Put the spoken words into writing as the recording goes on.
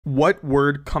What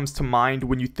word comes to mind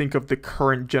when you think of the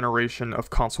current generation of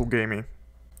console gaming?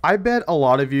 I bet a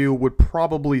lot of you would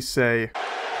probably say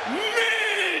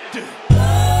mid!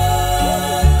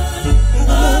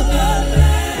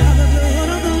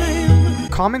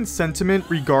 Common sentiment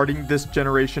regarding this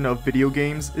generation of video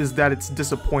games is that it's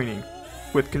disappointing,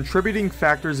 with contributing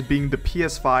factors being the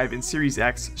PS5 and Series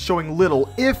X showing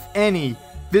little, if any,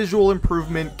 visual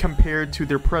improvement compared to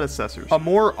their predecessors. A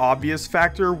more obvious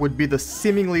factor would be the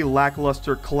seemingly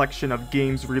lackluster collection of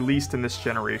games released in this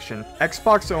generation.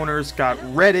 Xbox owners got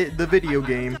Reddit the video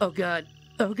game. Oh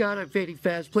god, I'm fading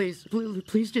fast. Please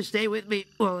just stay with me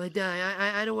while I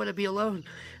die. I don't want to be alone.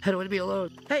 I don't want to be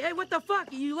alone. Hey, what the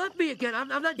fuck? You left me again. I'm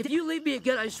not. If you leave me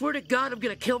again, I swear to God, I'm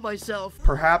gonna kill myself.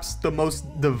 Perhaps the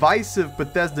most divisive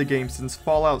Bethesda game since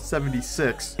Fallout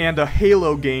 76, and a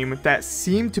Halo game that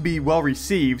seemed to be well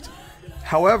received.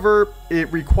 However,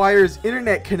 it requires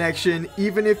internet connection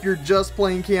even if you're just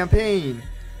playing campaign.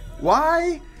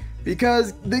 Why?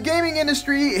 Because the gaming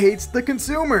industry hates the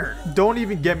consumer. Don't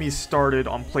even get me started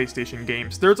on PlayStation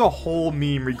games. There's a whole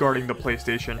meme regarding the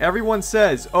PlayStation. Everyone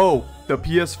says, oh, the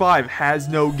PS5 has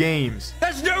no games.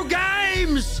 There's no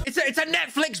games! It's a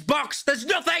Netflix box, there's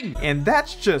nothing! And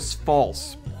that's just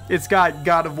false. It's got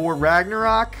God of War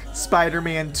Ragnarok,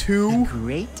 Spider-Man 2. A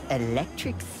great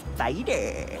electric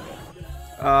spider.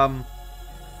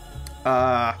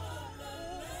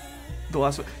 The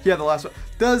last one. Yeah, the last one.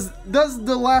 Does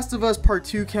The Last of Us Part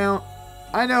 2 count?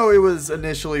 I know it was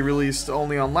initially released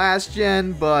only on last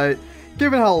gen, but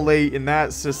given how late in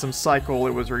that system cycle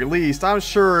it was released, I'm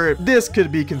sure this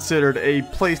could be considered a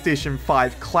PlayStation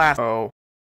 5 classic.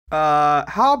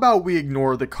 How about we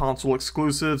ignore the console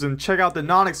exclusives and check out the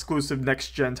non-exclusive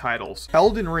next-gen titles?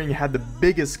 Elden Ring had the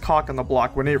biggest cock on the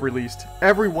block when it released.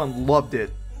 Everyone loved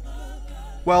it.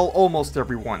 Well, almost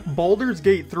everyone. Baldur's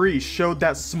Gate 3 showed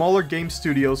that smaller game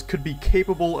studios could be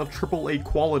capable of AAA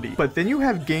quality. But then you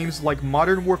have games like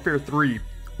Modern Warfare 3,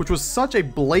 which was such a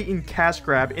blatant cash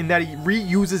grab in that it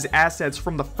reuses assets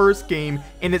from the first game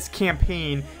in its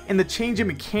campaign, and the change in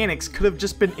mechanics could have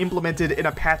just been implemented in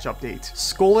a patch update.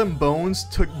 Skull and Bones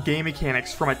took game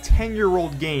mechanics from a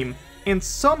 10-year-old game and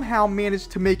somehow managed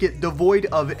to make it devoid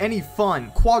of any fun.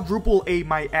 Quadruple A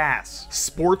my ass.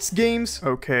 Sports games?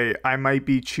 Okay, I might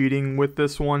be cheating with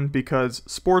this one because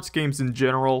sports games in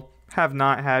general have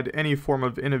not had any form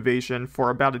of innovation for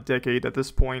about a decade at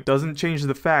this point. Doesn't change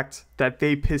the fact that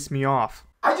they piss me off.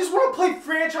 I just want to play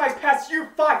franchise past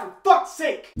year 5 for fuck's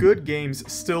sake! Good games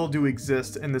still do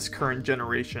exist in this current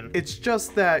generation. It's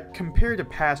just that compared to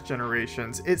past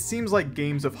generations, it seems like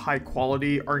games of high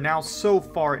quality are now so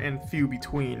far and few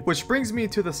between. Which brings me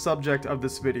to the subject of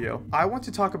this video. I want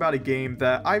to talk about a game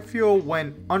that I feel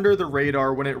went under the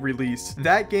radar when it released.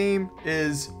 That game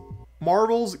is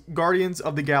Marvel's Guardians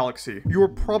of the Galaxy. You are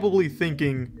probably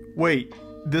thinking, wait,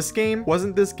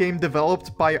 wasn't this game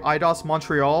developed by Eidos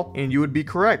Montreal? And you would be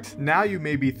correct. Now you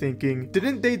may be thinking,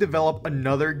 didn't they develop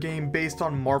another game based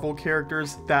on Marvel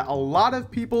characters that a lot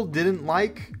of people didn't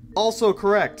like? Also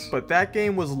correct, but that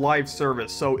game was live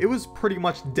service, so it was pretty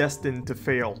much destined to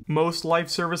fail. Most live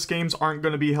service games aren't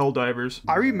going to be Helldivers.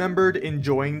 I remembered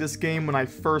enjoying this game when I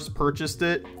first purchased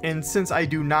it, and since I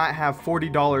do not have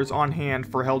 $40 on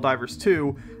hand for Helldivers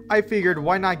 2, I figured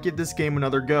why not give this game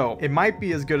another go. It might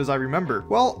be as good as I remember.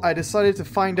 Well, I decided to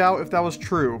find out if that was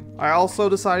true. I also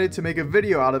decided to make a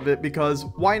video out of it because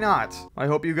why not? I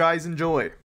hope you guys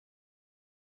enjoy.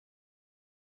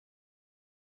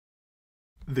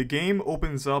 The game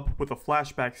opens up with a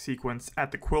flashback sequence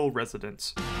at the Quill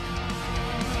residence.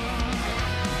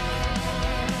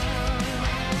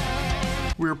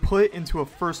 We're put into a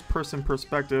first-person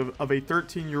perspective of a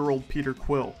 13-year-old Peter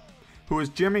Quill, who is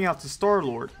jamming out to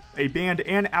Star-Lord, a band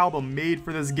and album made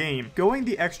for this game, going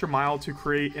the extra mile to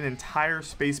create an entire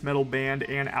space metal band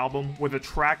and album with a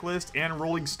track list and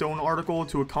Rolling Stone article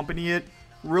to accompany it.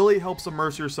 Really helps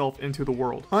immerse yourself into the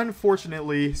world.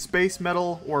 Unfortunately, space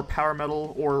metal or power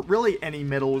metal or really any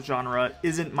metal genre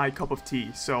isn't my cup of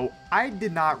tea, so I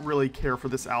did not really care for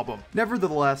this album.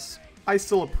 Nevertheless, I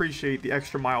still appreciate the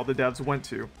extra mile the devs went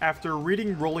to. After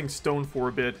reading Rolling Stone for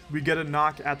a bit, we get a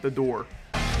knock at the door.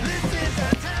 This is our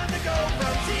time to go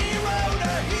from zero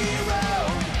to hero.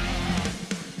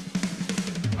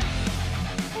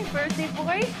 Hey, birthday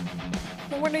boy.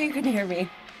 No wonder you couldn't hear me.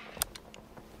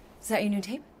 Is that your new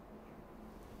tape?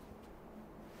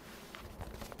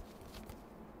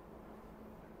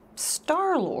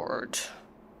 Star-Lord.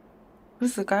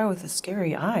 Who's the guy with the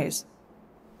scary eyes?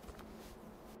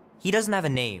 He doesn't have a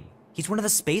name. He's one of the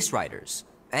space riders.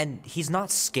 And he's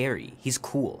not scary, he's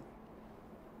cool.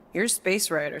 Your space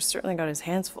rider certainly got his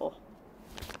hands full.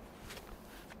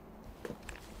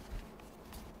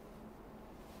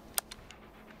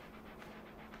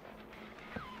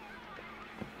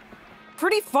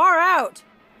 pretty far out.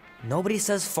 Nobody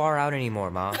says far out anymore,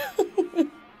 Ma.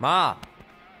 Ma!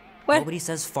 What? Nobody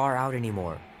says far out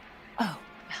anymore. Oh,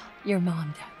 well, your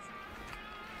mom does.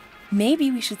 Maybe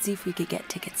we should see if we could get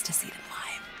tickets to see them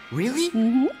live. Really?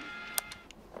 Mm-hmm.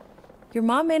 Your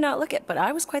mom may not look it, but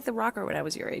I was quite the rocker when I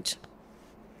was your age.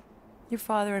 Your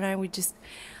father and I would just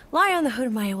lie on the hood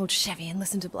of my old Chevy and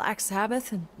listen to Black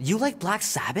Sabbath and... You like Black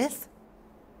Sabbath?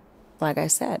 Like I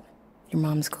said, your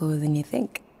mom's cooler than you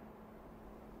think.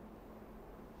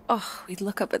 Oh, we'd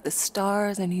look up at the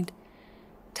stars and he'd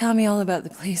tell me all about the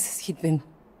places he'd been.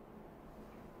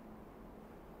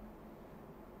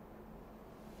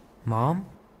 Mom?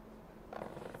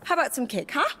 How about some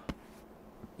cake, huh?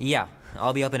 Yeah,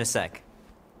 I'll be up in a sec.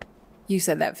 You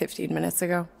said that 15 minutes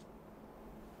ago.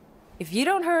 If you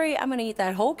don't hurry, I'm gonna eat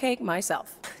that whole cake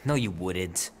myself. No, you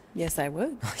wouldn't. Yes, I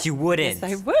would. You wouldn't.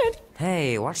 Yes, I would.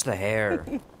 Hey, watch the hair.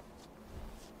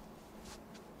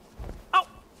 Oh!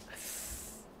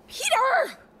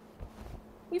 Peter!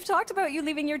 We've talked about you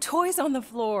leaving your toys on the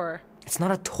floor. It's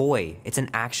not a toy, it's an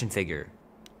action figure.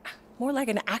 More like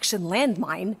an action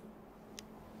landmine.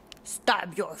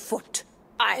 Stab your foot.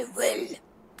 I will.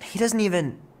 He doesn't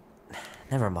even...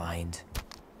 Never mind.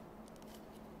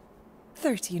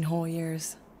 13 whole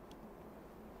years.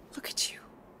 Look at you.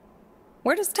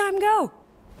 Where does time go?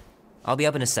 I'll be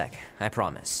up in a sec, I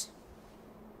promise.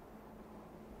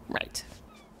 Right.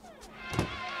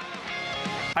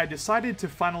 I decided to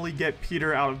finally get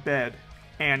Peter out of bed.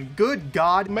 And good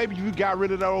God, Maybe you got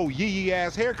rid of that old yee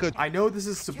ass haircut. I know this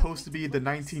is supposed to be the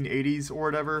 1980s or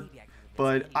whatever,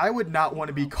 but I would not want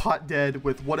to be caught dead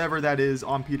with whatever that is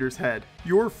on Peter's head.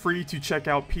 You're free to check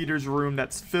out Peter's room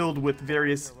that's filled with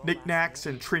various knickknacks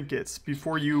and trinkets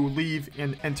before you leave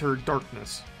and enter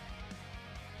darkness.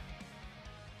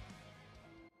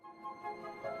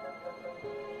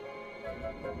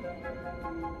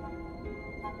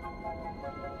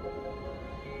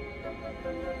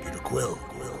 Peter Quill.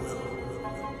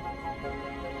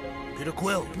 Peter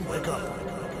Quill, wake up.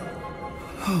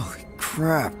 Holy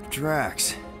crap,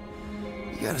 Drax.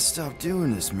 You gotta stop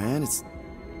doing this, man. It's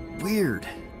weird.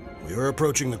 We are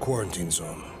approaching the quarantine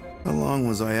zone. How long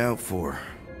was I out for?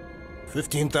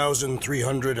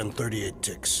 15,338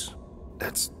 ticks.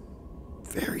 That's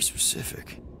very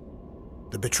specific.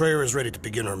 The betrayer is ready to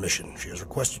begin her mission. She has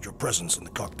requested your presence in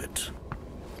the cockpit.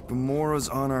 Gamora's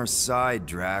on our side,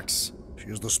 Drax. She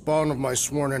is the spawn of my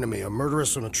sworn enemy, a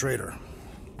murderess and a traitor.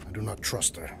 I do not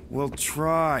trust her. Well,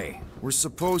 try. We're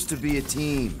supposed to be a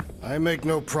team. I make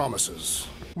no promises.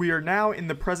 We are now in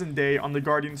the present day on the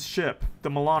Guardian's ship, the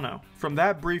Milano. From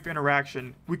that brief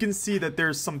interaction, we can see that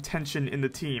there's some tension in the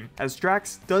team, as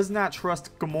Drax does not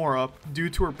trust Gamora due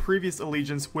to her previous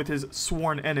allegiance with his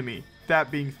sworn enemy,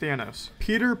 that being Thanos.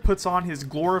 Peter puts on his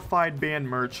glorified band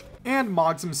merch and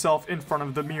mogs himself in front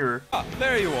of the mirror. Ah,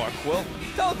 there you are, Quill.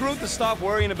 Tell Groot to stop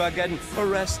worrying about getting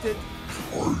arrested.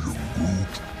 I am Groot.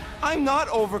 I'm not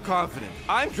overconfident.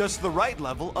 I'm just the right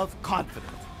level of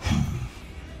confident.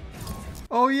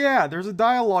 Oh yeah, there's a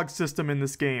dialogue system in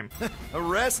this game.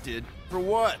 Arrested? For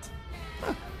what?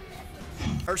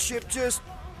 Our ship just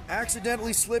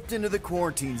accidentally slipped into the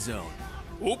quarantine zone.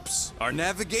 Oops, our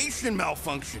navigation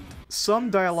malfunctioned. Some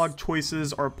dialogue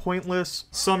choices are pointless,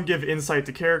 some give insight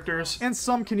to characters, and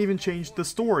some can even change the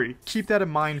story. Keep that in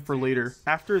mind for later.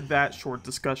 After that short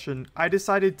discussion, I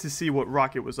decided to see what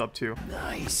Rocket was up to.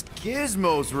 Nice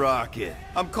gizmos, Rocket.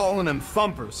 I'm calling them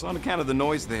thumpers on account of the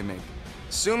noise they make.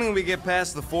 Assuming we get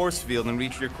past the force field and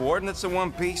reach your coordinates in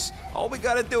one piece, all we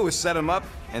gotta do is set them up,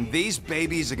 and these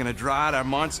babies are gonna draw out our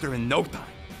monster in no time.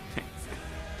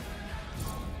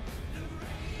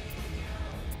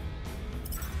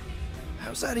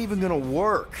 How's that even gonna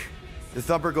work? The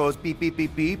thumper goes beep, beep,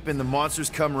 beep, beep, and the monsters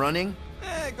come running?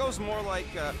 It goes more like,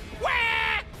 wah!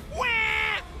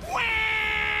 Wah! Wah!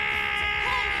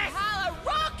 Holla,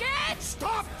 Rocket!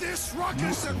 Stop this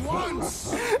ruckus at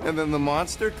once! And then the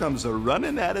monster comes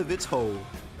a-running out of its hole.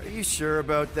 Are you sure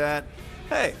about that?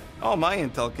 Hey, all my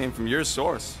intel came from your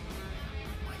source.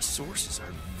 My sources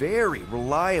are very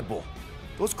reliable.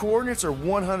 Those coordinates are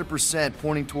 100%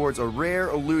 pointing towards a rare,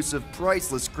 elusive,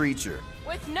 priceless creature.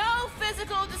 With no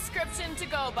physical description to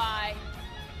go by.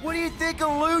 What do you think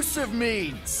elusive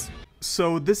means?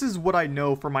 So this is what I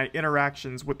know from my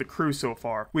interactions with the crew so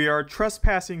far. We are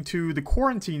trespassing to the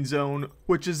quarantine zone,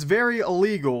 which is very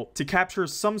illegal, to capture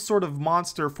some sort of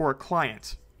monster for a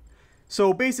client.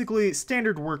 So basically,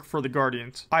 standard work for the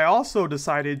Guardians. I also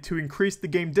decided to increase the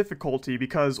game difficulty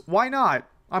because why not?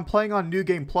 I'm playing on New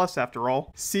Game Plus after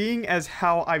all. Seeing as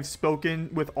how I've spoken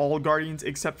with all Guardians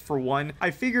except for one, I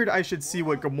figured I should see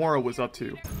what Gamora was up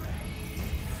to.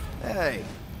 Hey,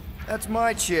 that's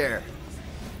my chair.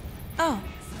 Oh.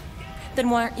 Then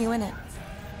why aren't you in it?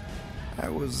 I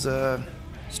was,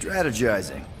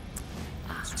 strategizing.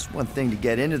 It's one thing to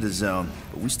get into the zone,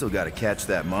 but we still gotta catch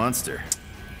that monster.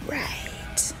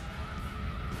 Right.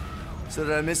 So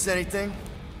did I miss anything?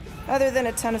 Other than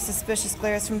a ton of suspicious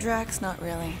glares from Drax, not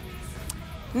really.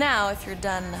 Now, if you're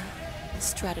done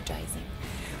strategizing,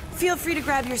 feel free to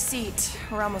grab your seat.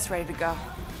 We're almost ready to go.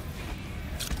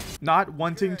 Not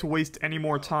wanting to waste any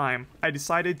more time, I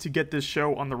decided to get this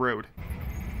show on the road.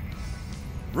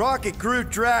 Rocket, Groot,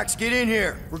 Drax, get in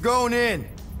here. We're going in.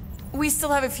 We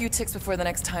still have a few ticks before the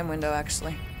next time window,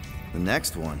 actually. The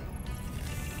next one?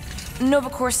 Nova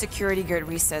Corps security grid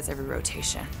resets every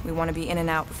rotation. We want to be in and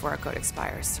out before our code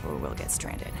expires, or we'll get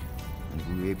stranded. And if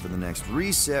we wait for the next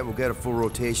reset, we'll get a full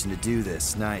rotation to do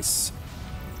this. Nice.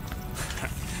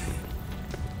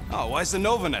 Oh, why's the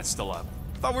Novanet still up?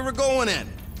 Thought we were going in.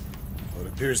 Well,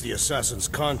 it appears the assassin's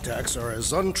contacts are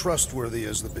as untrustworthy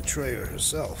as the betrayer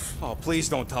herself. Oh, please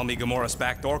don't tell me Gamora's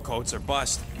backdoor codes are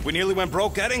bust. We nearly went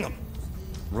broke getting them.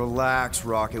 Relax,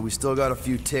 Rocket. We still got a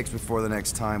few ticks before the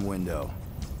next time window.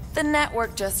 The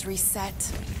network just reset.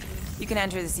 You can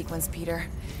enter the sequence, Peter.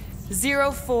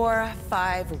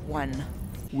 0451.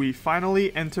 We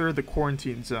finally enter the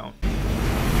quarantine zone.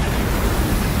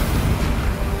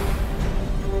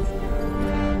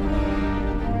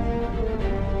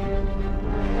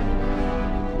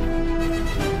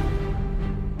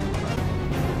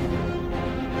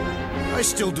 I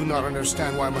still do not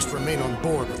understand why I must remain on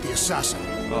board with the assassin.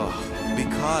 Oh,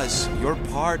 because you're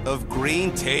part of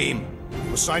Green Team.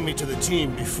 You assigned me to the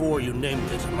team before you named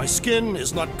it, and my skin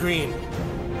is not green.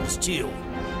 It's teal.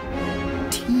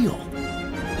 Teal?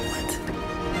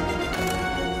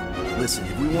 What? Listen,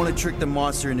 if we want to trick the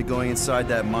monster into going inside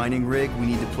that mining rig, we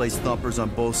need to place thumpers on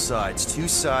both sides. 2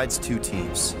 sides, 2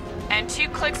 teams. And 2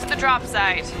 clicks to the drop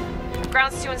side.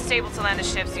 Ground's too unstable to land the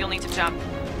ship, so you'll need to jump.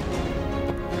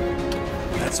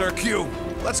 That's our cue.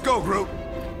 Let's go, Groot.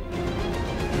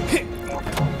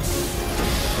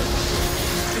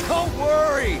 Don't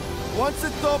worry! Once the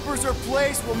thumpers are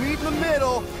placed, we'll meet in the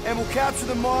middle, and we'll capture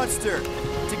the monster.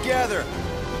 Together.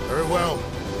 Very well.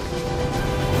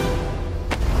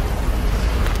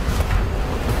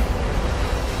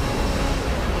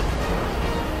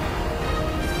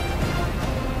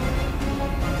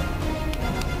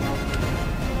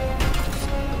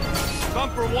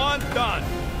 Thumper 1, done.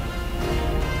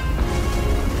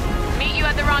 Meet you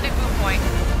at the rendezvous point.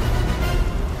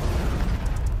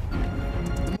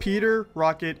 Peter,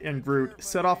 Rocket, and Groot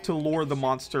set off to lure the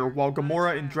monster while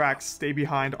Gamora and Drax stay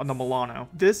behind on the Milano.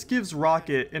 This gives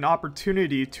Rocket an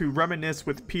opportunity to reminisce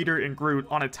with Peter and Groot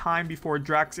on a time before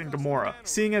Drax and Gamora,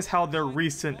 seeing as how they're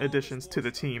recent additions to the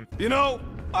team. You know,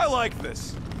 I like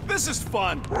this. This is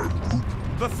fun.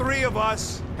 The 3 of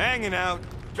us, hanging out,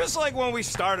 just like when we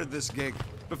started this gig,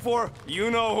 before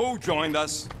you-know-who joined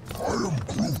us. I am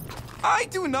Groot. I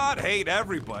do not hate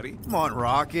everybody. Come on,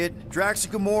 Rocket. Drax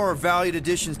and Gamora are valued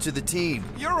additions to the team.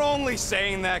 You're only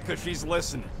saying that because she's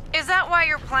listening. Is that why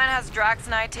your plan has Drax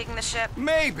and I taking the ship?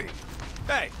 Maybe.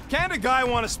 Hey, can't a guy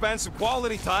want to spend some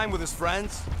quality time with his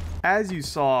friends? As you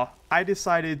saw, I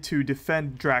decided to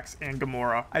defend Drax and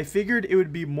Gamora. I figured it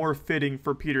would be more fitting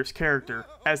for Peter's character,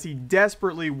 as he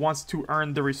desperately wants to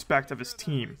earn the respect of his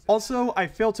team. Also, I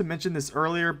failed to mention this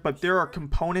earlier, but there are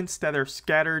components that are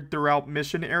scattered throughout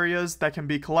mission areas that can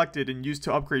be collected and used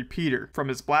to upgrade Peter, from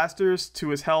his blasters, to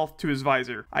his health, to his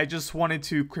visor. I just wanted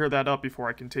to clear that up before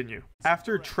I continue.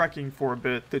 After trekking for a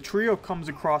bit, the trio comes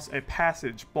across a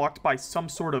passage blocked by some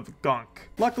sort of gunk.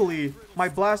 Luckily, my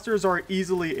blasters are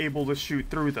easily able to shoot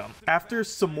through them. After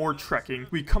some more trekking,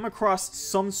 we come across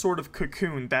some sort of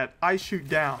cocoon that I shoot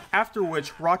down, after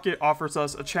which Rocket offers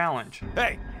us a challenge.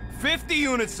 Hey, 50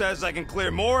 units says I can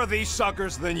clear more of these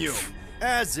suckers than you.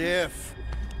 As if.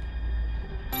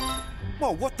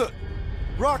 Whoa, what the?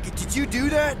 Rocket, did you do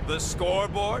that? The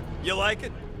scoreboard? You like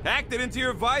it? Hacked it into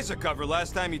your visor cover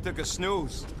last time you took a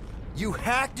snooze. You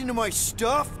hacked into my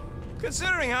stuff?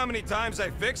 Considering how many times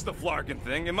I fixed the flarkin'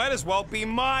 thing, it might as well be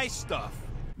my stuff.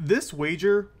 This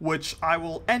wager, which I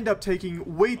will end up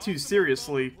taking way too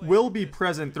seriously, will be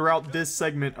present throughout this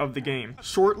segment of the game.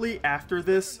 Shortly after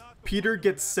this, Peter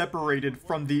gets separated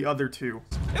from the other 2.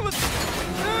 It was...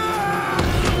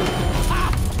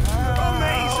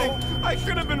 Amazing! I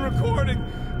should have been recording.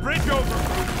 Bridge over.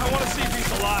 I want to see if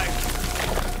he's alive.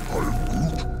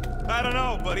 I don't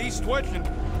know, but he's twitching.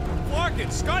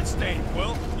 Flarkin, Scott stained,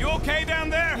 Quill. You okay down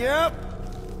there? Yep.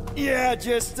 Yeah,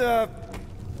 just,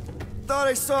 thought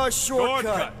I saw a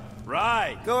shortcut.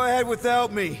 Right. Go ahead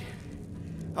without me.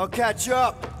 I'll catch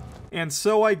up. And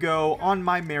so I go on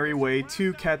my merry way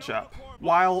to catch up.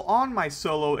 While on my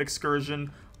solo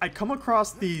excursion, I come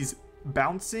across these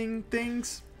bouncing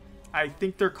things. I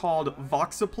think they're called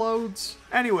Voxoplodes.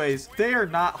 Anyways, they are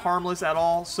not harmless at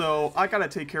all, so I gotta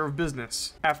take care of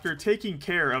business. After taking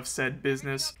care of said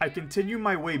business, I continue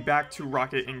my way back to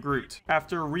Rocket and Groot.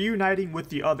 After reuniting with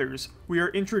the others, we are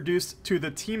introduced to the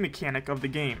team mechanic of the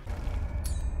game.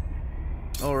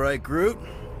 Alright, Groot.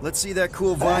 Let's see that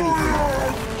cool viney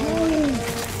thing.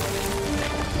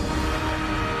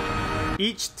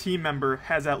 Each team member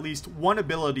has at least one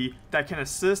ability that can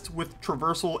assist with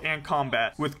traversal and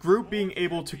combat, with Groot being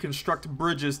able to construct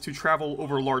bridges to travel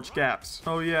over large gaps.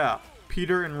 Oh yeah,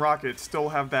 Peter and Rocket still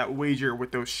have that wager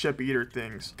with those ship eater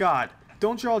things. God,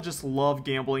 don't y'all just love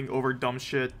gambling over dumb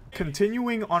shit?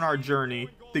 Continuing on our journey,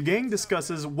 the gang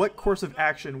discusses what course of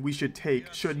action we should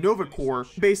take should Nova Corps,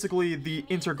 basically the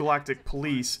intergalactic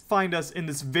police, find us in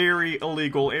this very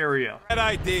illegal area. Bad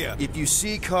idea. If you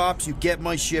see cops, you get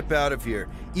my ship out of here,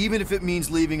 even if it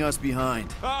means leaving us behind.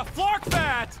 Flark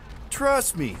that!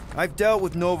 Trust me, I've dealt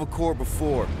with Nova Corps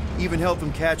before, even helped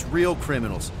them catch real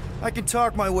criminals. I can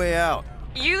talk my way out.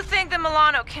 You think that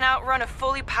Milano can outrun a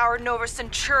fully powered Nova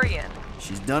Centurion?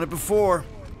 She's done it before.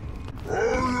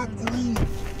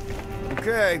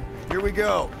 Okay, here we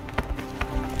go.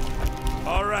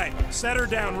 All right, set her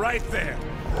down right there.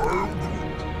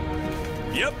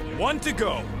 Yep, one to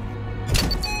go.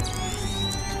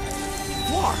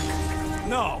 Flark!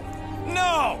 No!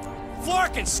 No!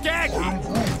 Flark and Skaggy!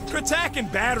 Kratak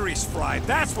and batteries fried,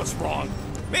 that's what's wrong.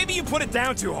 Maybe you put it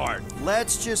down too hard.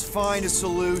 Let's just find a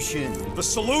solution. The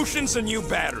solution's a new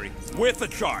battery, with a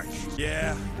charge.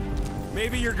 Yeah,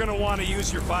 maybe you're gonna want to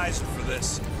use your visor for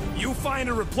this. You find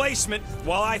a replacement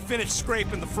while I finish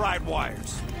scraping the fried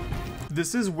wires.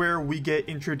 This is where we get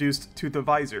introduced to the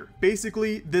visor.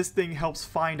 Basically, this thing helps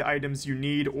find items you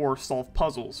need or solve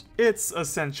puzzles. It's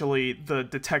essentially the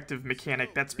detective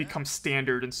mechanic that's become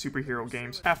standard in superhero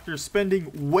games. After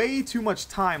spending way too much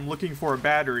time looking for a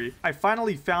battery, I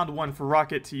finally found one for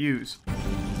Rocket to use.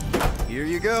 Here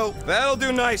you go. That'll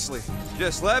do nicely.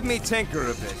 Just let me tinker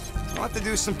a bit. I'll have to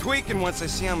do some tweaking once I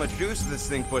see how much juice this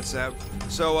thing puts out.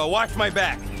 So watch my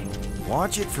back.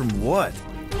 Watch it from what?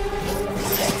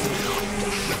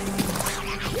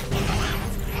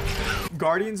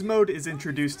 Guardians mode is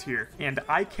introduced here, and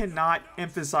I cannot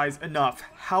emphasize enough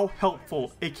how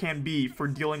helpful it can be for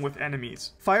dealing with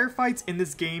enemies. Firefights in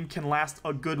this game can last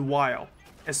a good while,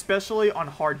 especially on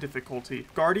hard difficulty.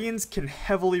 Guardians can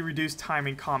heavily reduce time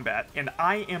in combat, and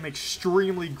I am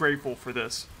extremely grateful for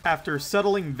this. After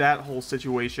settling that whole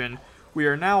situation, we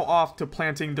are now off to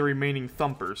planting the remaining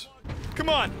thumpers. Come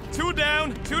on, 2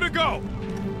 down, 2 to go.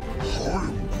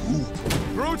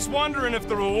 Groot's wondering if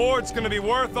the reward's gonna be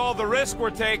worth all the risk we're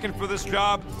taking for this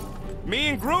job. Me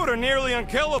and Groot are nearly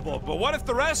unkillable, but what if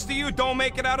the rest of you don't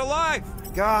make it out alive?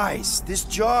 Guys, this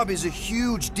job is a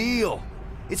huge deal.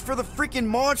 It's for the freaking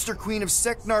monster queen of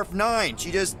Seknarf 9.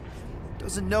 She just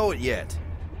doesn't know it yet.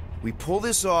 We pull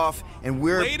this off, and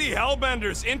we're— Lady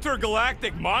Hellbender's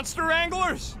intergalactic monster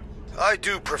anglers? I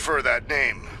do prefer that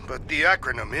name, but the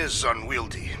acronym is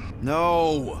unwieldy.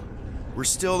 No. We're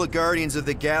still the Guardians of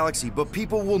the Galaxy, but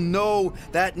people will know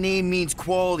that name means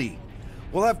quality.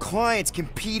 We'll have clients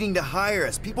competing to hire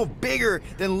us, people bigger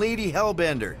than Lady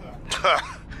Hellbender.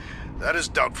 That is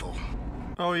doubtful.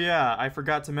 Oh yeah, I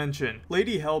forgot to mention,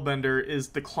 Lady Hellbender is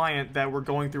the client that we're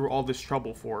going through all this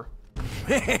trouble for.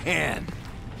 Man,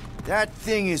 that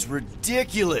thing is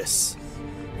ridiculous.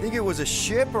 Think it was a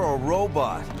ship or a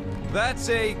robot? That's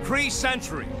a Kree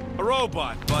Sentry, a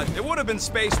robot, but it would have been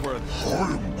space-worthy.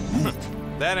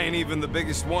 That ain't even the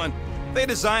biggest one. They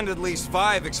designed at least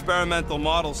 5 experimental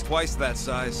models twice that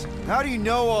size. How do you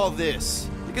know all this?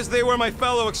 Because they were my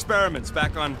fellow experiments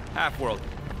back on Half-World.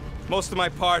 Most of my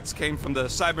parts came from the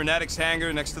cybernetics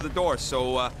hangar next to the door,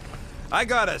 so I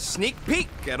got a sneak peek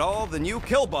at all the new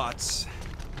killbots.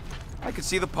 I could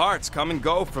see the parts come and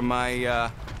go from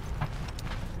my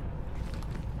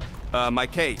my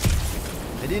cage.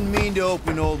 I didn't mean to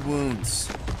open old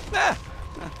wounds.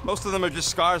 Most of them are just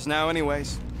scars now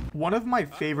anyways. One of my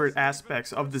favorite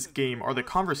aspects of this game are the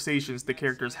conversations the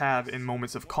characters have in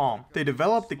moments of calm. They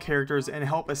develop the characters and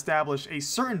help establish a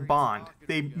certain bond.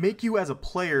 They make you as a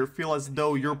player feel as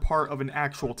though you're part of an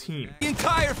actual team. The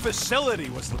entire facility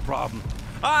was the problem.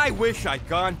 I wish I'd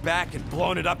gone back and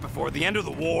blown it up before the end of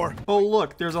the war. Oh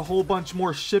look, there's a whole bunch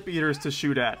more ship eaters to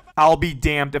shoot at. I'll be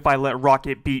damned if I let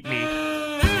Rocket beat me.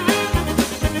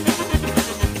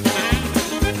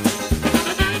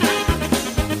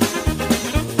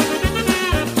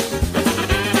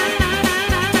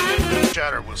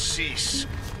 Will cease.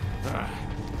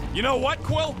 You know what,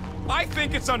 Quill? I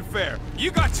think it's unfair. You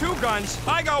got 2 guns,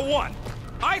 I got 1.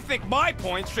 I think my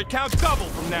points should count double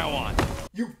from now on.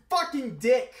 You fucking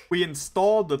dick! We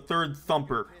installed the third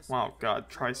thumper. Wow, God,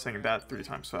 try saying that 3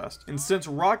 times fast. And since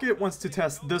Rocket wants to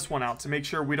test this one out to make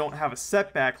sure we don't have a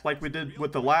setback like we did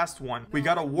with the last one, we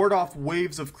gotta ward off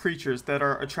waves of creatures that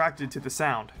are attracted to the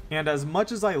sound. And as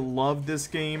much as I love this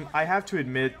game, I have to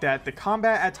admit that the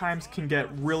combat at times can get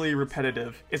really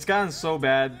repetitive. It's gotten so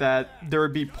bad that there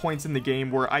would be points in the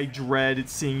game where I dread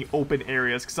seeing open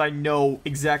areas because I know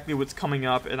exactly what's coming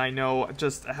up and I know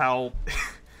just how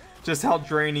just how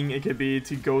draining it could be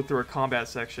to go through a combat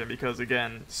section because,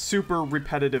 again, super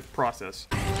repetitive process.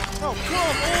 Oh,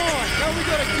 come on! Now we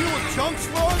gotta deal with junk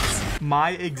slugs?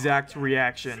 My exact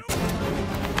reaction.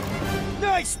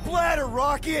 Nice splatter,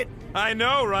 Rocket! I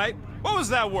know, right? What was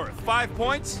that worth? 5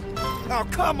 points? Oh,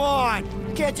 come on!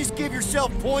 You can't just give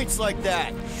yourself points like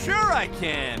that. Sure I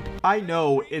can. I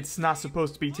know it's not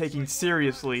supposed to be taken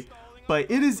seriously,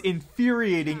 but it is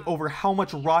infuriating over how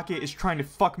much Rocket is trying to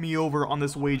fuck me over on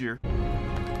this wager.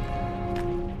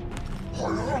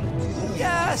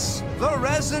 Yes! The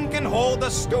resin can hold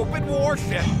a stupid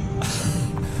warship.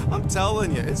 I'm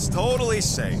telling you, it's totally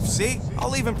safe. See?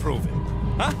 I'll even prove it.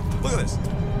 Huh? Look at this.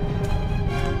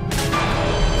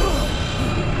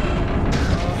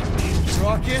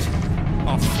 Rocket?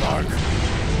 Oh, fuck.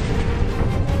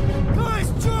 Guys,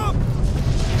 jump!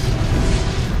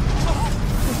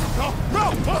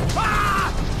 No!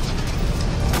 Ah!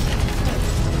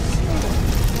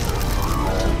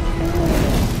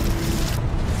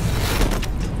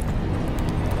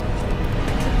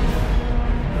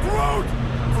 Groot!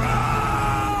 Groot!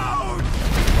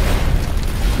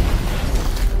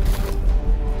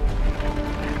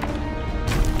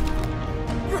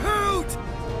 Groot!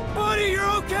 Buddy,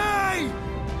 you're okay!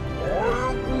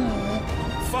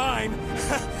 Fine.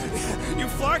 You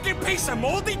fucking piece of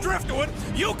moldy driftwood!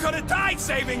 You could have died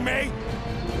saving me!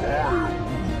 I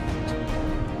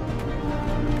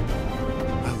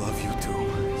love you too,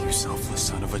 you selfless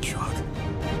son of a chug.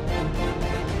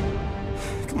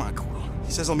 Come on, Ko-Rel.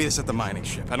 He says he'll meet us at the mining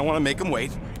ship. I don't want to make him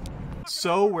wait.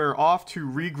 So we're off to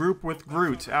regroup with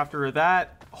Groot after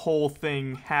that whole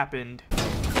thing happened.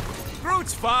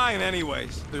 Groot's fine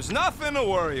anyways. There's nothing to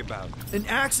worry about. An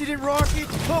accident, Rocket?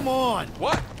 Come on!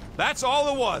 What? That's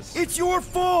all it was. It's your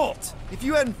fault! If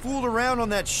you hadn't fooled around on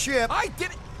that ship... I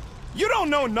did it. You don't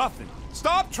know nothing.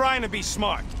 Stop trying to be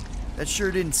smart. That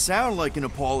sure didn't sound like an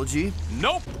apology.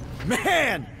 Nope.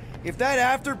 Man! If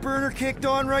that afterburner kicked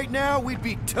on right now, we'd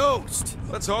be toast!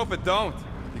 Let's hope it don't,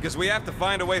 because we have to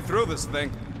find a way through this thing.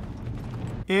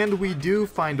 And we do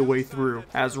find a way through,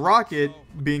 as Rocket,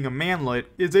 being a manlet,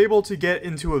 is able to get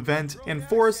into a vent and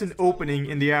force an opening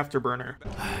in the afterburner.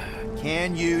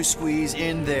 Can you squeeze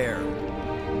in there?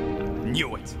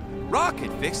 Knew it.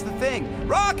 Rocket, fix the thing.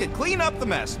 Rocket, clean up the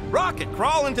mess. Rocket,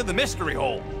 crawl into the mystery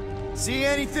hole. See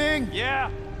anything?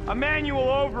 Yeah, a manual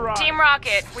override. Team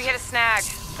Rocket, we hit a snag.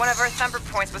 One of our thumper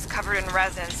points was covered in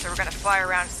resin, so we're gonna fly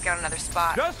around to scout another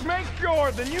spot. Just make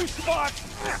sure the new spot's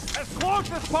as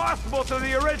close as possible to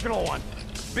the original one.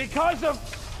 Because of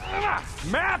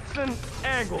maps and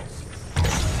angles.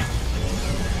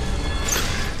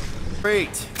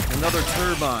 Great, another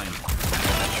turbine.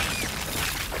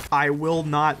 I will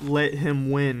not let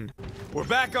him win. We're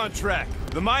back on track.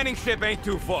 The mining ship ain't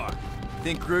too far.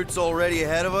 Think Groot's already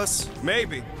ahead of us?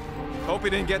 Maybe. Hope he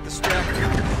didn't get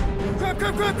distracted. Grab,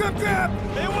 grab, grab, grab, grab!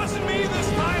 It wasn't me this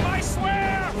time, I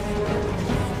swear!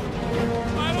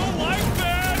 I don't like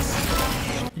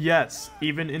this! Yes,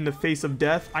 even in the face of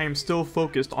death, I am still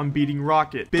focused on beating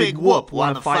Rocket. Big whoop,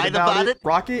 wanna fight about it?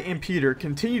 Rocket and Peter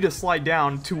continue to slide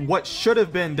down to what should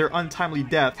have been their untimely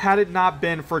death had it not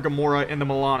been for Gamora and the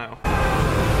Milano.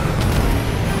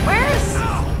 Where's...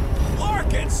 Oh,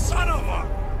 Larkin, son of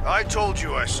a... I told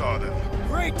you I saw them.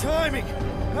 Great timing!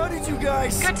 How did you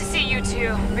guys... Good to see you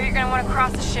two, but you're gonna want to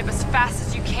cross the ship as fast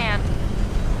as you can.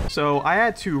 So I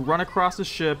had to run across the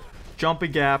ship, jump a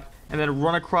gap, and then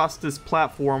run across this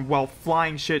platform while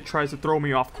flying shit tries to throw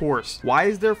me off course. Why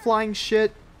is there flying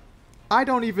shit? I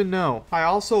don't even know. I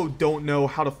also don't know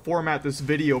how to format this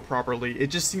video properly. It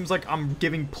just seems like I'm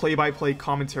giving play-by-play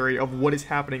commentary of what is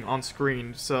happening on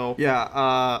screen. So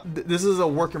yeah, this is a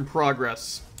work in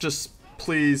progress. Just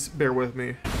please bear with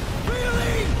me.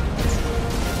 Really?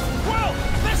 Well,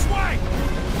 this way!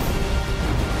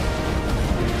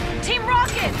 Team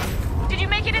Rocket! Did you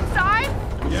make it inside?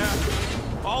 Yeah,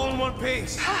 all in one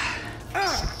piece.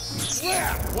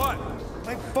 Yeah! What?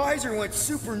 My visor went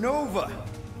supernova.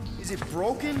 Is it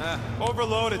broken?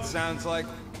 Overloaded, sounds like.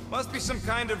 Must be some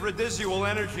kind of residual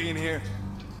energy in here.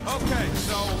 Okay,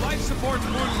 so life support's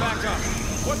booting back up.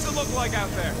 What's it look like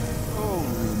out there?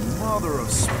 Holy mother of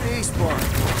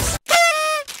spacebar.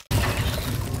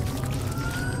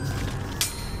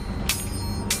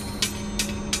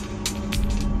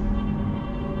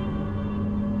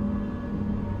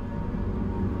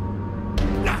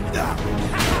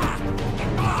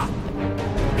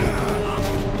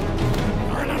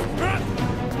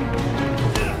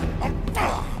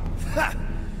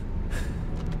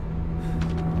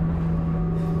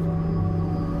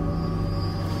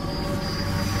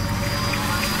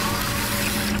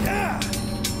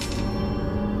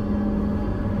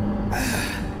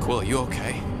 Quill, you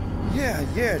okay? Yeah,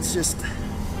 it's just...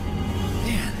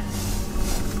 Man.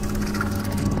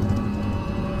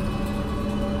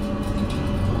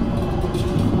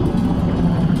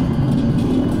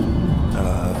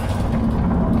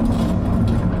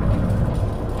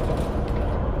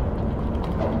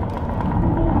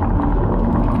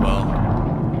 Well,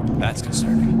 that's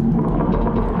concerning.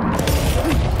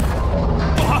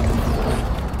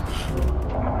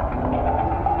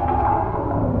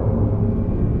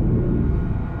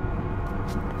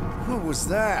 What was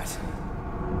that?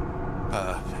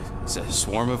 It's a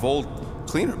swarm of old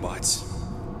cleaner bots.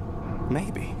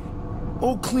 Maybe.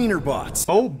 Old cleaner bots.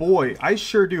 Oh boy, I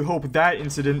sure do hope that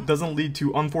incident doesn't lead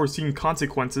to unforeseen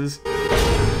consequences.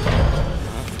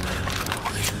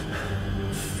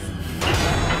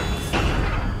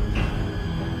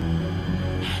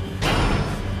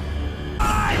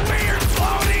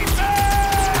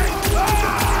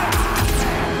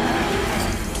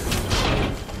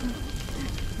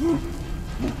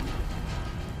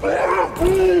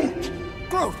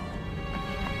 Groot!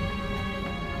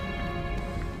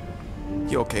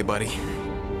 You okay, buddy?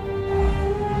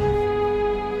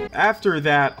 After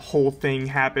that whole thing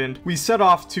happened, we set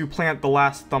off to plant the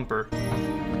last thumper.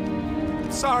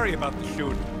 Sorry about the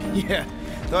shooting. Yeah,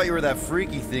 thought you were that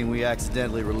freaky thing we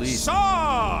accidentally released.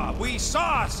 We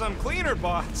saw some cleaner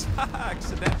bots,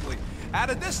 accidentally, at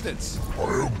a distance.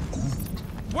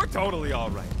 We're totally all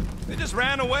right. They just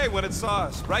ran away when it saw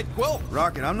us, right, Quill?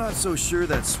 Rocket, I'm not so sure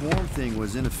that swarm thing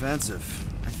was inoffensive.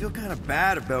 I feel kind of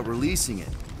bad about releasing it.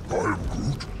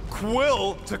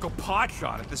 Quill took a pot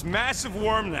shot at this massive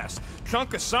worm nest.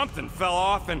 Chunk of something fell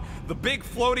off and the big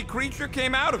floaty creature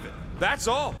came out of it. That's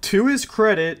all. To his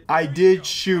credit, I did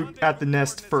shoot at the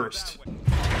nest first. Look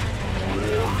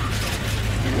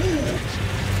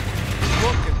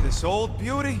at this old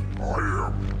beauty.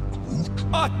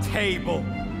 A table.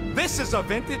 This is a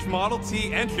vintage Model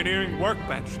T engineering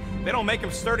workbench. They don't make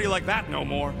them sturdy like that no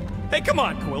more. Hey, come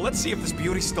on, Quill. Let's see if this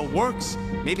beauty still works.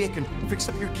 Maybe I can fix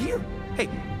up your gear. Hey,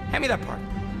 hand me that part.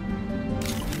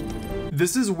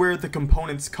 This is where the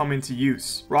components come into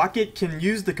use. Rocket can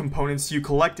use the components you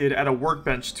collected at a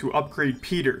workbench to upgrade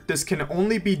Peter. This can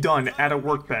only be done at a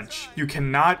workbench. You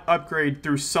cannot upgrade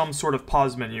through some sort of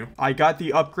pause menu. I got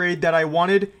the upgrade that I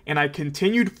wanted, and I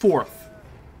continued forth.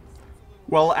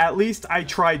 Well, at least I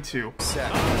tried to. Quill!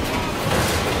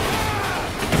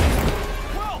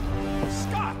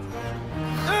 Scott!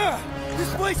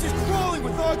 This place is crawling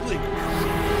with ugly.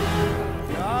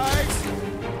 Guys,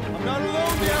 I'm not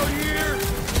alone down here.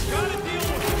 Gotta deal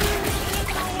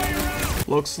with it.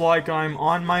 Looks like I'm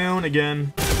on my own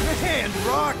again. Man,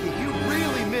 Rocket, you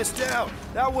really missed out.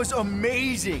 That was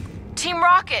amazing. Team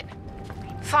Rocket!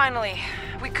 Finally.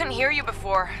 We couldn't hear you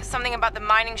before. Something about the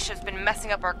mining ship's been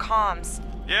messing up our comms.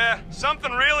 Yeah,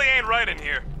 something really ain't right in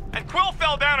here. And Quill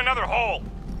fell down another hole.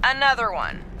 Another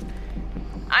one.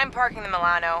 I'm parking the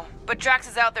Milano, but Drax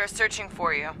is out there searching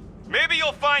for you. Maybe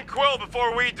you'll find Quill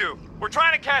before we do. We're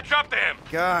trying to catch up to him.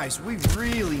 Guys, we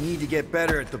really need to get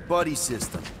better at the buddy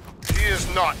system. He is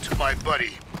not my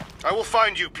buddy. I will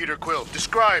find you, Peter Quill.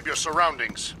 Describe your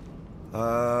surroundings.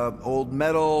 Old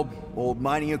metal, old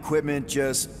mining equipment,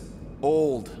 just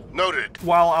old. Noted.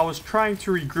 While I was trying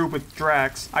to regroup with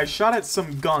Drax, I shot at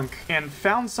some gunk and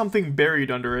found something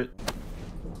buried under it.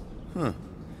 Huh.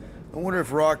 I wonder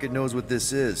if Rocket knows what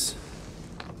this is.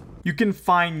 You can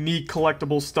find neat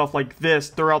collectible stuff like this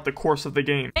throughout the course of the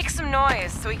game. Make some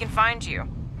noise so we can find you.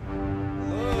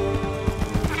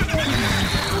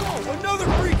 Oh, another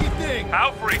freaky thing!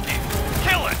 How freaky?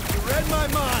 Kill it! You read my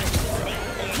mind.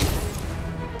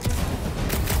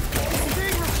 This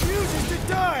thing refuses to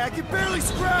die. I can barely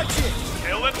scratch it.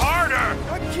 Kill it harder!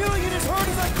 I'm killing it as hard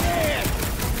as I can.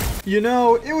 You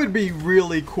know, it would be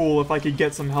really cool if I could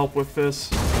get some help with this.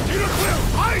 Peter Quill,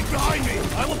 hide behind me!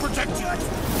 I will protect you!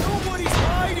 Nobody's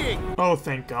hiding! Oh,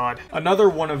 thank God. Another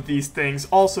one of these things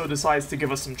also decides to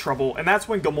give us some trouble, and that's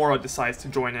when Gamora decides to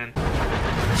join in.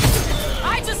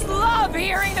 I just love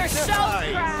hearing their shells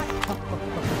crack!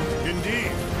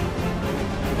 Indeed.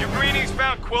 You greenies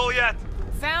found Quill yet?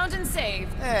 Found and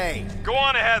saved. Hey! Go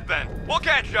on ahead then. We'll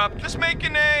catch up. Just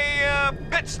making a,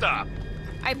 pit stop.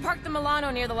 I parked the Milano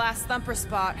near the last thumper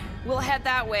spot. We'll head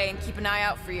that way and keep an eye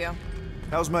out for you.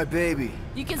 How's my baby?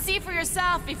 You can see for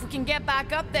yourself if we can get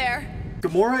back up there.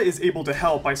 Gamora is able to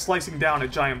help by slicing down a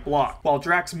giant block, while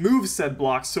Drax moves said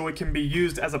block so it can be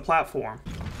used as a platform.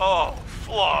 Oh,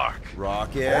 Flark.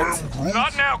 Rocket.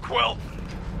 Not now, Quill.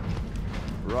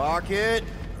 Rocket.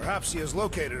 Perhaps he has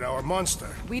located our monster.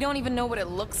 We don't even know what it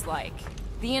looks like.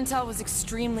 The intel was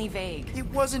extremely vague. It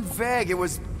wasn't vague, it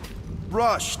was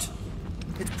rushed.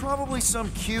 It's probably some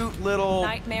cute little...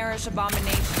 nightmarish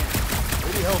abomination.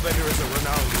 Lady Hellbender is a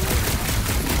renowned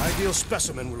warrior. Ideal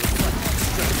specimen would reflect my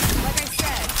strength. Like I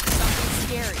said, something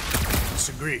scary.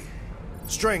 Disagree.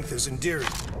 Strength is endearing.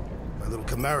 My little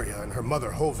Camaria and her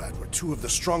mother Hovat were two of the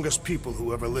strongest people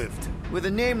who ever lived. With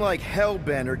a name like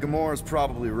Hellbender, Gamora's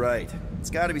probably right.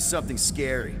 It's gotta be something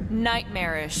scary.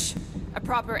 Nightmarish. A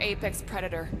proper apex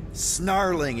predator.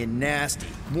 Snarling and nasty.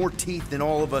 More teeth than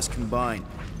all of us combined.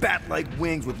 Bat-like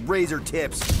wings with razor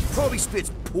tips. Probably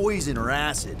spits poison or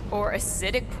acid. Or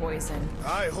acidic poison.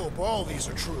 I hope all these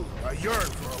are true. I yearn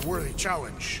for a worthy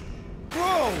challenge.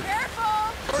 Whoa!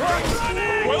 Careful!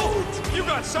 Quill, you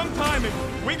got some timing.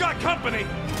 We got company.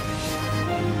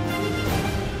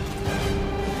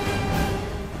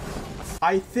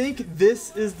 I think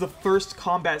this is the first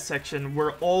combat section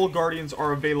where all Guardians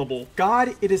are available.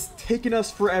 God, it has taken us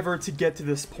forever to get to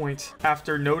this point.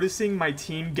 After noticing my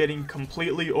team getting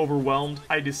completely overwhelmed,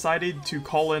 I decided to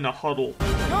call in a huddle.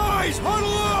 Guys,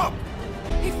 huddle up!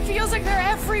 It feels like they're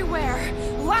everywhere,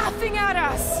 laughing at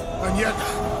us. And yet,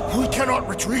 we cannot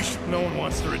retreat. No one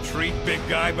wants to retreat, big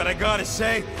guy, but I gotta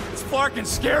say, it's fucking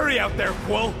scary out there,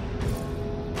 Quill.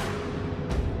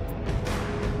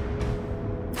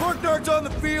 Darts on the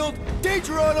field,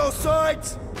 danger on all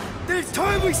sides. Then it's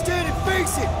time we stand and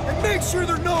face it, and make sure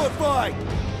they're nullified.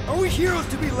 Are we heroes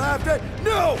to be laughed at?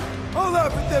 No! I'll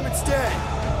laugh at them instead.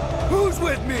 Who's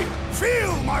with me?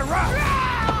 Feel my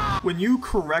wrath! When you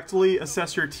correctly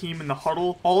assess your team in the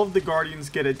huddle, all of the Guardians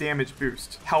get a damage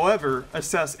boost. However,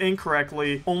 assess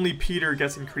incorrectly, only Peter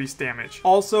gets increased damage.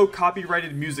 Also,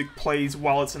 copyrighted music plays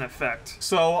while it's in effect.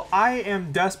 So I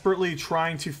am desperately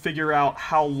trying to figure out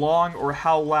how long or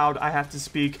how loud I have to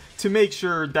speak to make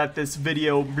sure that this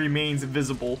video remains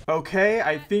visible. Okay,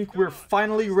 I think we're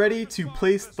finally ready to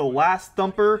place the last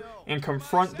thumper and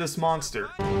confront this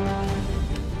monster.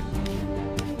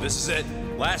 This is it.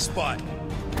 Last spot.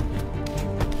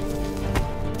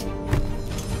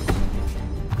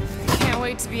 Can't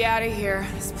wait to be out of here.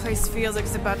 This place feels like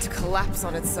it's about to collapse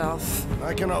on itself.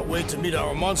 I cannot wait to meet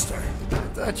our monster. I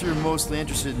thought you were mostly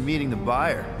interested in meeting the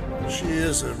buyer. She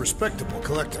is a respectable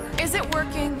collector. Is it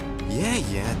working?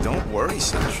 Yeah, don't worry,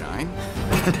 sunshine.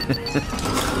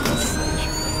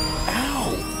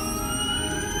 Ow!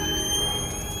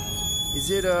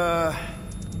 Is it,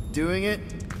 doing it?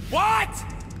 What?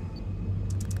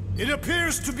 It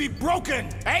appears to be broken.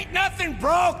 Ain't nothing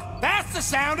broke. That's the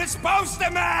sound it's supposed to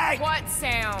make. What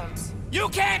sound? You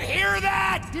can't hear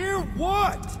that. Hear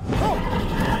what?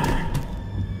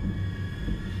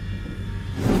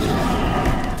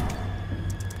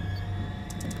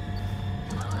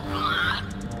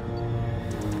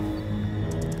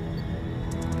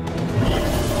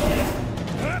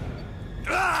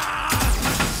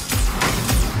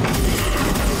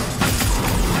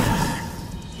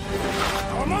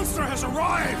 Our monster has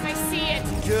arrived. I see it.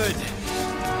 Good.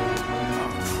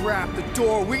 Oh, crap, the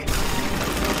door,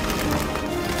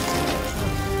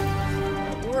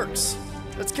 It works.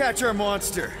 Let's catch our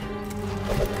monster.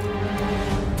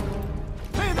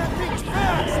 Hey, that thing's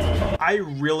fast! I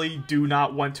really do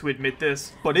not want to admit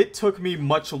this, but it took me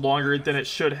much longer than it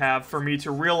should have for me to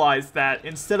realize that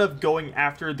instead of going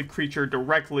after the creature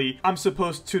directly, I'm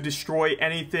supposed to destroy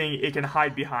anything it can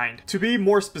hide behind. To be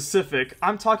more specific,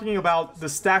 I'm talking about the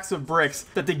stacks of bricks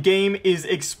that the game is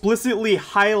explicitly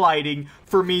highlighting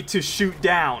for me to shoot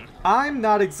down. I'm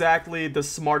not exactly the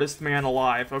smartest man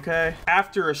alive, okay?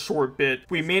 After a short bit,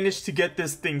 we managed to get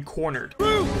this thing cornered.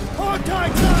 Groot!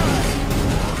 Contact time!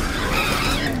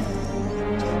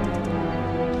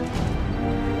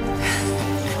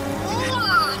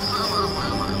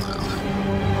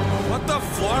 What the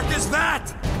flark is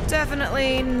that?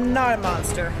 Definitely not a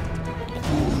monster.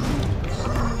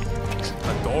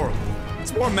 Adorable.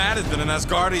 It's more matted than an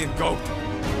Asgardian goat.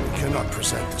 We cannot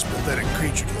present this pathetic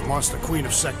creature to the monster queen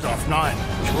of Seknarf Nine.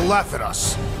 She will laugh at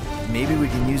us. Maybe we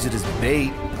can use it as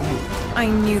bait. I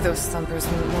knew those thumpers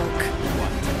wouldn't work.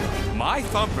 What? My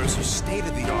thumpers are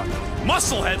state-of-the-art.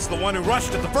 Musclehead's the one who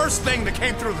rushed at the first thing that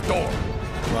came through the door.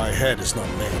 My head is not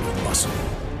made of muscle.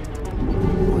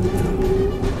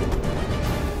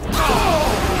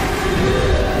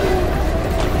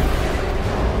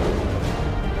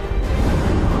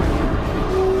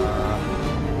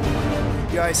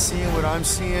 You guys seeing what I'm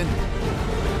seeing?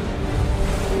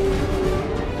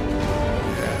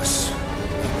 Yes.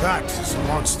 That is a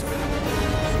monster.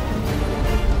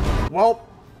 Well,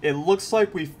 it looks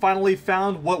like we finally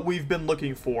found what we've been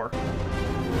looking for.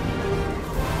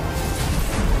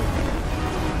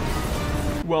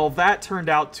 Well, that turned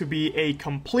out to be a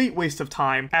complete waste of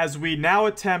time, as we now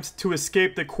attempt to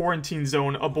escape the quarantine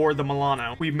zone aboard the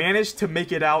Milano. We managed to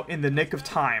make it out in the nick of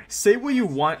time. Say what you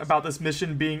want about this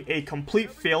mission being a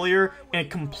complete failure and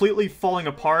completely falling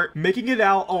apart, making it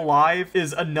out alive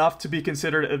is enough to be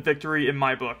considered a victory in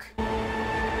my book.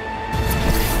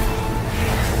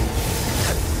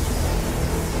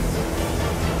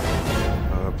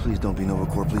 Please don't be Nova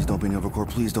Corps, please don't be Nova Corps,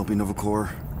 please don't be Nova Corps.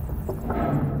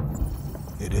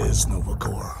 It is Nova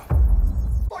Corps.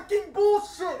 Fucking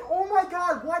bullshit! Oh my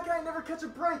god, why can I never catch a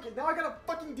break? And now I gotta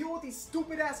fucking deal with these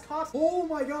stupid ass cops. Oh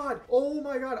my god, I'm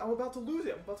about to lose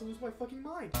it. I'm about to lose my fucking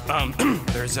mind.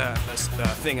 There's a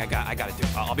thing I gotta do.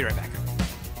 I'll be right back.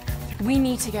 We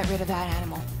need to get rid of that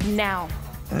animal. Now.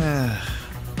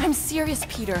 I'm serious,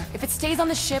 Peter. If it stays on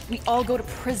the ship, we all go to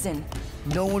prison.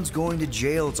 No one's going to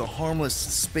jail. It's a harmless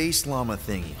space llama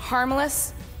thingy.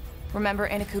 Harmless? Remember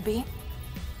Inakubi?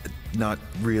 Not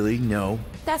really, no.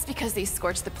 That's because they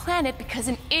scorched the planet because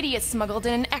an idiot smuggled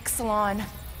in an Exelon.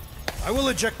 I will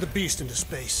eject the beast into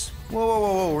space. Whoa, whoa,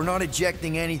 whoa, whoa. We're not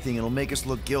ejecting anything. It'll make us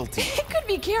look guilty. It could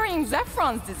be carrying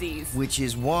Zephron's disease. Which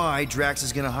is why Drax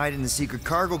is gonna hide in the secret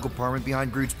cargo compartment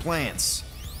behind Groot's plants.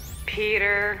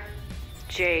 Peter,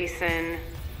 Jason,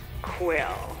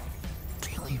 Quill.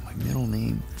 Really? My middle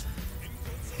name?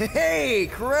 Hey,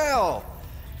 Ko-Rel!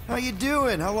 How you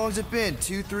doing? How long's it been?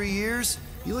 2-3 years?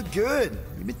 You look good.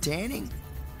 You been tanning?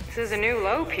 This is a new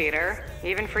low, Peter.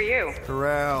 Even for you.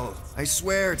 Ko-Rel, I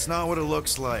swear it's not what it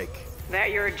looks like.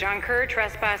 That you're a junker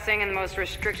trespassing in the most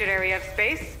restricted area of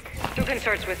space? Who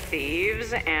consorts with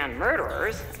thieves and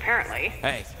murderers, apparently.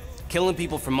 Hey, killing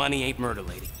people for money ain't murder,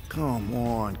 lady. Come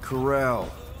on,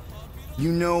 Ko-Rel.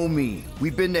 You know me.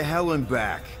 We've been to hell and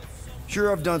back.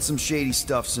 Sure, I've done some shady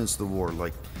stuff since the war,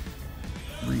 like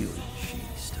really shady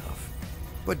stuff.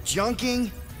 But junking?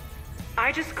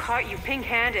 I just caught you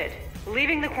pink-handed,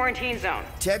 leaving the quarantine zone.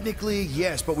 Technically,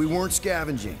 yes, but we weren't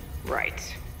scavenging.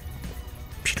 Right.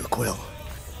 Peter Quill,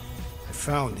 I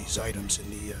found these items in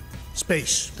the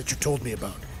space that you told me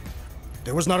about.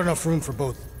 There was not enough room for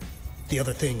both the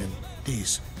other thing and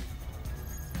these.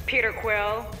 Peter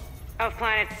Quill, of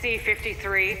planet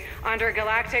C-53, under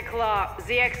Galactic Law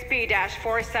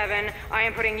ZXB-47, I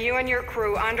am putting you and your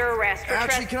crew under arrest for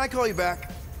Actually, can I call you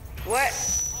back? What?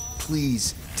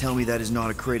 Please tell me that is not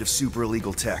a crate of super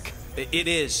illegal tech. It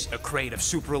is a crate of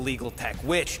super illegal tech,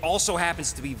 which also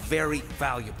happens to be very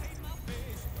valuable.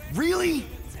 Really?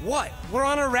 What? We're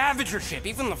on a Ravager ship.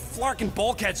 Even the flarkin'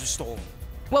 bulkheads are stolen.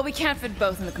 Well, we can't fit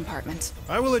both in the compartment.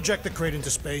 I will eject the crate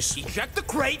into space. Eject the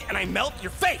crate and I melt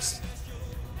your face!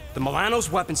 The Milano's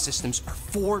weapon systems are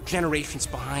 4 generations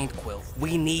behind, Quill.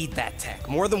 We need that tech,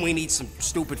 more than we need some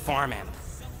stupid farm animal.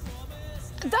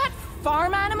 That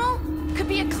farm animal could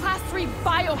be a Class 3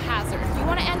 biohazard. You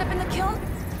want to end up in the kiln?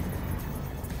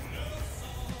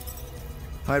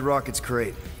 Hide Rocket's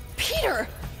crate. Peter!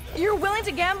 You're willing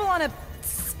to gamble on a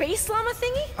space llama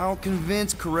thingy? I'll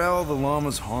convince Ko-Rel the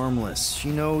llama's harmless.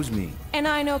 She knows me. And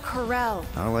I know Ko-Rel.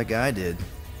 Not like I did.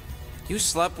 You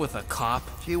slept with a cop?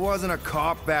 She wasn't a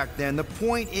cop back then. The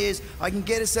point is, I can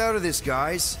get us out of this,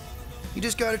 guys. You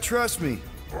just gotta trust me.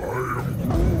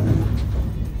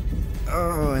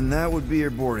 Oh, and that would be your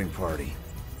boarding party.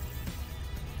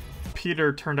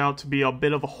 Peter turned out to be a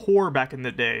bit of a whore back in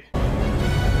the day.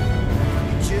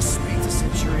 Just speak to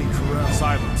Centurion Ko-Rel.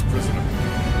 Silence, prisoner.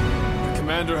 The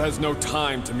commander has no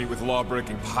time to meet with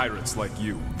law-breaking pirates like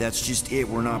you. That's just it.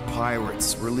 We're not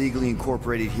pirates. We're legally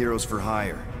incorporated heroes for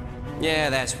hire. Yeah,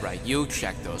 that's right. You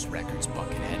check those records,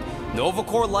 Buckethead. Nova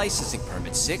Corps licensing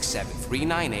permit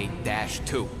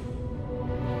 67398-2.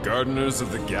 Gardeners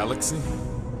of the Galaxy?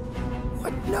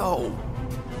 What? No.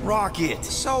 Rocket.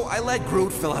 So I let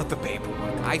Groot fill out the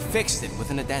paperwork. I fixed it with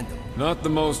an addendum. Not the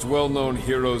most well-known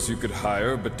heroes you could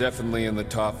hire, but definitely in the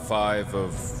top 5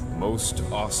 of most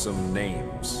awesome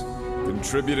names.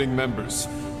 Contributing members.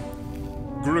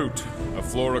 Groot, a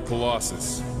Flora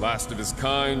Colossus, last of his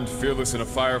kind, fearless in a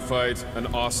firefight, an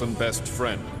awesome best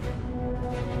friend.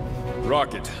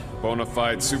 Rocket, bona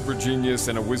fide super genius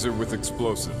and a wizard with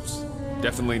explosives.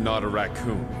 Definitely not a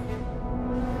raccoon.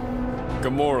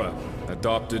 Gamora,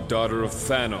 adopted daughter of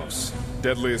Thanos,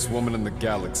 deadliest woman in the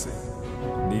galaxy.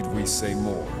 Need we say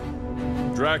more?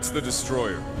 Drax the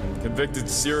Destroyer, convicted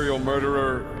serial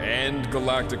murderer and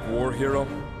galactic war hero,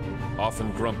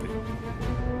 often grumpy.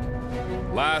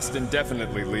 Last and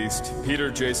definitely least,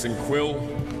 Peter Jason Quill.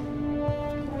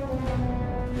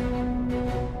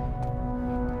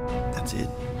 That's it.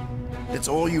 That's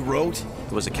all you wrote?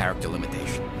 It was a character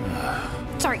limitation.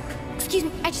 Sorry, excuse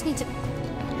me, I just need to...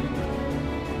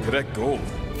 Cadet Gold,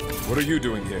 what are you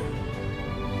doing here?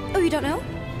 Oh, you don't know?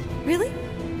 Really?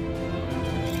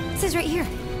 It says right here.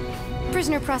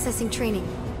 Prisoner processing training.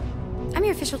 I'm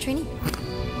your official trainee.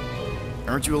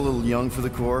 Aren't you a little young for the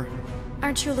Corps?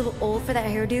 Aren't you a little old for that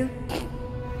hairdo?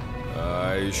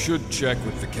 I should check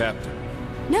with the captain.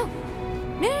 No.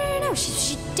 No.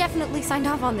 She definitely signed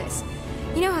off on this.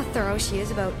 You know how thorough she is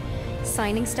about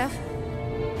signing stuff?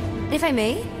 And if I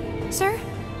may, sir,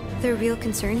 the real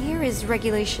concern here is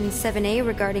Regulation 7A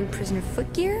regarding prisoner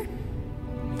footgear.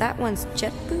 That one's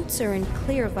jet boots are in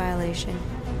clear violation.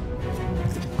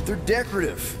 They're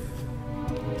decorative.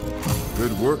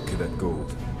 Good work, Cadet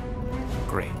Gold.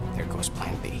 Great, there goes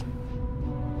Plan B.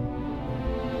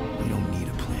 You don't need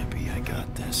a Plan B, I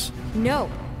got this. No,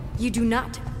 you do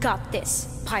not got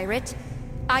this, pirate.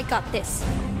 I got this.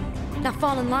 Now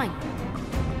fall in line.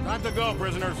 Time to go,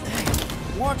 prisoners.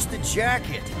 Watch the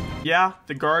jacket. Yeah,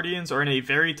 the Guardians are in a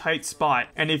very tight spot,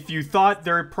 and if you thought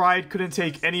their pride couldn't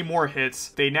take any more hits,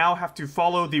 they now have to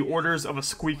follow the orders of a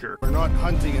squeaker. We're not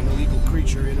hunting an illegal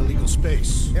creature in illegal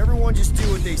space. Everyone just do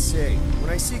what they say. When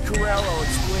I see Ko-Rel, I'll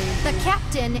explain. The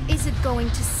captain isn't going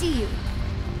to see you.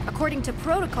 According to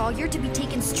protocol, you're to be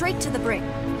taken straight to the brig.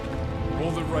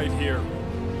 Hold it right here.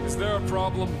 Is there a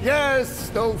problem?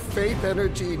 Yes, no faith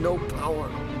energy, no power.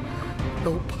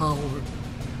 No power,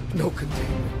 no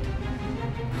containment.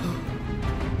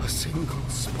 A single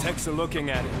spot. Techs are looking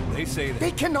at it. They say that.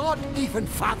 They cannot even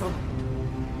fathom.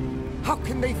 How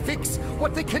can they fix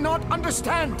what they cannot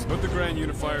understand? Put the Grand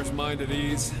Unifier's mind at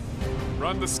ease.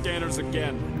 Run the scanners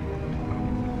again.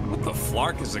 What the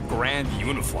flark is a Grand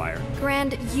Unifier?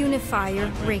 Grand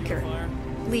Unifier Raker,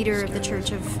 leader of the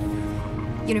Church of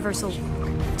Universal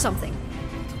something.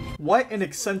 What an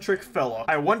eccentric fellow.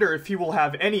 I wonder if he will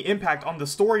have any impact on the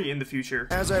story in the future.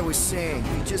 As I was saying,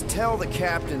 you just tell the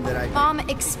captain that I... Mom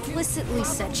explicitly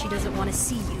said she doesn't want to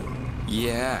see you.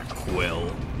 Yeah,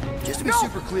 Quill. Just to be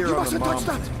super clear on the mom. Touch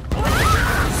that.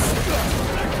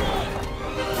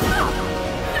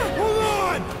 Hold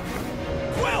on!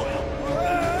 Quill!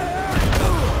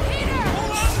 Peter!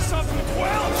 Hold on to something,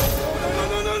 Quill!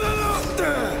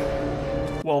 No!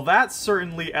 Well, that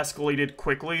certainly escalated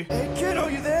quickly. Hey, kiddo,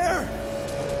 you there?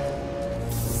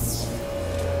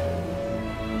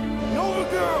 Nova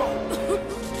girl!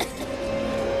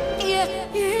 Yeah,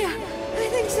 I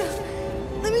think so.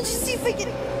 Let me just see if I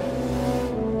can...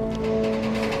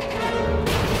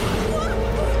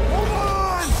 Hold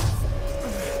on!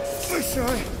 Wish I...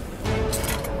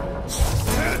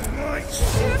 had my...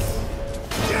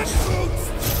 jet boots!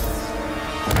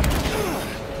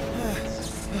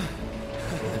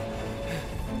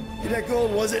 That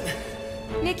Gold, was it?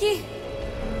 Nikki?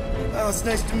 Oh, it's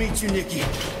nice to meet you, Nikki.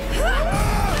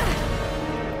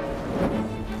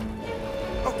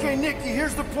 Okay, Nikki,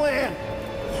 here's the plan.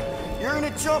 You're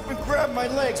gonna jump and grab my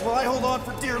legs while I hold on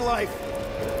for dear life.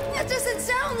 That doesn't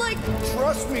sound like...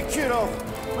 Trust me, kiddo.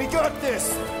 We got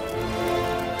this.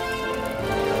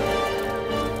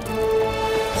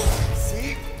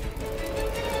 See?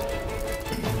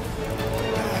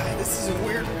 This is a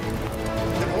weird...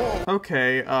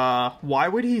 Okay, why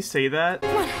would he say that?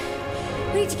 Come on,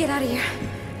 we need to get out of here.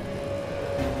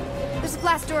 There's a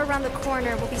glass door around the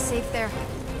corner. We'll be safe there.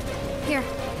 Here,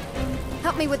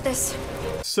 help me with this.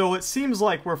 So it seems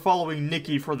like we're following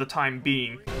Nikki for the time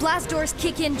being. Blast doors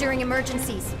kick in during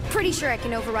emergencies. Pretty sure I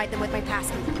can override them with my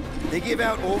passkey. They give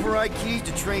out override keys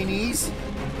to trainees?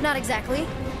 Not exactly.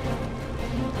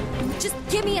 Just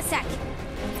give me a sec.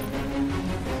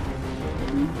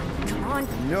 Come on.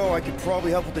 You know, I could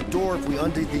probably help with the door if we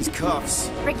undid these cuffs.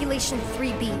 Regulation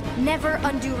 3B. Never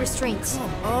undo restraints.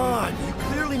 Come on, you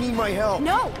clearly need my help.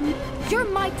 No! You're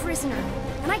my prisoner,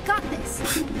 and I got this.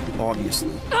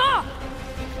 Obviously. Ah!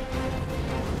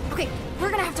 Okay,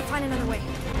 we're gonna have to find another way.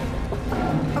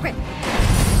 Okay,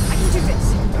 I can do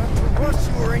this. Not to rush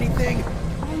you or anything.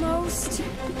 Almost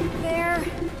there.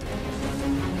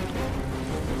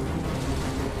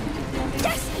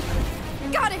 Yes!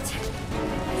 Got it!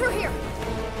 Through here.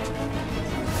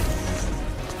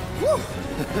 Woo!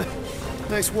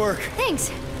 Nice work. Thanks.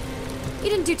 You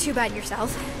didn't do too bad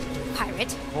yourself,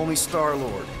 pirate. Call me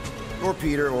Star-Lord. Or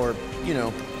Peter, or, you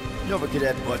know, Nova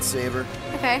Cadet Butt Saver.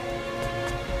 Okay.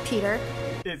 Peter.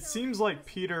 It seems like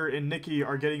Peter and Nikki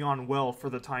are getting on well for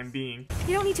the time being.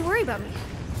 You don't need to worry about me.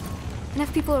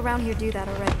 Enough people around here do that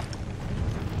already.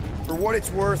 For what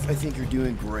it's worth, I think you're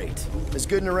doing great. As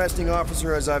good an arresting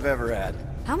officer as I've ever had.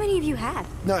 How many have you had?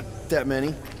 Not that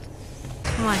many.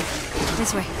 Come on,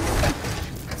 this way.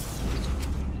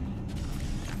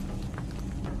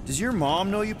 Does your mom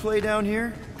know you play down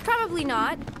here? Probably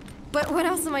not. But what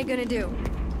else am I gonna do?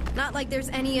 Not like there's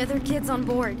any other kids on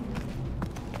board.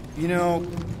 You know,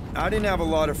 I didn't have a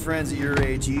lot of friends at your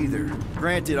age either.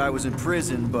 Granted, I was in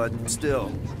prison, but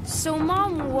still. So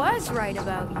Mom was right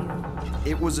about you.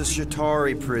 It was a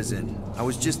Shatari prison. I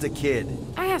was just a kid.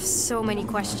 I have so many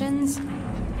questions.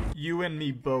 You and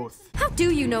me both. How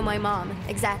do you know my mom,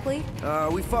 exactly?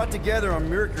 We fought together on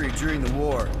Mercury during the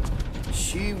war.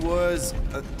 She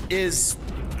is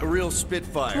a real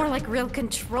spitfire. More like real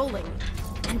controlling.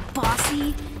 And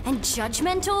bossy and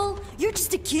judgmental. You're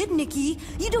just a kid, Nikki.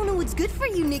 You don't know what's good for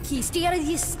you, Nikki. Stay out of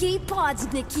the escape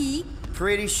pods, Nikki.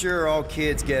 Pretty sure all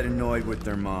kids get annoyed with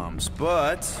their moms,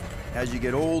 but as you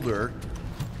get older,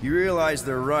 you realize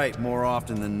they're right more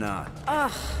often than not.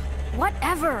 Ugh,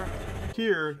 whatever.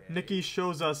 Here, Nikki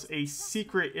shows us a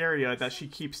secret area that she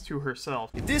keeps to herself.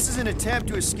 If this is an attempt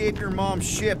to escape your mom's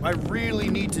ship, I really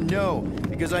need to know,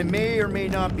 because I may or may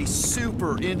not be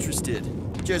super interested.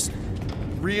 Just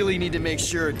really need to make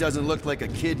sure it doesn't look like a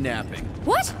kidnapping.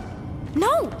 What?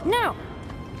 No, no.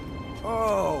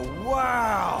 Oh,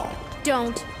 wow.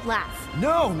 Don't laugh.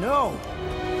 No, no.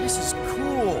 This is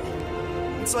cool.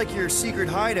 It's like your secret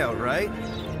hideout, right?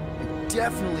 I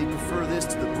definitely prefer this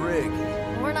to the brig.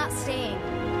 We're not staying.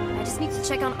 I just need to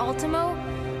check on Ultimo.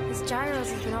 His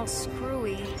gyros have been all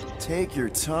screwy. Take your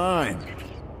time.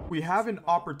 We have an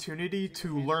opportunity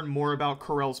to learn more about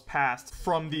Ko-Rel's past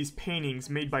from these paintings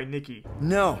made by Nikki.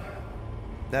 No.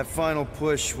 That final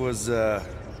push was, it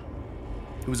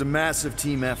was a massive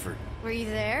team effort. Were you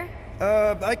there?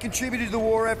 I contributed to the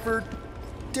war effort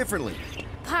differently.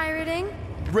 Pirating?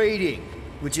 Raiding,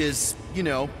 which is, you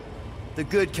know, the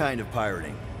good kind of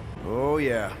pirating. Oh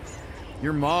yeah.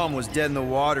 Your mom was dead in the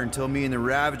water until me and the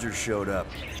Ravagers showed up.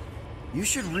 You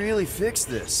should really fix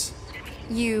this.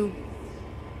 You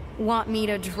want me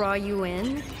to draw you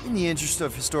in? In the interest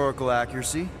of historical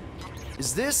accuracy.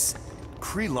 Is this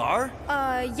Krelar?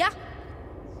 Yeah.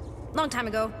 Long time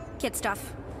ago. Kid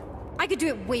stuff. I could do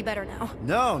it way better now.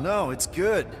 No, it's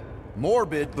good.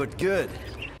 Morbid, but good.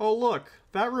 Oh look,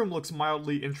 that room looks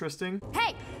mildly interesting.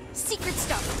 Hey! Secret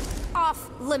stuff. Off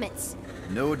limits.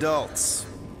 No adults.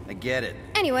 I get it.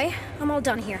 Anyway, I'm all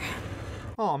done here.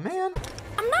 Aw, man.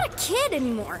 I'm not a kid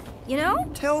anymore, you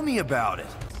know? Tell me about it.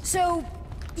 So,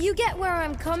 you get where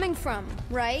I'm coming from,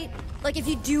 right? Like if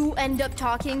you do end up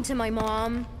talking to my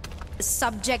mom, the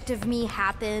subject of me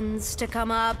happens to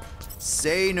come up.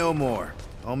 Say no more.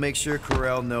 I'll make sure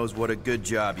Ko-Rel knows what a good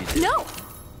job you did. No!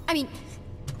 I mean,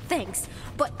 thanks.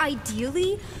 But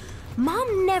ideally,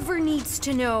 Mom never needs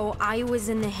to know I was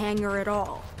in the hangar at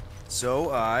all.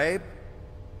 So I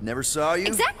never saw you?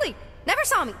 Exactly! Never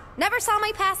saw me. Never saw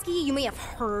my passkey. You may have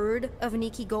heard of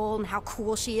Nikki Gold and how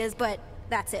cool she is, but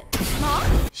that's it. Mom?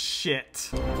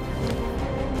 Shit.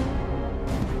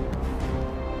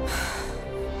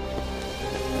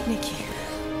 Nikki.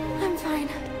 I'm fine.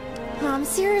 Mom,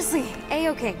 seriously.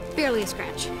 A-okay. Barely a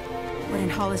scratch. What in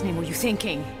Hall's name were you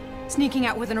thinking? Sneaking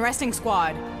out with an arresting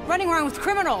squad? Running around with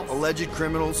criminals? Alleged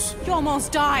criminals? You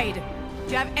almost died.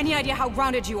 Do you have any idea how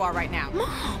grounded you are right now?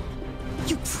 Mom!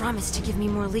 You promised to give me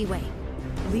more leeway.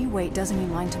 Leeway doesn't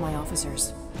mean lying to my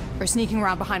officers. Or sneaking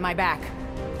around behind my back.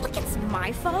 Look, it's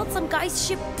my fault some guy's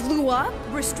ship blew up.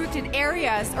 Restricted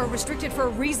areas are restricted for a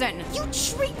reason. You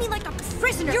treat me like a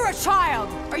prisoner. You're a child!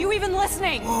 Are you even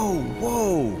listening?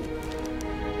 Whoa.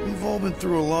 We've all been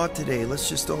through a lot today. Let's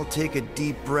just all take a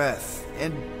deep breath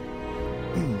and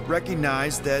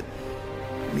recognize that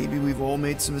maybe we've all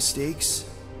made some mistakes.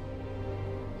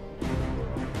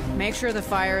 Make sure the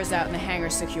fire is out and the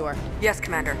hangar's secure. Yes,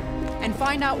 Commander. And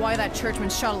find out why that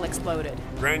churchman's shuttle exploded.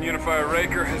 Grand Unifier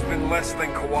Raker has been less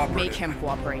than cooperative. Make him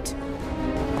cooperate.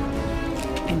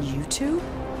 And you two?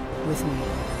 With me.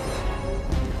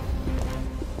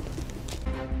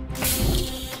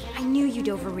 I knew you'd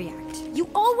overreact. You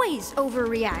always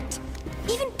overreact.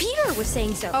 Even Peter was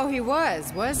saying so. Oh, he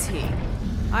was he?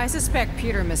 I suspect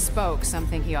Peter misspoke,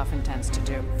 something he often tends to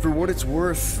do. For what it's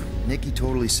worth, Nikki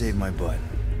totally saved my butt.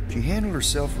 She handled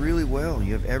herself really well.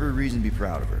 You have every reason to be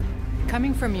proud of her.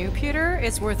 Coming from you, Peter,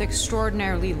 it's worth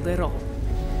extraordinarily little.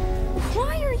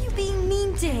 Why are you being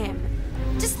mean to him?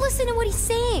 Just listen to what he's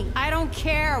saying. I don't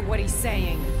care what he's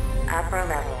saying. Upper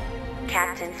level.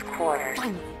 Captain's quarters.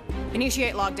 Fine.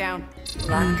 Initiate lockdown.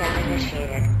 Lockdown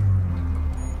initiated.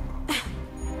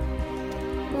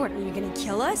 What, are you gonna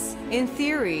kill us? In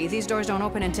theory, these doors don't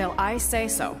open until I say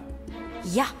so.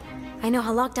 Yeah, I know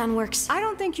how lockdown works. I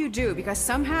don't think you do, because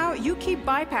somehow you keep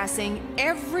bypassing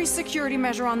every security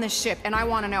measure on this ship, and I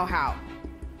want to know how.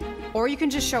 Or you can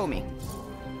just show me.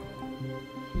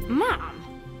 Mom!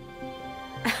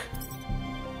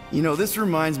 You know, this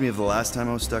reminds me of the last time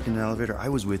I was stuck in an elevator. I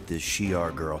was with this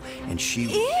Shi'ar girl, and she...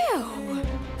 Ew!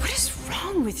 What is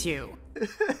wrong with you?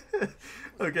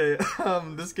 Okay,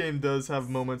 this game does have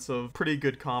moments of pretty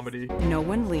good comedy. No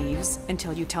one leaves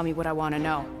until you tell me what I want to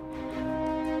know.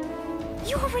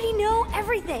 You already know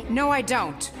everything! No, I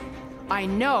don't. I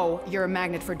know you're a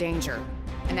magnet for danger,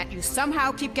 and that you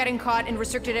somehow keep getting caught in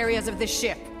restricted areas of this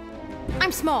ship.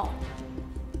 I'm small.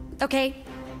 Okay?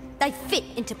 I fit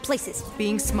into places.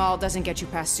 Being small doesn't get you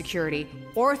past security,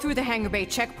 or through the hangar bay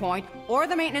checkpoint, or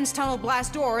the maintenance tunnel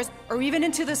blast doors, or even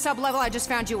into the sub-level I just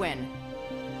found you in.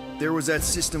 There was that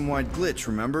system-wide glitch,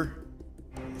 remember?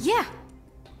 Yeah.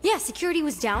 Yeah, security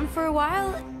was down for a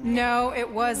while. No, it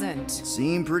wasn't.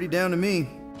 Seemed pretty down to me.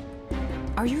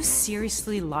 Are you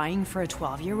seriously lying for a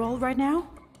 12-year-old right now?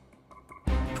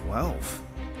 12?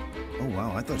 Oh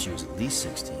wow, I thought she was at least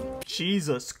 16.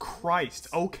 Jesus Christ.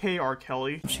 Okay, R.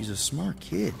 Kelly. She's a smart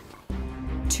kid.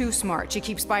 Too smart. She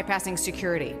keeps bypassing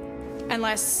security.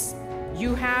 Unless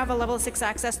you have a level 6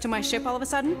 access to my ship all of a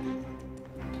sudden?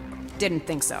 Didn't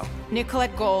think so.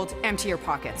 Nicolette Gold, empty your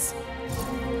pockets.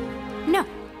 No.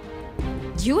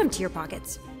 You empty your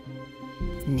pockets.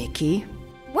 Nikki?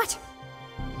 What?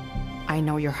 I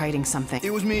know you're hiding something.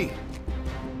 It was me.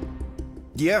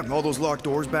 Yeah, all those locked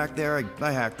doors back there,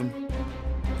 I hacked them.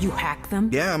 You hack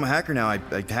them? Yeah, I'm a hacker now. I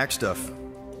hack stuff.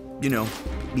 You know,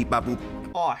 beep bop boop.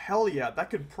 Aw, hell yeah, that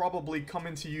could probably come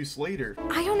into use later.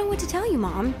 I don't know what to tell you,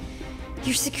 Mom.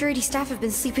 Your security staff have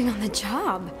been sleeping on the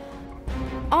job.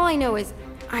 All I know is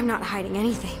I'm not hiding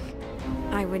anything.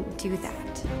 I wouldn't do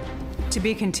that. To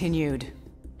be continued.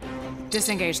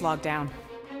 Disengage lockdown.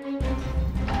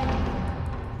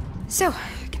 So,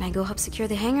 can I go help secure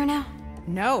the hangar now?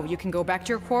 No, you can go back to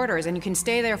your quarters and you can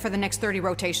stay there for the next 30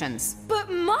 rotations. But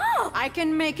Mom! I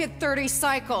can make it 30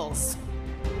 cycles.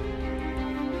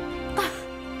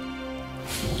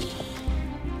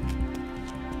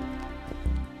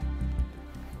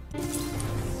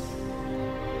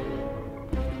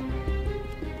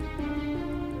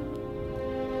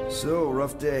 So,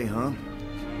 rough day, huh?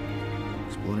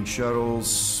 Exploding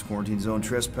shuttles, quarantine zone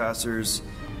trespassers,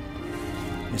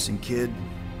 missing kid.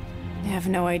 I have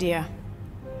no idea.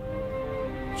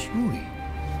 Chewie.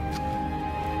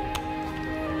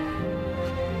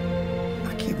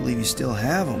 I can't believe you still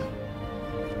have him.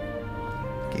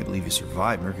 Can't believe you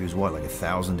survived. Mercury was what, like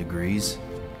 1,000 degrees?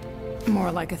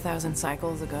 More like 1,000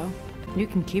 cycles ago. You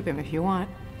can keep him if you want.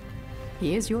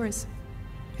 He is yours.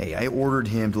 Hey, I ordered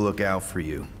him to look out for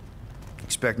you.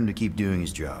 Expect him to keep doing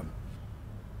his job.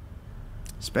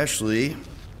 Especially,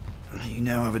 you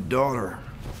now have a daughter,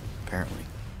 apparently.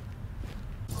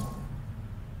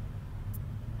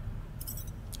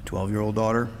 12-year-old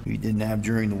daughter you didn't have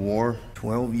during the war.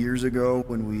 12 years ago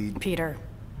when we... Peter.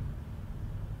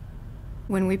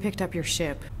 When we picked up your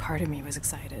ship, part of me was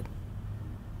excited.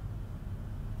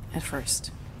 At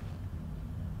first.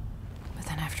 But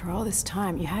then after all this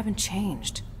time, you haven't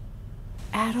changed.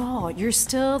 At all. You're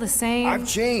still the same... I've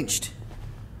changed.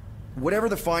 Whatever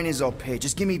the fine is, I'll pay.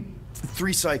 Just give me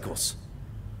 3 cycles.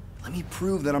 Let me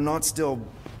prove that I'm not still...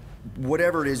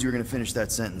 whatever it is you're gonna finish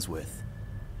that sentence with.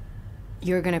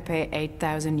 You're gonna pay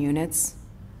 8,000 units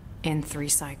in 3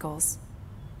 cycles?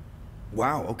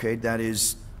 Wow, okay, that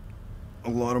is a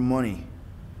lot of money.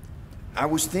 I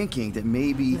was thinking that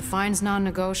maybe... The fine's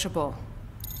non-negotiable.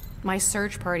 My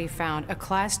search party found a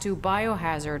Class 2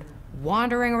 biohazard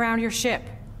wandering around your ship.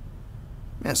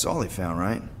 That's all they found,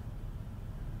 right?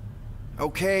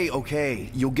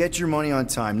 Okay. You'll get your money on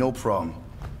time, no problem.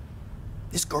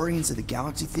 This Guardians of the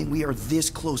Galaxy thing, we are this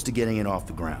close to getting it off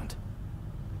the ground.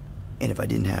 And if I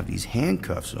didn't have these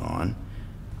handcuffs on,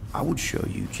 I would show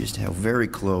you just how very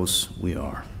close we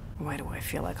are. Why do I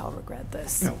feel like I'll regret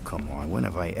this? Oh, come on, when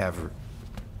have I ever...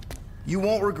 You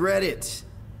won't regret it.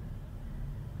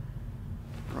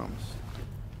 Promise.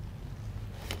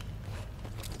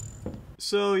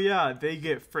 So yeah, they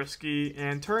get frisky,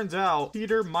 and turns out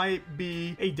Peter might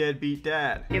be a deadbeat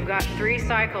dad. You've got 3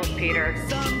 cycles, Peter.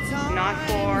 Not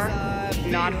 4,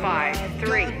 not 5,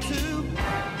 3.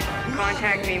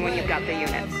 Contact me when you've got the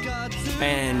units.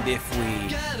 And if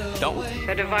we don't?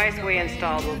 The device we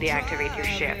installed will deactivate your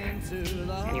ship,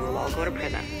 and you will all go to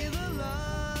prison.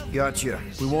 Gotcha.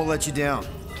 We won't let you down.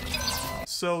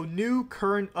 So new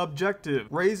current objective,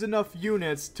 raise enough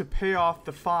units to pay off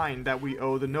the fine that we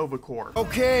owe the Nova Corps.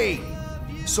 Okay,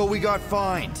 so we got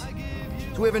fined.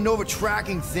 So we have a Nova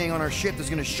tracking thing on our ship that's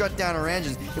gonna shut down our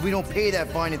engines if we don't pay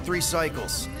that fine in 3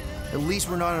 cycles. At least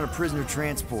we're not on a prisoner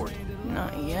transport.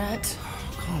 Not yet.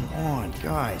 Come on,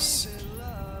 guys.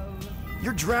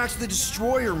 You're Drax the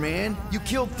Destroyer, man. You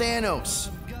killed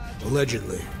Thanos.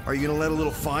 Allegedly. Are you gonna let a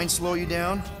little fine slow you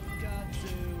down?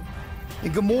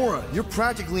 And Gamora, you're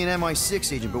practically an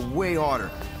MI6 agent, but way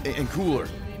harder and cooler.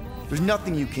 There's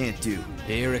nothing you can't do.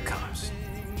 Here it comes.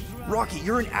 Rocky,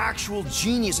 you're an actual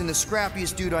genius and the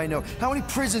scrappiest dude I know. How many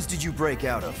prisons did you break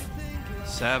out of?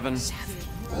 7.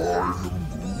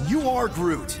 You are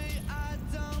Groot.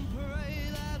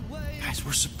 Guys,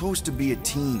 we're supposed to be a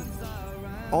team.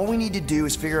 All we need to do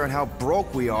is figure out how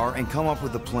broke we are and come up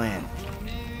with a plan.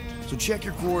 So check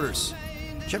your quarters.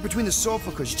 Check between the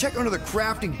sofa cushions. Check under the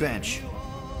crafting bench.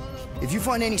 If you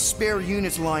find any spare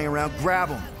units lying around, grab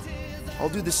them. I'll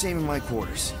do the same in my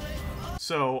quarters.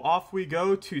 So off we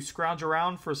go to scrounge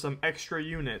around for some extra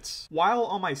units. While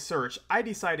on my search, I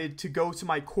decided to go to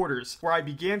my quarters, where I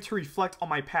began to reflect on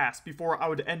my past before I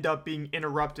would end up being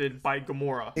interrupted by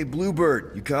Gamora. Hey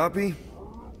Bluebird, you copy?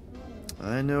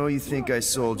 I know you think I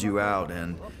sold you out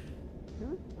and...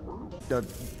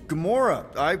 Gamora,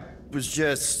 I was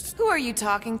just... Who are you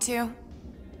talking to?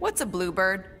 What's a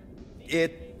bluebird?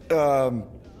 It,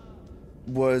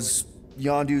 was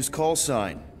Yondu's call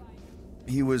sign.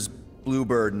 He was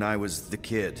Bluebird and I was the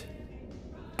kid.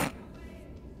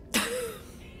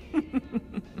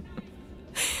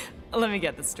 Let me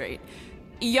get this straight.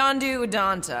 Yondu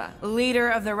Udonta, leader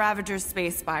of the Ravagers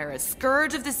space virus,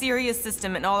 scourge of the Sirius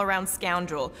system and all-around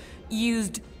scoundrel,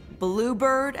 used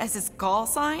Bluebird as his call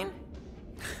sign?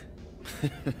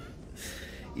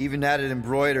 Even had it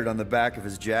embroidered on the back of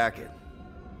his jacket.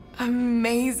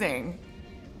 Amazing.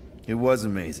 It was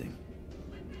amazing.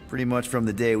 Pretty much from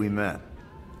the day we met.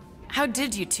 How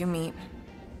did you two meet?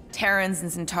 Terrans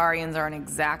and Centaurians aren't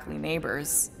exactly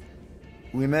neighbors.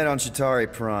 We met on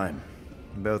Chitauri Prime,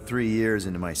 about 3 years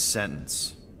into my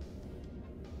sentence.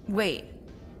 Wait,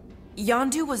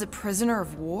 Yondu was a prisoner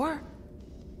of war?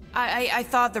 I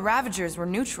thought the Ravagers were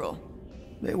neutral.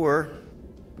 They were,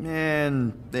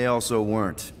 and they also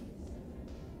weren't.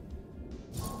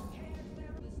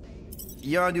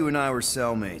 Yondu and I were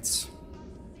cellmates.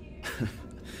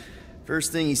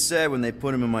 First thing he said when they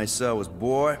put him in my cell was,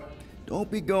 "Boy,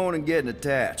 don't be going and getting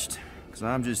attached, because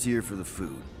I'm just here for the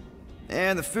food."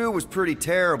 And the food was pretty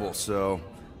terrible, so...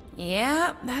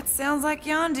 Yeah, that sounds like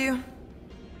Yondu.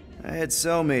 I had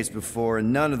cellmates before,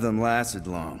 and none of them lasted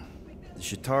long. The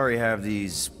Chitauri have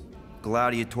these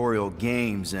gladiatorial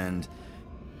games, and...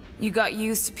 You got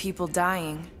used to people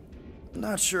dying.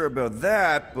 Not sure about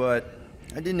that, but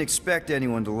I didn't expect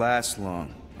anyone to last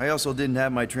long. I also didn't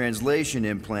have my translation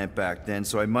implant back then,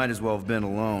 so I might as well have been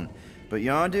alone. But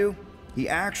Yondu, he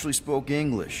actually spoke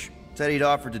English. Said he'd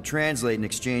offered to translate in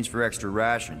exchange for extra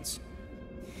rations.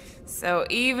 So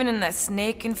even in that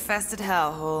snake-infested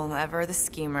hellhole, ever the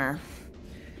schemer.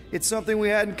 It's something we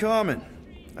had in common.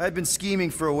 I'd been scheming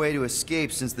for a way to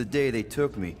escape since the day they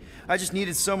took me. I just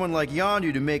needed someone like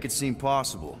Yondu to make it seem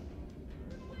possible.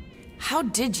 How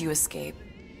did you escape?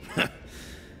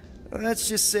 Let's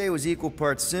just say it was equal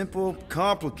parts simple,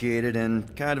 complicated,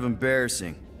 and kind of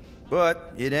embarrassing.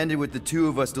 But it ended with the two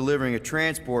of us delivering a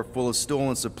transport full of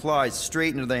stolen supplies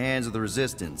straight into the hands of the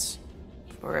Resistance.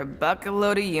 For a bucket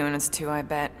load of units too, I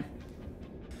bet.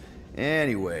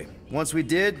 Anyway, once we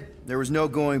did, there was no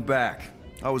going back.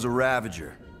 I was a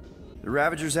Ravager. The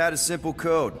Ravagers had a simple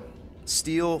code.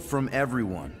 Steal from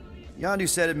everyone. Yondu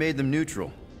said it made them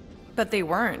neutral. But they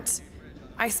weren't.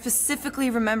 I specifically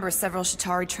remember several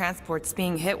Chitauri transports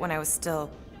being hit when I was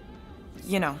still...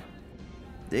 you know.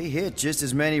 They hit just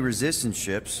as many Resistance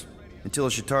ships, until a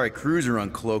Chitauri cruiser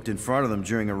uncloaked in front of them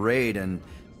during a raid and...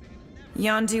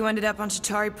 Yondu ended up on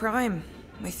Chitauri Prime,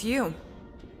 with you.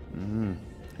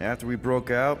 After we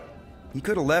broke out, he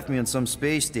could have left me on some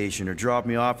space station or dropped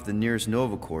me off at the nearest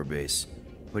Nova Corps base.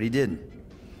 But he didn't.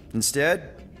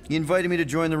 Instead, he invited me to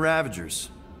join the Ravagers.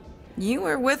 You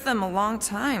were with them a long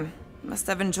time. Must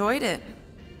have enjoyed it.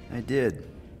 I did.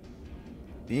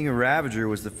 Being a Ravager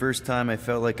was the first time I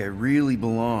felt like I really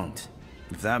belonged,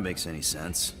 if that makes any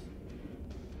sense.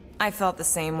 I felt the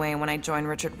same way when I joined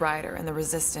Richard Rider and the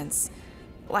Resistance.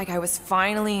 Like I was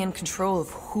finally in control of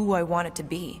who I wanted to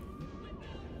be.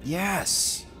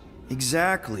 Yes,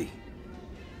 exactly.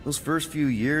 Those first few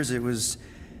years, it was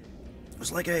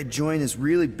like I had joined this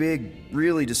really big,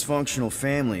 really dysfunctional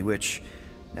family, which,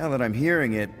 now that I'm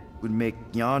hearing it, would make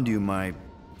Yondu my...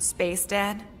 Space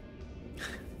Dad?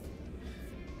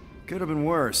 Could have been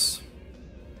worse.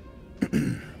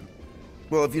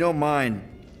 Well, if you don't mind,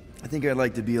 I think I'd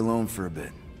like to be alone for a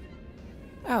bit.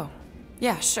 Oh,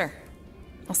 yeah, sure.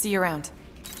 I'll see you around.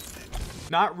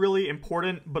 Not really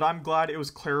important, but I'm glad it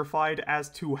was clarified as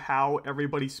to how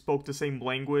everybody spoke the same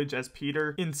language as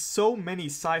Peter. In so many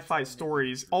sci-fi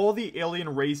stories, all the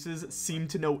alien races seem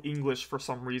to know English for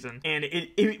some reason, and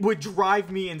it would drive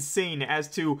me insane as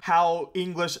to how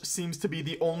English seems to be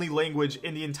the only language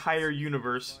in the entire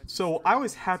universe. So I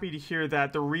was happy to hear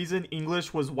that the reason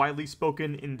English was widely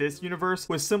spoken in this universe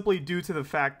was simply due to the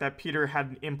fact that Peter had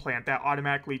an implant that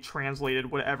automatically translated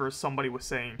whatever somebody was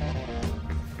saying.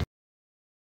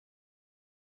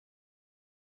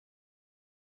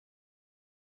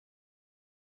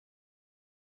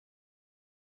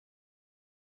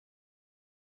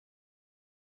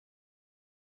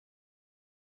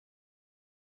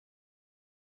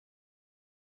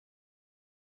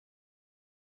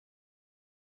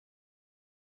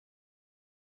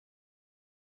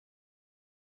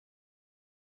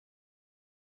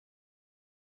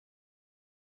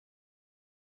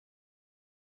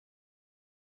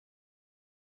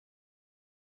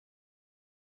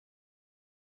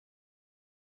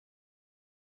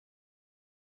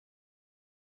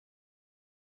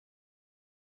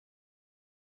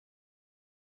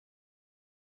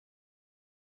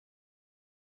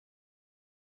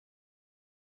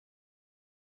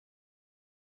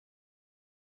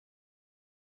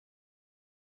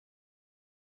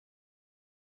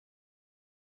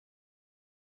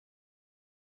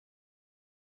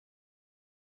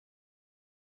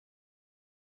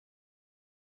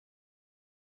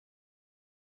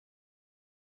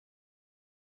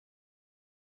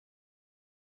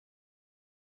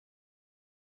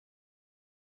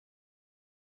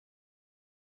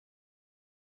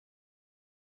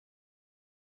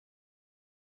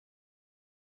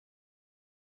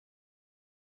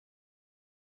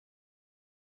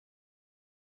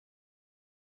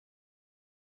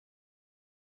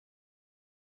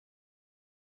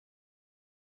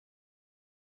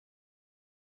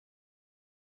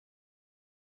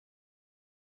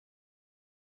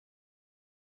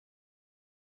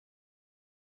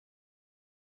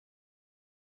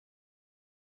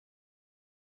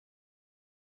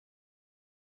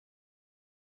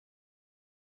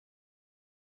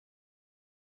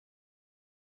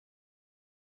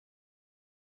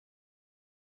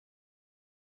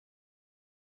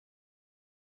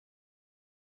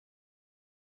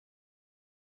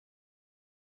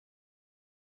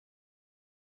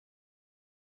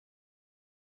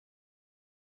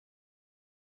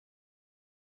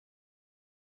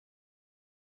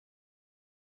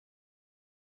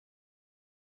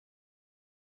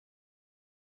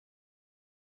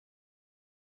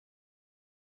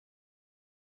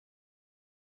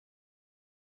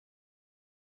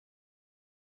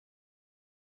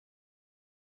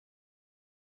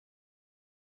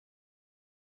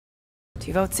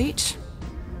 Two votes each.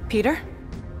 Peter?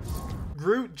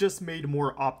 Groot just made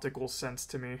more optical sense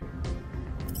to me.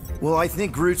 Well, I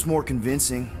think Groot's more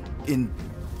convincing, in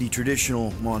the traditional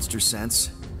monster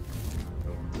sense.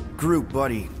 Groot,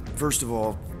 buddy, first of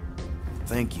all,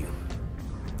 thank you.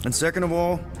 And second of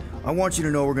all, I want you to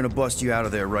know we're gonna bust you out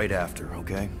of there right after,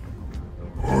 okay?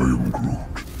 I am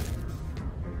Groot.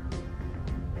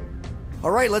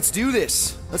 Alright, let's do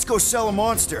this. Let's go sell a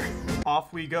monster.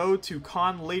 Off we go to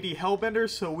con Lady Hellbender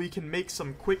so we can make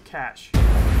some quick cash.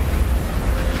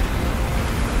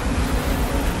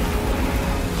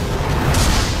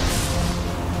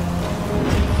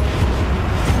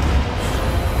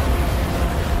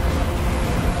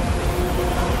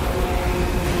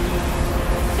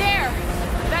 There!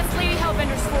 That's Lady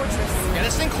Hellbender's fortress. Get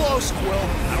us in close, Quill.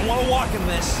 I don't want to walk in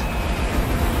this.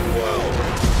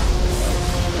 Whoa!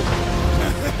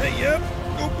 Yep,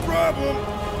 no problem.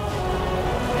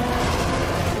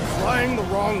 Flying the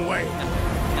wrong way.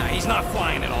 Nah, he's not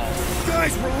flying at all.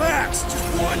 Guys, relax. Just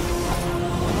one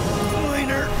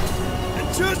minor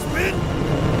adjustment.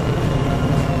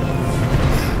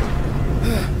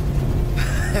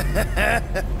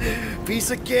 Piece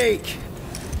of cake.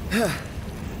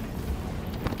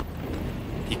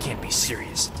 You can't be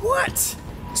serious. What?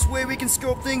 This way we can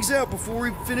scope things out before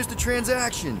we finish the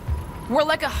transaction. We're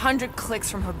like 100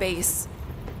 clicks from her base.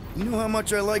 You know how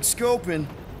much I like scoping.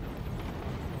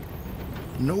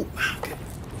 Nope. Okay.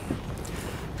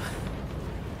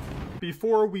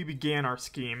 Before we began our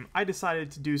scheme, I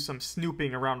decided to do some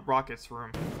snooping around Rocket's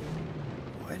room.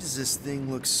 Why does this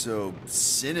thing look so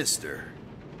sinister?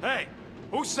 Hey,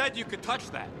 who said you could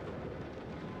touch that?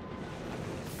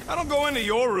 I don't go into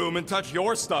your room and touch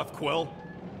your stuff, Quill.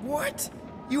 What?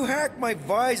 You hacked my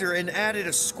visor and added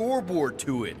a scoreboard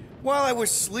to it while I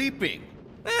was sleeping.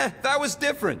 That was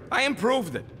different. I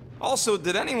improved it. Also,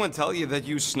 did anyone tell you that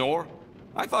you snore?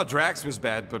 I thought Drax was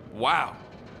bad, but wow.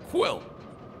 Quill.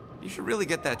 You should really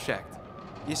get that checked.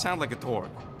 You sound like a Torg.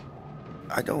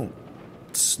 I don't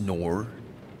snore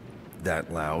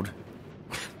that loud.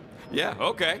 Yeah,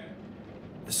 okay.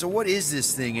 So what is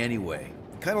this thing anyway?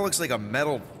 Kind of looks like a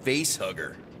metal face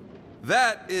hugger.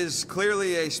 That is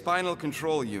clearly a spinal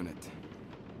control unit.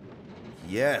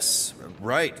 Yes,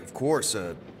 right, of course,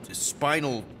 a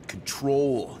spinal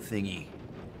control thingy.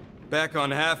 Back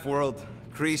on Half-World,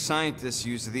 Kree scientists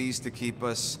use these to keep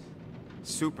us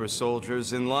super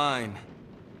soldiers in line.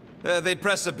 They'd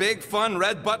press a big, fun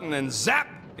red button and zap!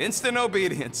 Instant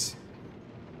obedience.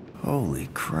 Holy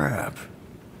crap.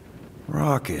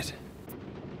 Rocket.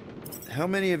 How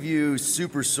many of you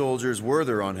super soldiers were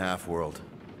there on Half-World?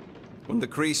 When the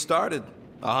Kree started,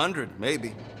 100,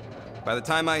 maybe. By the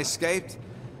time I escaped,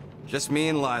 just me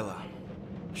and Lila.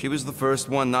 She was the first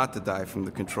one not to die from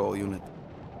the control unit.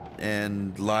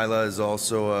 And Lila is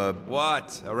also a...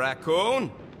 What? A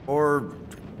raccoon? Or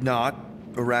not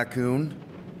a raccoon?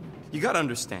 You gotta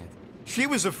understand. She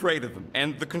was afraid of them,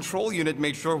 and the control unit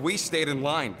made sure we stayed in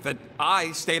line. That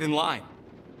I stayed in line.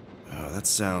 Oh, that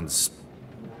sounds...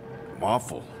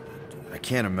 awful. I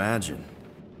can't imagine.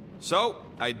 So,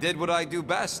 I did what I do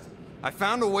best. I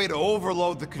found a way to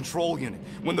overload the control unit.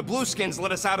 When the Blueskins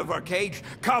let us out of our cage,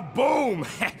 kaboom!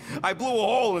 I blew a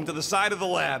hole into the side of the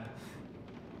lab.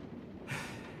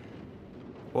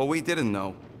 What we didn't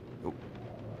know,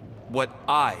 what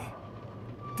I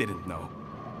didn't know,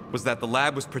 was that the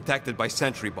lab was protected by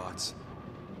sentry bots.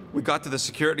 We got to the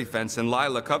security fence and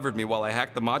Lila covered me while I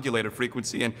hacked the modulator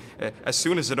frequency, and as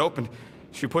soon as it opened,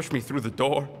 she pushed me through the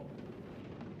door.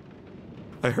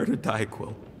 I heard her die,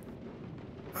 Quill.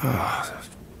 Ah,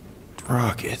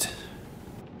 Rocket.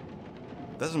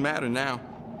 Doesn't matter now.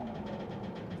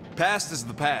 Past is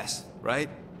the past, right?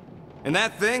 And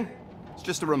that thing, it's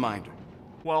just a reminder.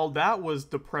 Well, that was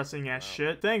depressing as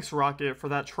shit. Thanks, Rocket, for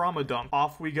that trauma dump.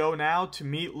 Off we go now to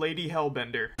meet Lady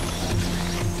Hellbender.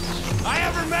 I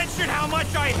ever mentioned how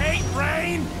much I hate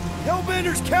rain?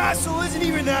 Hellbender's castle isn't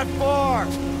even that far!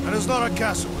 That is not a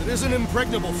castle. It is an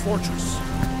impregnable fortress.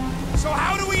 So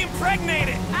how do we impregnate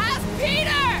it? Ask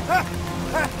Peter!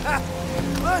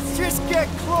 Let's just get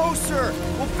closer!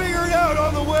 We'll figure it out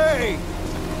on the way!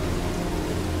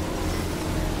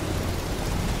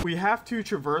 We have to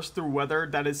traverse through weather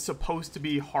that is supposed to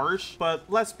be harsh, but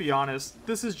let's be honest,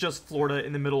 this is just Florida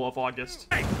in the middle of August.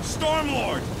 Hey,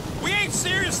 Stormlord! We ain't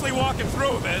seriously walking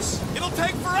through this. It'll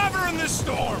take forever in this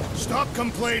storm. Stop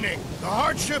complaining. The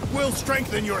hardship will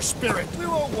strengthen your spirit. We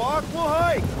won't walk, we'll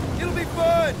hike. It'll be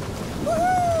fun.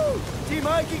 Woohoo! Team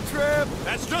hiking trip.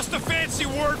 That's just a fancy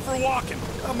word for walking.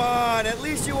 Come on, at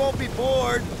least you won't be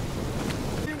bored.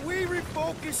 Can we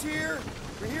refocus here?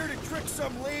 We're here to trick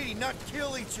some lady, not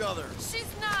kill each other. She's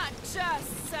not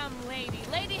just some lady.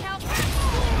 Lady Hellbender.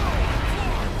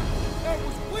 That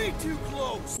was way too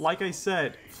close. Like I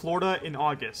said, Florida in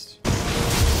August.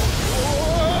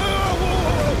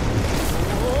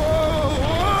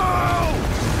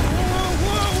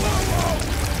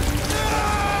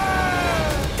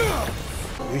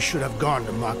 We should have gone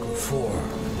to Mako 4.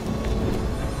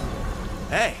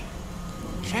 Hey,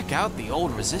 check out the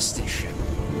old Resistance ship.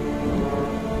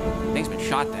 Thing's been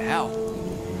shot to hell.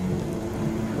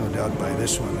 No doubt by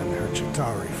this one and her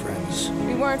Chitauri friends.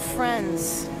 We weren't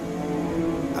friends.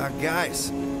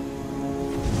 Guys.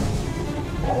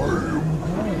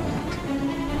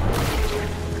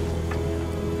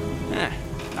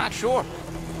 Not sure.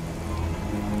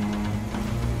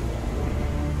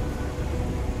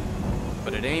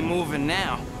 But it ain't moving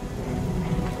now.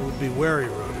 We'll be wary,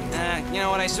 Ronan. You know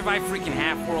what? I survived freaking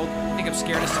Half-World. I think I'm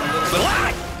scared of some little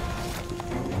bit.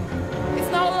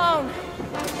 It's not alone.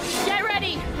 Get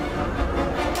ready.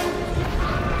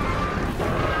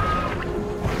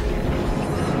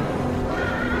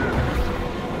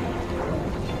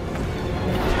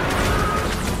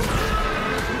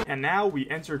 And now we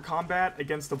enter combat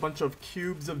against a bunch of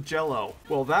cubes of jello.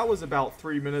 Well, that was about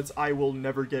 3 minutes I will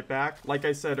never get back. Like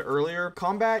I said earlier,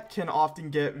 combat can often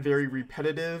get very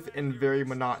repetitive and very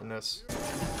monotonous.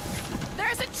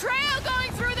 There's a trail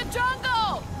going through the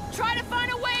jungle. Try to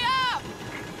find a way up.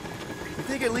 You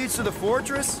think it leads to the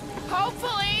fortress?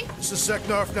 Hopefully. This is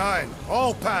Seknarf 9.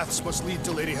 All paths must lead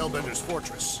to Lady Hellbender's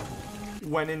fortress.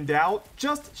 When in doubt,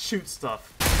 just shoot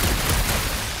stuff.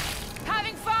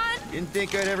 Having fun? Didn't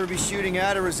think I'd ever be shooting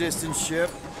at a Resistance ship.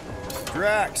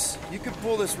 Drax, you could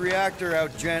pull this reactor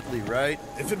out gently, right?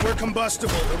 If it were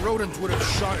combustible, the rodents would have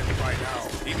shot it by now.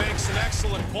 He makes an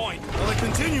excellent point. Will I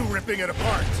continue ripping it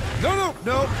apart? No.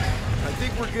 I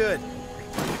think we're good.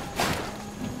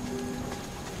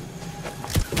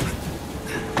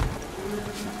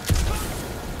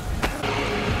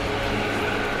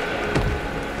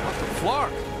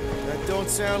 don't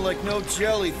sound like no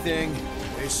jelly thing.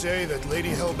 They say that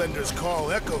Lady Hellbender's call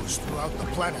echoes throughout the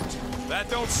planet. That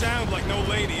don't sound like no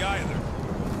lady either.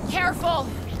 Careful!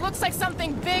 Looks like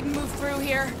something big moved through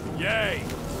here. Yay!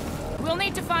 We'll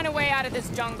need to find a way out of this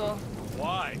jungle.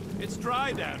 Why? It's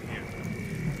dry down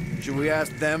here. Should we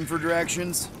ask them for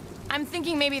directions? I'm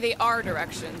thinking maybe they are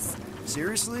directions.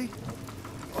 Seriously?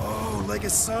 Oh, like a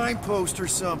signpost or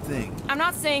something. I'm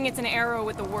not saying it's an arrow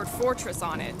with the word fortress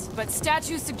on it, but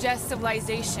statues suggest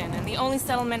civilization, and the only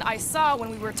settlement I saw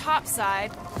when we were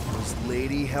topside was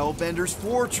Lady Hellbender's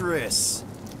fortress.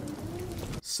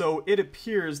 So it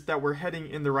appears that we're heading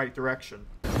in the right direction.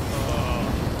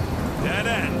 Dead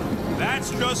end.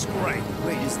 That's just great.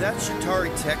 Wait, is that Chitauri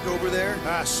tech over there?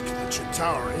 Ask the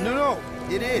Chitauri. No,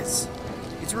 it is.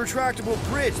 It's a retractable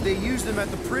bridge. They used them at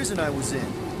the prison I was in.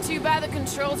 Too bad the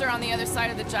controls are on the other side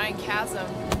of the giant chasm.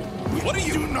 What do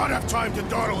you do not have time to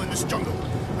dawdle in this jungle?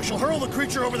 I shall hurl the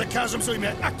creature over the chasm so he may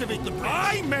activate the bridge.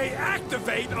 I may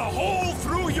activate a hole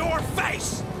through your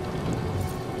face!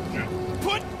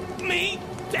 Put me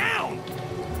down!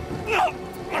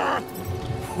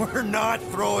 We're not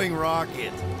throwing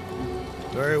rocket.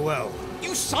 Very well.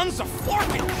 You sons of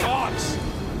forking dogs!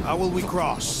 How will we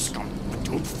cross?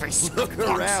 Look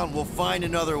around, we'll find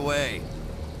another way.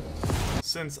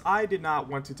 Since I did not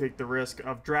want to take the risk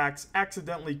of Drax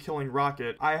accidentally killing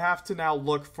Rocket, I have to now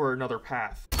look for another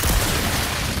path.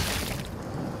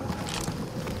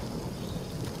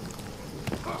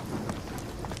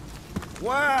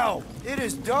 Wow, it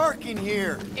is dark in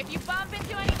here. If you bump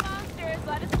into any monsters,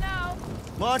 let us know.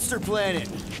 Monster Planet,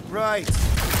 right.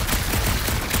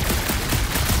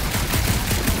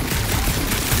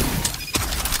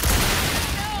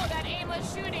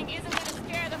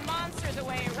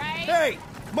 Hey,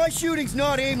 my shooting's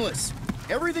not aimless.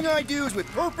 Everything I do is with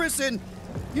purpose and,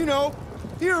 you know,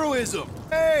 heroism.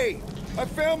 Hey, I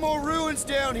found more ruins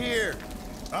down here.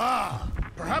 Ah,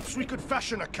 perhaps we could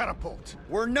fashion a catapult.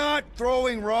 We're not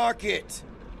throwing rocket.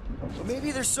 But maybe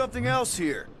there's something else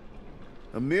here.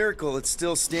 A miracle it's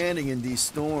still standing in these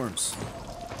storms.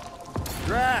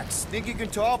 Drax, think you can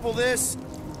topple this?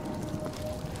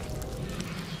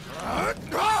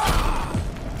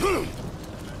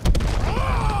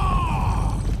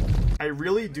 I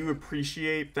really do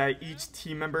appreciate that each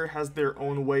team member has their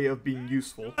own way of being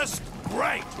useful. That's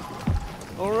great!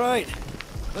 All right,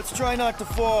 let's try not to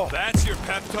fall. That's your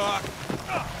pep talk?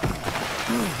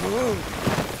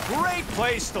 Great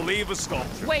place to leave a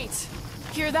sculpture. Wait,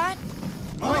 hear that?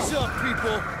 Eyes up,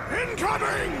 people!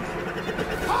 Incoming!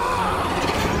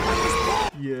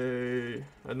 Yay,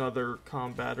 another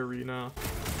combat arena.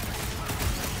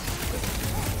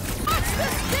 Watch the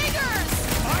stingers!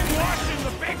 I'm watching the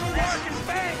big barking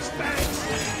bangs, thanks!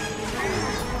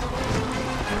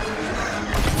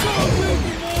 Go,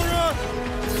 Gamora!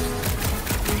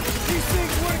 These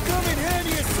things would have come in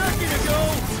handy a second ago!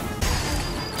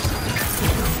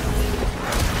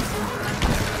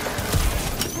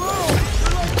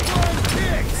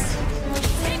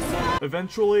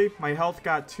 Eventually, my health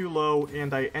got too low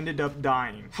and I ended up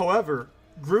dying. However,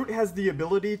 Groot has the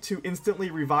ability to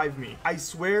instantly revive me. I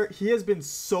swear, he has been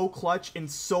so clutch in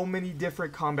so many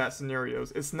different combat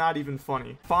scenarios, it's not even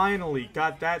funny. Finally,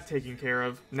 got that taken care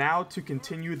of. Now to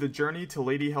continue the journey to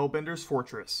Lady Hellbender's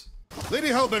fortress. Lady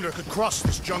Hellbender could cross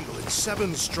this jungle in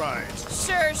 7 strides.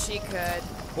 Sure she could.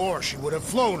 Or she would have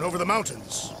flown over the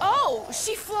mountains. Oh,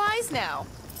 she flies now.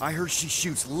 I heard she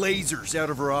shoots lasers out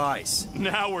of her eyes.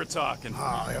 Now we're talking.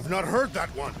 I have not heard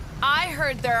that one. I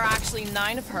heard there are actually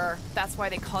 9 of her. That's why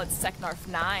they call it Seknarf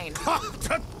Nine.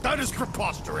 That is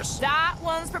preposterous. That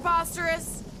one's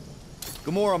preposterous.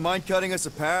 Gamora, mind cutting us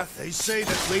a path? They say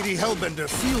that Lady Hellbender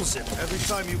feels it every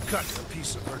time you cut a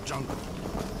piece of her jungle.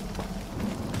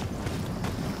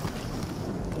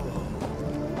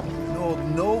 An old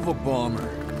Nova bomber.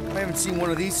 I haven't seen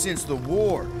one of these since the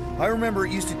war. I remember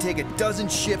it used to take a dozen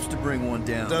ships to bring one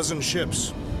down. A dozen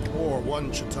ships, or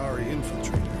 1 Chitauri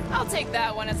infiltrator. I'll take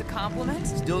that one as a compliment.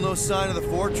 Still no sign of the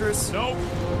fortress? Nope.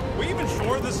 We even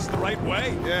sure this is the right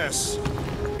way? Yes.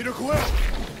 Peter Quill,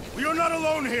 we are not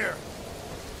alone here.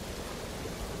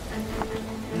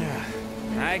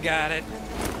 I got it.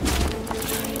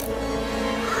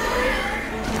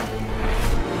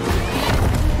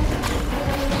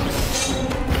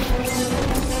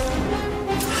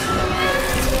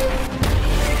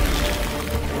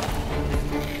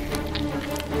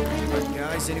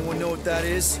 Guys, anyone know what that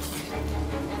is?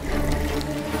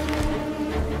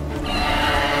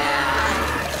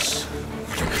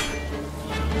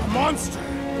 A monster!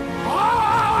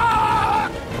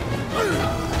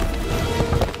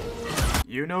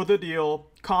 You know the deal.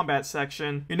 Combat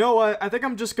section. You know what? I think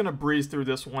I'm just gonna breeze through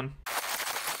this one.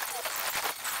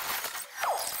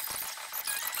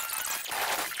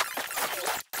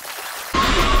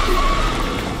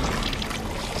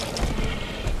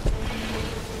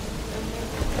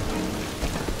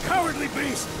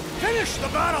 the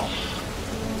battle!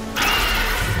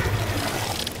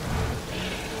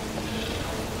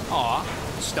 Aw,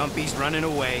 Stumpy's running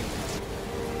away.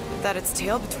 That its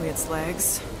tail between its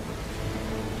legs.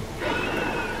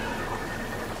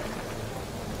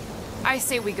 I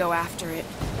say we go after it.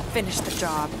 Finish the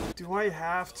job. Do I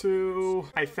have to?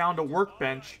 I found a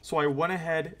workbench, so I went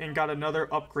ahead and got another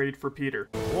upgrade for Peter.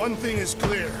 One thing is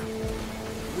clear.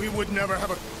 We would never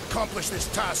have accomplished this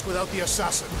task without the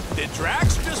assassin. Did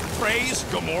Drax just praise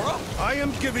Gamora? I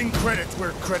am giving credit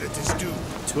where credit is due.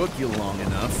 Took you long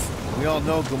enough. We all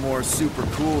know Gamora's super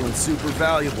cool and super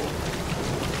valuable.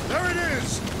 There it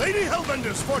is! Lady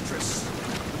Hellbender's fortress!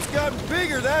 It's gotten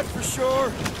bigger, that's for sure.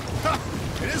 Ha!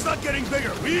 It is not getting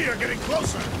bigger. We are getting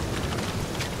closer.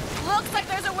 Looks like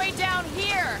there's a way down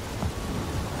here.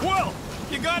 Quill,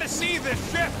 you gotta see this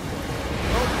ship.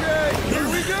 Okay, here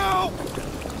we go.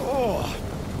 Oh,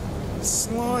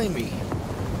 slimy.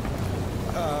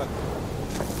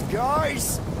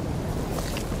 Guys,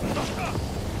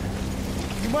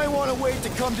 you might want to wait to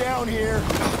come down here.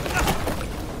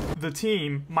 The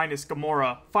team, minus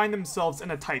Gamora, find themselves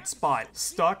in a tight spot,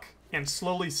 stuck and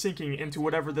slowly sinking into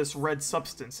whatever this red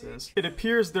substance is. It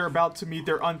appears they're about to meet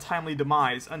their untimely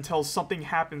demise until something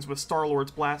happens with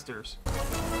Star-Lord's blasters.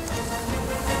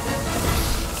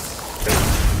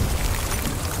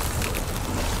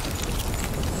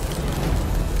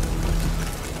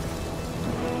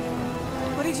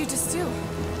 What did you just do?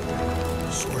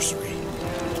 Sorcery.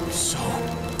 So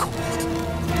cold.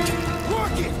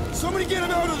 Rocket! Somebody get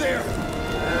him out of there!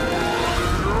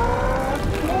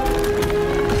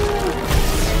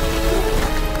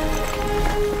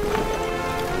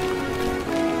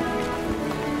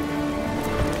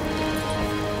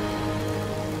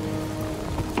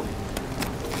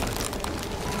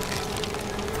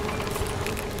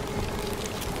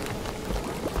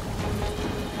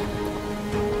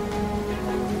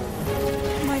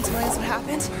 Mind telling us what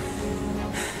happened?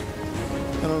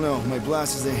 I don't know. My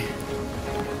blasters, they...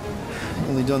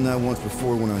 only done that once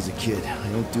before when I was a kid. I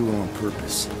don't do it on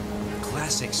purpose.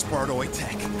 Classic Spartoid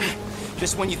tech.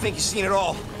 Just when you think you've seen it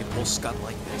all, you pull scud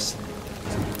like this.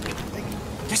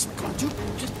 Just, dude,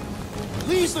 just...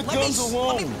 Leave the guns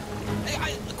alone!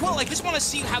 Quill, I just want to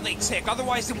see how they tick.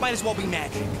 Otherwise, it might as well be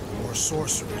magic. Or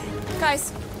sorcery.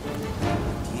 Guys.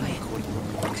 DNA coding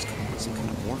reports some kind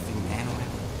of morphing nano.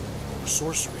 Or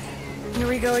sorcery. Here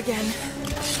we go again.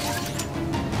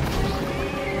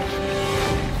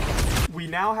 We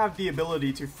now have the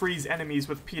ability to freeze enemies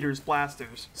with Peter's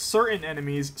blasters. Certain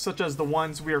enemies, such as the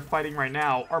ones we are fighting right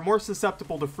now, are more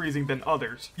susceptible to freezing than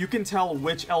others. You can tell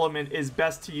which element is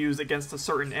best to use against a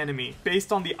certain enemy,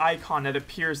 based on the icon that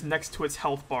appears next to its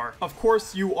health bar. Of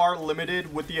course, you are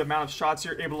limited with the amount of shots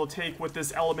you're able to take with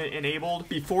this element enabled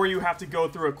before you have to go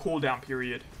through a cooldown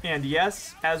period. And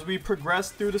yes, as we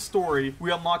progress through the story,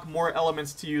 we unlock more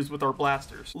elements to use with our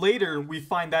blasters. Later, we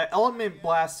find that element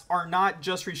blasts are not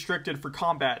just restricted for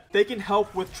combat. They can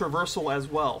help with traversal as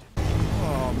well.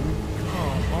 Oh,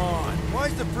 come on. Why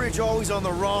is the bridge always on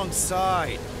the wrong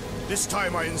side? This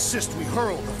time I insist we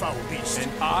hurl the foul beast. And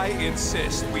I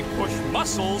insist we push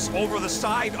muscles over the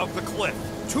side of the cliff.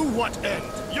 To what end?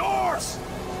 Yours!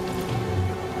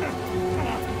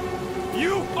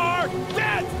 You are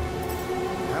dead!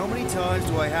 How many times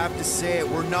do I have to say it?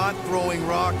 We're not throwing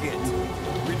rocket.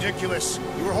 Ridiculous.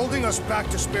 You were holding us back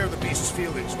to spare the beast's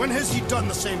feelings. When has he done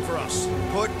the same for us?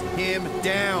 Put him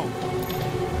down.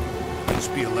 Please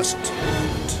be a lesson to you.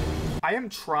 I am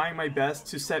trying my best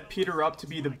to set Peter up to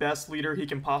be the best leader he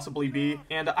can possibly be,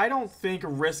 and I don't think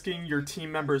risking your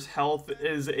team members' health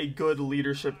is a good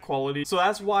leadership quality, so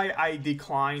that's why I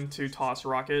declined to toss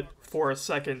Rocket for a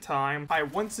second time. I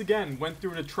once again went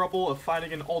through the trouble of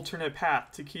finding an alternate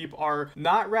path to keep our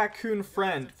not raccoon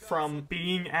friend from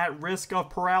being at risk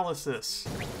of paralysis.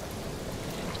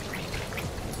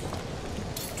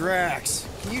 Drax,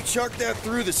 can you chuck that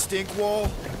through the stink wall?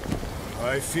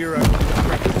 I fear I will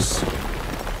regret this.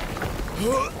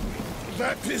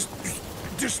 That is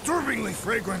disturbingly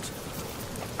fragrant.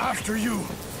 After you.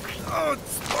 Oh, it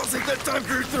smells like that time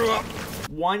Groot threw up.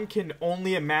 One can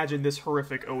only imagine this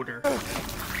horrific odor.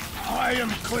 I am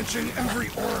clenching every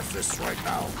orifice right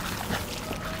now.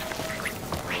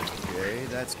 Okay,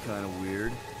 that's kind of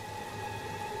weird.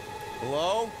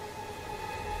 Hello?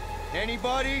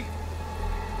 Anybody?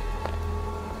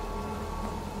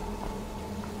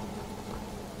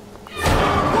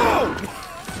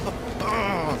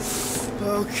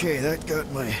 Okay, that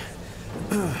got my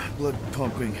blood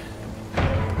pumping.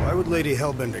 Why would Lady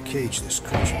Hellbender cage this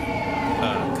creature?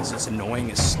 Because it's annoying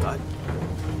as scud.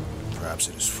 Perhaps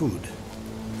it is food.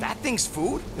 That thing's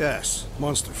food? Yes,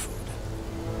 monster food.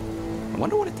 I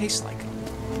wonder what it tastes like.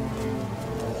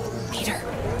 Peter.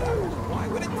 Why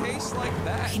would it taste like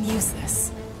that? I can use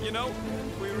this. You know,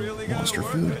 we really gotta Monster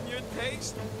work food. on your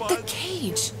taste The buds.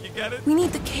 cage. You get it? We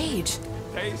need the cage.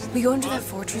 Taste We go into that buds.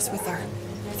 fortress with our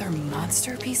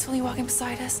monster peacefully walking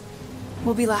beside us.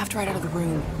 We'll be laughed right out of the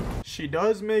room. She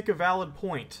does make a valid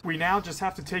point. We now just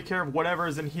have to take care of whatever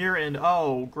is in here, and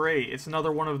oh, great, it's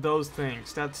another one of those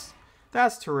things. That's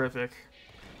terrific.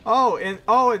 And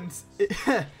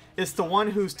it's the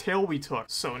one whose tail we took.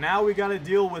 So now we gotta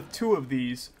deal with two of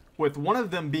these, with one of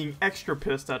them being extra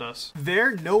pissed at us.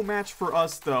 They're no match for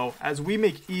us though, as we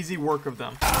make easy work of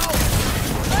them. Wanna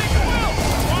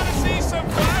see some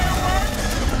fireworks?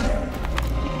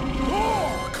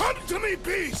 Oh, come to me,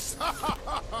 beast!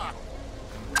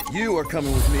 You are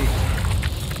coming with me.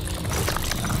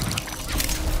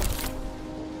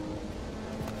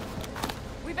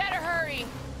 We better hurry.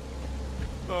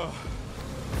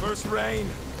 First rain,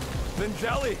 then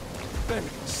jelly, then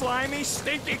slimy,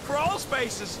 stinky crawl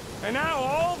spaces, and now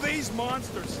all these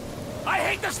monsters. I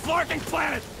hate this flarking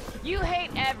planet! You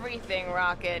hate everything,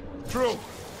 Rocket. True,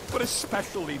 but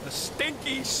especially the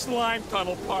stinky slime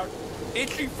tunnel part.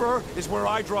 Itchy fur is where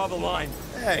I draw the line.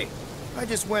 Hey, I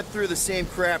just went through the same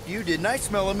crap you did, and I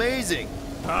smell amazing.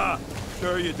 Ah,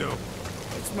 sure you do.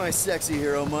 It's my sexy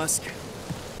hero, Musk.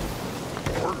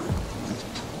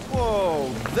 Whoa,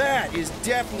 that is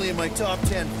definitely in my top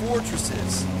 10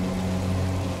 fortresses.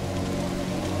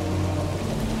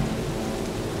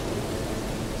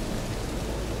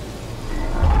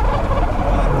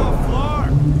 What the floor?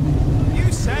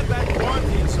 You said that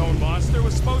quarantine zone monster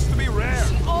was supposed to be rare.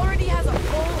 She already has a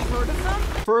whole herd of them?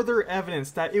 Further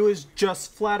evidence that it was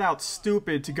just flat out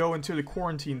stupid to go into the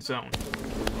quarantine zone.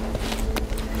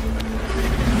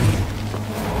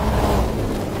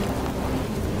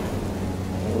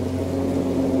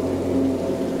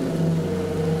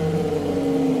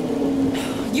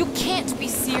 You can't be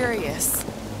serious.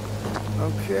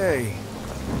 Okay.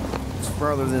 It's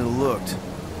farther than it looked.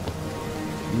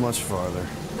 Much farther.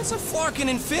 It's a flarkin'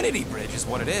 infinity bridge is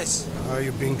what it is.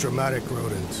 You're being dramatic,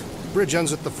 Rodent. Bridge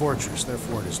ends at the fortress,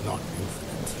 therefore it is not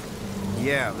infinite.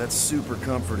 Yeah, that's super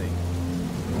comforting.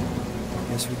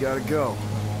 Guess we gotta go.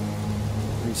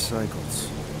 3 cycles.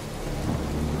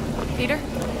 Peter?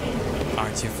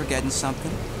 Aren't you forgetting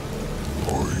something?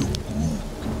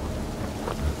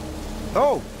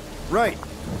 Oh, right.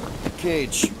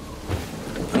 Cage.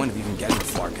 The point of even getting the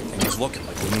flarkin' thing is looking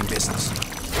like we mean business.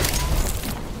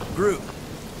 Groot,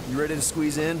 you ready to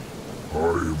squeeze in?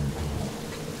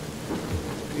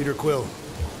 Peter Quill,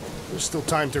 there's still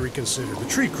time to reconsider. The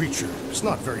tree creature is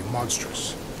not very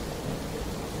monstrous.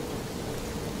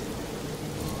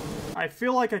 I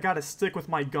feel like I gotta stick with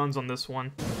my guns on this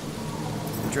one.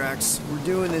 Drax, we're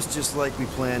doing this just like we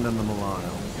planned on the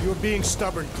Milano. You're being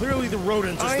stubborn. Clearly the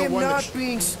rodent is I the am one not that...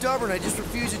 being stubborn, I just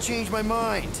refuse to change my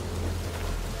mind.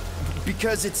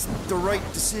 Because it's the right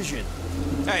decision.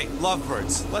 Hey,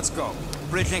 lovebirds, let's go.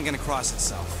 Bridge ain't gonna cross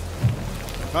itself.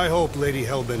 I hope Lady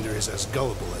Hellbender is as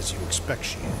gullible as you expect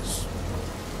she is.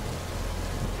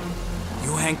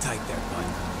 You hang tight there, bud.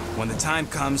 When the time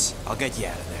comes, I'll get you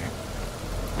out of there.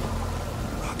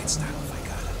 Rocket style if I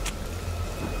got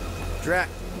it. Drax.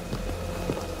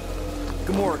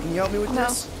 Gamora, can you help me with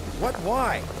this? What?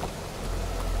 Why?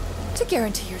 To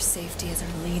guarantee your safety as our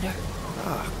leader.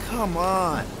 Ah, come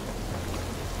on.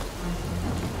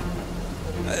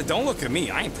 Don't look at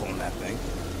me, I ain't pulling that thing.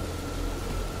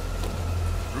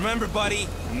 Remember, buddy,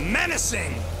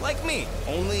 menacing! Like me,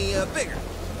 only bigger.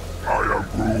 I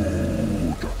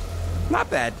am Groot. Not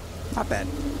bad, not bad.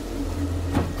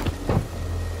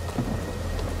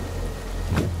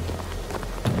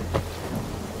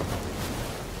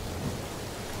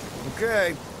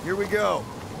 Okay, here we go.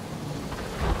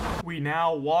 We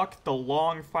now walk the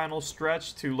long final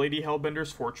stretch to Lady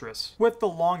Hellbender's fortress. With the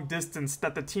long distance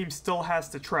that the team still has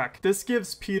to trek, this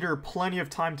gives Peter plenty of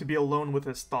time to be alone with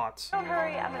his thoughts. Don't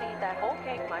hurry, I'm gonna eat that whole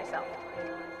cake myself.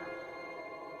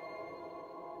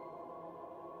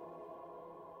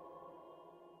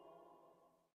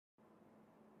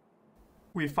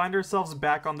 We find ourselves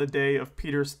back on the day of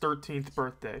Peter's 13th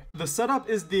birthday. The setup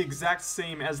is the exact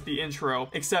same as the intro,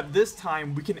 except this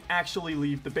time we can actually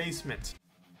leave the basement.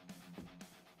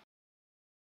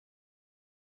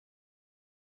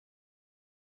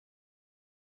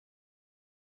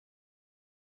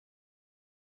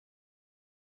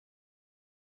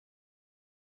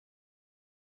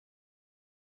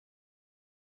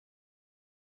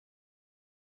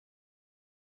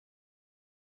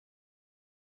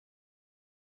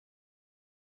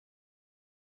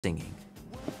 Singing.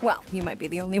 Well, you might be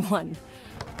the only one.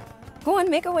 Go on,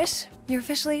 make a wish. You're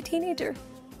officially a teenager.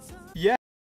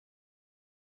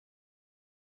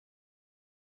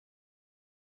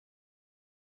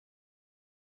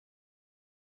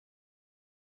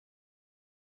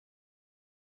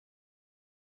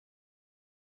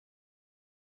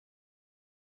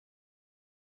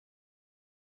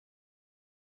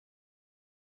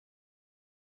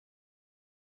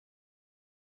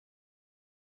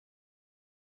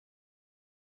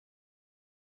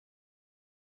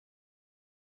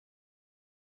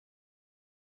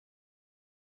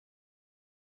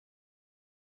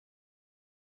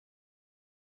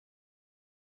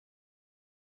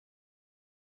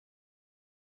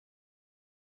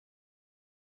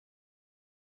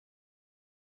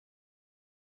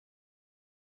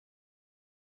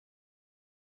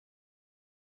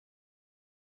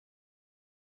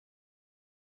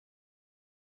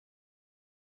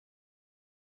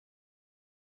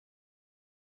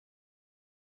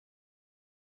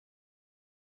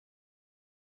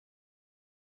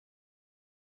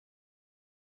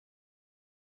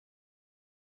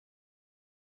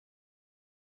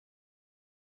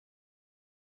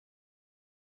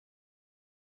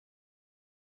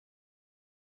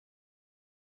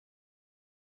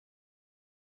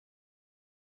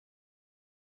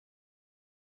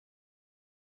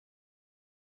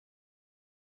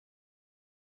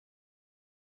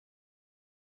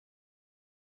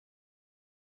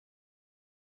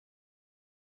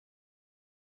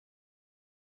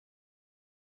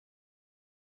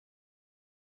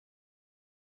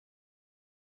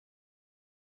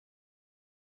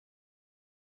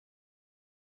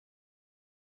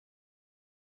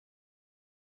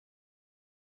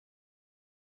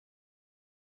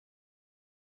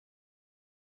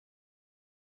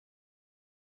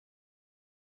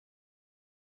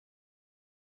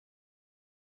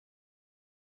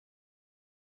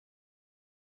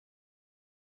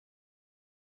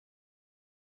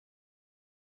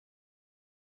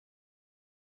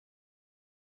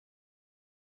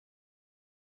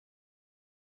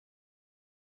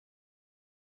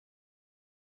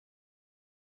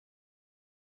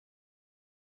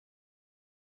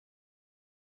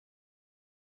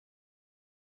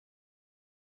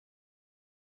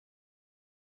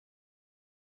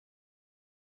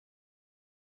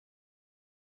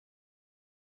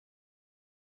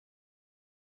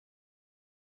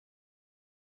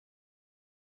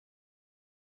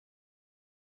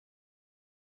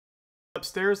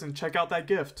 upstairs and check out that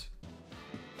gift.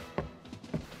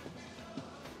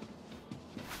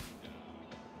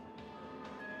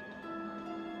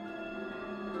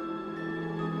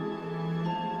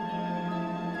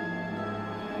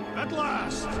 At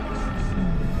last!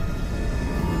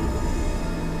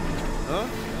 Huh?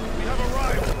 We have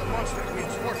arrived at the Monster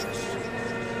Queen's fortress.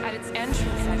 At its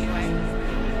entrance,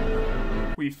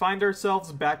 anyway. We find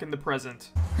ourselves back in the present.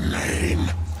 Name?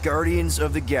 Guardians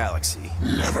of the Galaxy.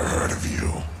 Never heard of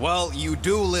you. Well, you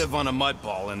do live on a mud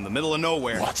ball in the middle of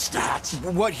nowhere. What's that?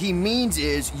 What he means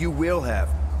is you will have.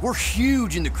 We're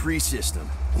huge in the Kree system.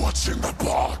 What's in the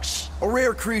box? A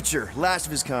rare creature, last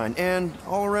of his kind, and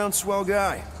all-around swell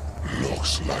guy.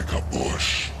 Looks like a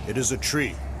bush. It is a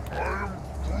tree. A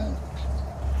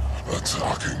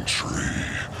talking tree.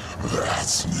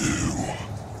 That's new.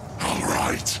 All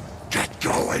right, get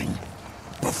going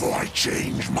before I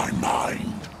change my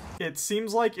mind. It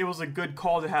seems like it was a good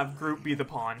call to have Groot be the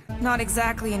pawn. Not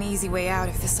exactly an easy way out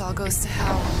if this all goes to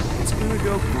hell. It's gonna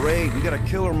go great. We got a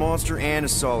killer monster and a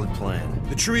solid plan.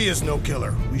 The tree is no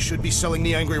killer. We should be selling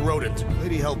the angry rodent.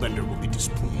 Lady Hellbender will be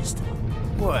displeased.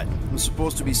 What? I'm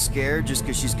supposed to be scared just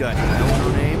because she's got hell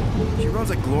in her name? She runs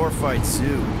a glorified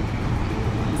zoo.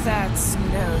 That's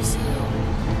no zoo.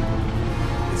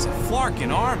 It's a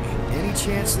Flarkin army. Any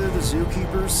chance they're the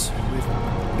zookeepers with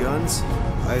guns?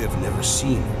 I have never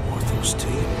seen Ortho's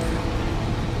tail.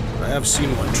 But I have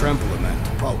seen one trample a man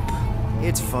to pulp.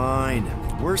 It's fine.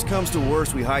 Worst comes to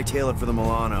worst, we hightail it for the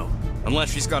Milano.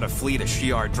 Unless she's got a fleet of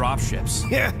Shi'ar dropships.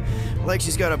 Yeah, like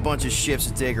she's got a bunch of ships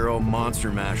to take her old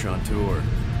monster mash on tour.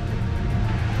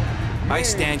 I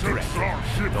stand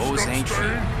corrected. Those ain't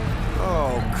Shi'ar.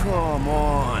 Oh, come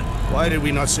on. Why did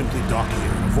we not simply dock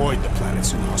here and avoid the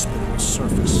planet's inhospitable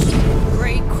surface?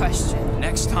 Great question.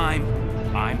 Next time,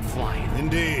 I'm flying.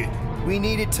 Indeed. We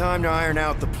needed time to iron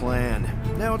out the plan.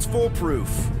 Now it's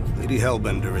foolproof. Lady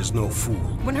Hellbender is no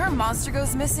fool. When her monster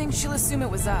goes missing, she'll assume it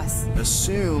was us.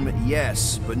 Assume,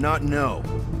 yes, but not know.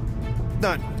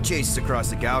 Not chase us across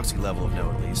the galaxy level of no,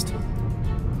 at least.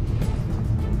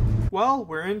 Well,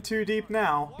 we're in too deep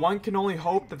now. One can only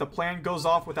hope that the plan goes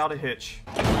off without a hitch.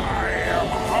 I am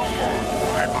humbled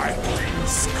by my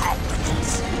queen's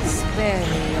competence. Spare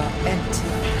me your empty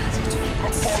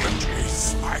platitudes.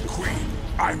 Apologies, my queen.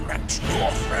 I meant no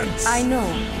offense. I know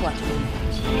what you meant.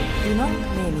 Do not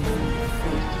play me for a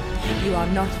fool. You are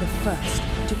not the first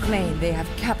to claim they have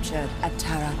captured a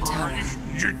Tara.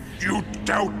 You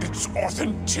doubt its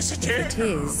authenticity? If it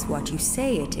is what you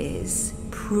say it is,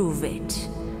 prove it.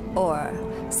 Or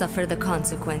suffer the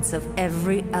consequence of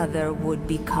every other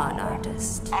would-be con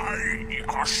artist. I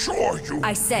assure you,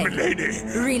 I say, milady.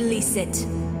 Release it.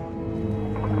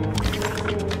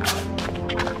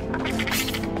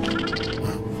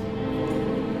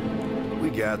 We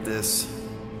got this.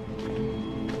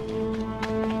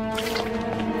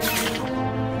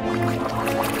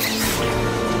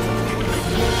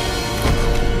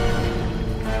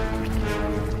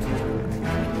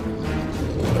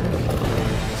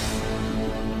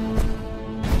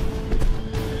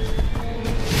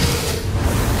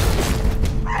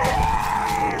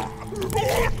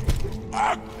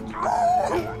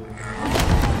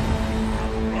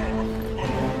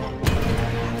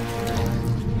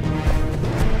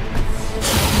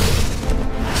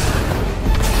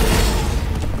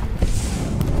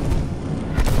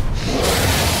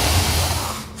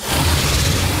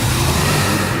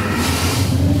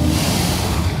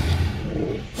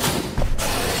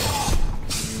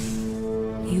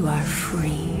 You are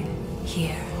free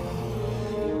here.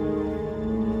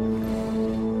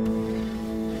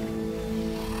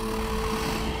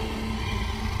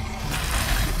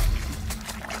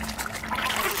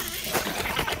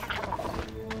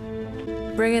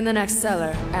 Bring in the next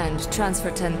seller and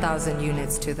transfer 10,000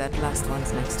 units to that last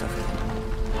one's next of kin.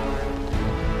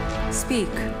 Speak.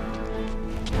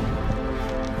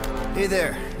 Hey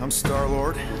there, I'm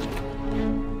Star-Lord.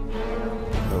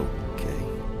 Okay.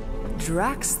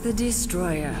 Drax the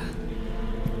Destroyer.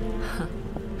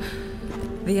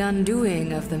 The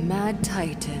undoing of the Mad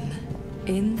Titan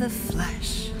in the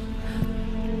flesh.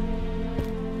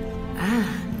 And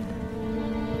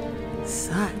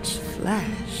such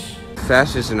flesh.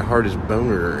 Fastest and hardest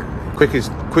boner.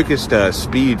 Quickest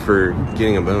speed for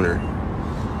getting a boner.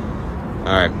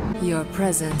 Alright. Your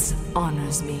presence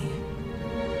honors me.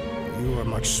 You are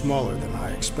much smaller than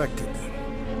I expected.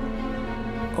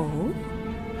 Oh?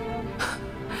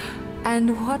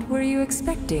 And what were you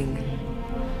expecting?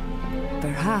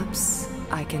 Perhaps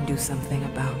I can do something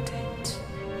about it.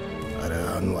 But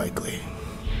unlikely.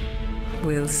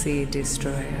 We'll see,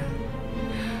 Destroyer.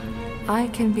 I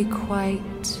can be quite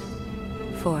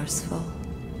forceful.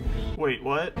 Wait,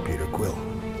 what? Peter Quill.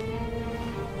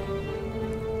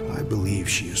 I believe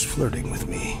she is flirting with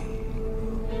me.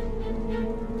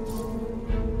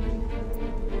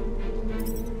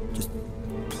 Just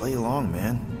play along,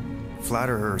 man.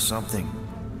 Flatter her or something.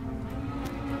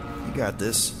 You got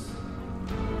this.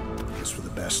 Guess for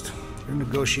the best. Your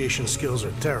negotiation skills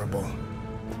are terrible.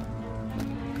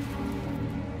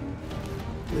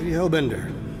 Lady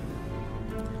Hellbender,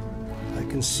 I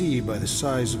can see by the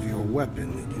size of your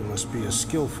weapon that you must be a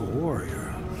skillful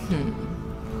warrior.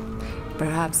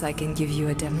 Perhaps I can give you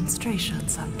a demonstration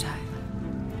sometime.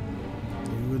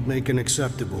 You would make an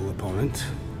acceptable opponent.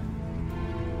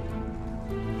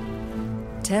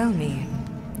 Tell me,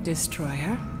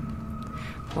 Destroyer,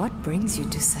 what brings you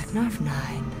to Seknarf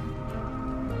Nine?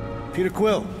 Peter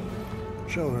Quill,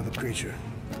 show her the creature.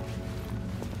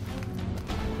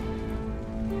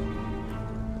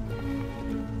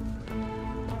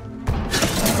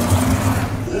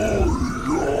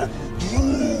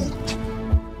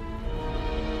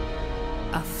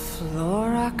 A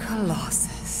Flora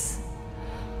Colossus.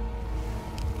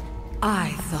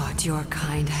 I thought your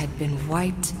kind had been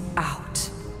wiped out.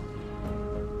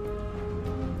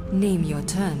 Name your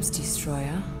terms,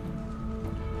 Destroyer.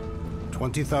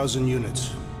 20,000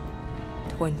 units.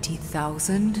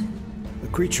 20,000? The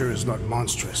creature is not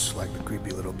monstrous like the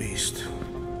creepy little beast.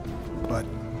 But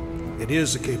it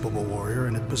is a capable warrior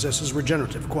and it possesses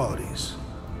regenerative qualities.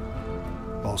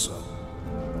 Also,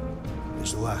 it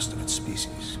is the last of its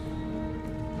species.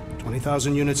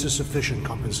 20,000 units is sufficient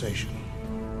compensation.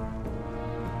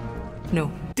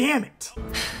 No. Damn it!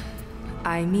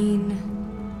 I mean,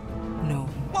 no.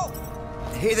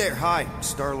 Hey there, hi,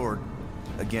 Star-Lord.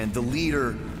 Again, the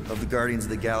leader of the Guardians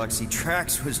of the Galaxy.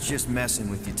 Drax was just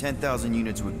messing with you. 10,000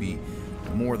 units would be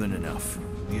more than enough.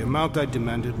 The amount I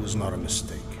demanded was not a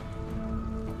mistake.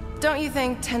 Don't you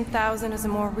think 10,000 is a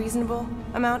more reasonable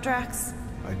amount, Drax?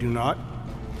 I do not.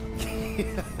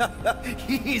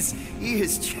 He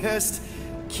is just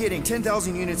kidding.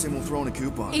 10,000 units and we'll throw in a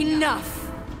coupon.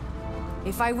 Enough!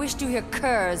 If I wished to hear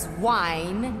curs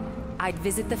whine, I'd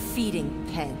visit the feeding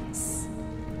pens.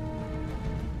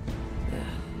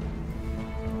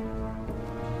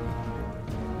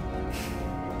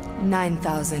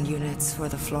 9,000 units for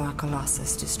the Flora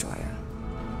Colossus Destroyer.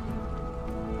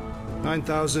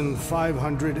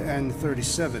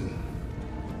 9,537.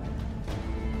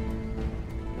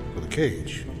 For the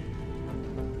cage.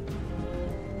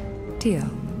 Deal.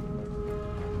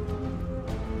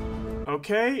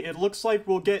 Okay, it looks like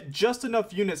we'll get just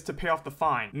enough units to pay off the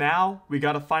fine. Now, we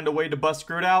gotta find a way to bust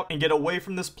Groot out and get away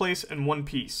from this place in one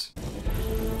piece.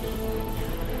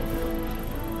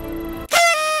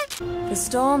 The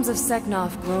storms of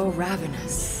Seknarf grow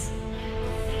ravenous.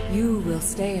 You will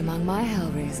stay among my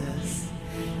Hellraisers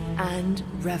and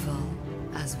revel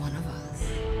as one of us.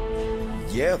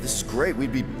 Yeah, this is great.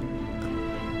 We'd be...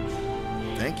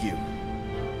 Thank you.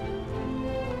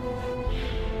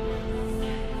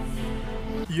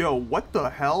 Yo, what the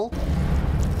hell?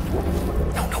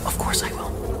 No, of course I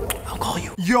will. I'll call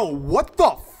you. Yo, what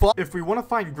the fuck? If we want to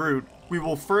find Groot, we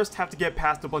will first have to get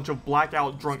past a bunch of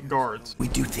blackout drunk guards. We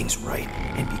do things right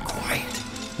and be quiet.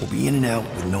 We'll be in and out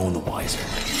with no one the wiser.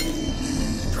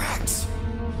 Drax,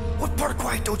 what part of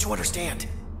quiet don't you understand?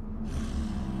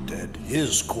 Dead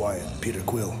is quiet, Peter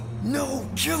Quill. No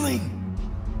killing!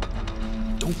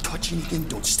 Don't touch anything,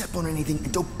 don't step on anything,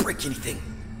 and don't break anything.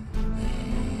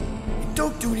 And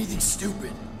don't do anything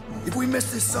stupid. If we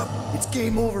mess this up, it's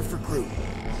game over for Groot.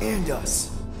 And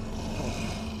us.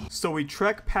 So we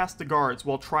trek past the guards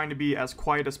while trying to be as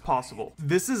quiet as possible.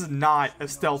 This is not a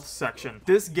stealth section.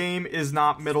 This game is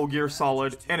not Metal Gear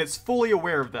Solid, and it's fully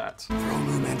aware of that. Throne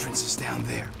room entrance is down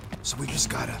there, so we just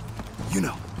gotta, you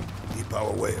know. Leap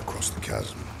our way across the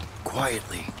chasm.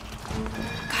 Quietly.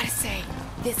 Gotta say,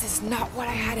 this is not what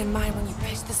I had in mind when you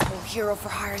pitched this whole hero for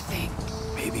hire thing.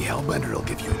 Maybe Hellbender will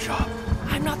give you a job.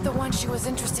 I'm not the one she was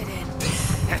interested in.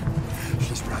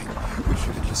 She's right. We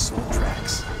should have just sold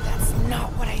Drax. That's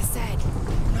not what I said.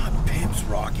 Not pimps,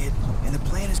 Rocket. And the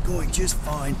plan is going just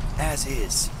fine as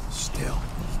is. Still,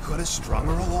 he could have strung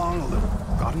her along a little,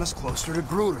 gotten us closer to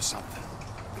Groot or something.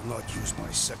 I will not use my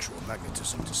sexual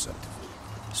magnetism deceptively.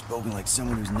 Spoken like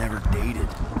someone who's never dated.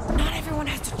 Not everyone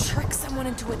has to trick someone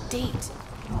into a date.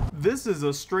 This is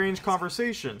a strange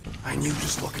conversation. I knew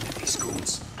just looking at these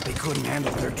goons. They couldn't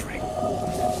handle their drink.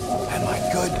 Am I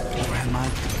good or am I?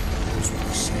 Those were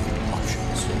the same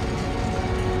options.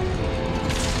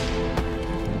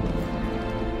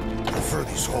 I prefer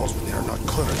these halls when they are not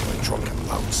cluttered by drunken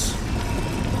louts.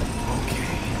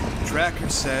 Okay. Tracker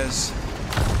says...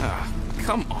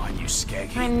 come on, you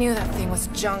skeggy. I knew that thing was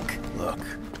junk. Look,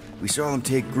 we saw them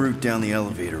take Groot down the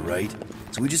elevator, right?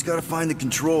 So we just gotta find the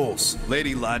controls.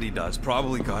 Lady Lottie does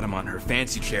probably got him on her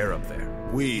fancy chair up there.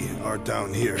 We are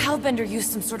down here. Hellbender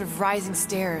used some sort of rising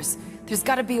stairs. There's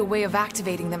gotta be a way of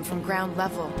activating them from ground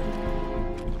level.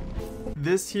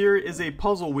 This here is a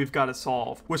puzzle we've got to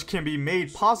solve, which can be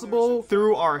made possible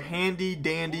through our handy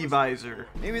dandy visor.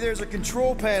 Maybe there's a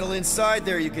control panel inside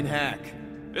there you can hack.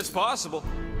 It's possible.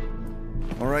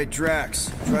 Alright,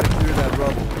 Drax, try to clear that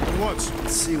rubble. At once.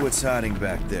 Let's see what's hiding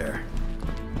back there.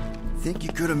 Think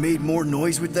you could have made more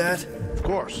noise with that? Of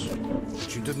course.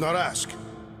 But you did not ask.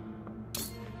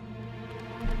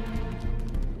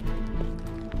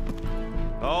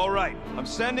 All right, I'm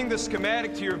sending the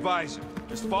schematic to your visor.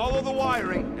 Just follow the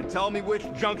wiring and tell me which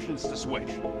junctions to switch.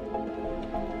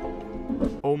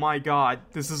 Oh my god,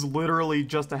 this is literally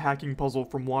just a hacking puzzle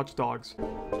from Watch Dogs.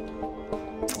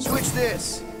 Switch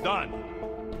this. Done.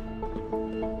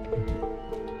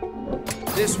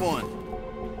 This one.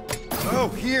 Oh,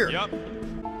 here. Yep.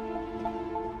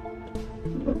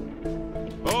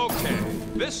 Okay,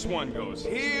 this one goes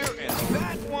here and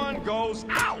that one goes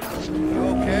out. You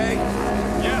okay?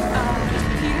 Yeah.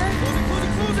 Peter?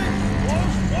 Close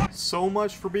it. So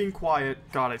much for being quiet.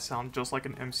 God, I sound just like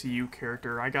an MCU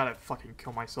character. I gotta fucking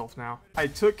kill myself now. I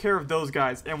took care of those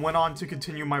guys and went on to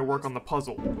continue my work on the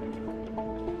puzzle.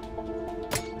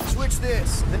 Switch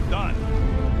this. Done.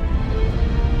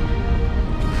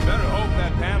 Better hope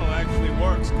that panel actually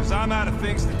works, because I'm out of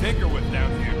things to tinker with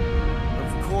down here.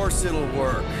 Of course it'll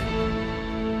work.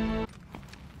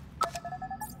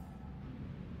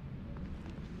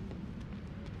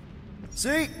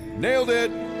 See? Nailed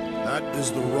it. That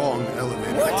is the wrong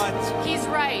elevator. What? He's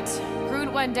right.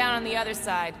 Groot went down on the other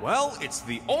side. Well, it's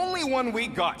the only one we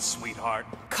got, sweetheart.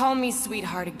 Call me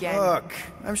sweetheart again. Look,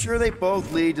 I'm sure they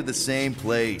both lead to the same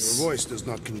place. Your voice does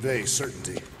not convey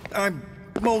certainty. I'm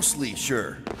mostly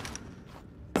sure.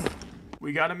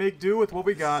 We gotta make do with what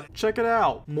we got. Check it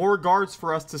out. More guards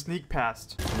for us to sneak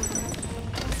past.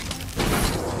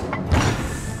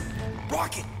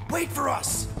 Rocket, wait for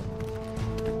us!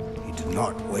 He did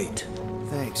not wait.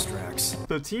 Thanks, Drax.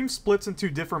 The team splits into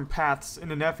different paths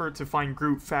in an effort to find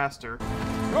Groot faster.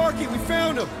 Rocky, we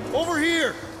found him! Over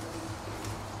here!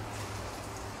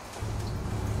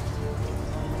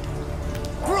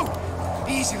 Groot!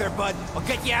 Easy there, bud. I'll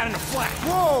get you out in a flash.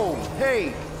 Whoa!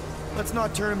 Hey! Let's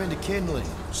not turn him into kindling.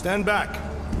 Stand back.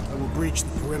 I will breach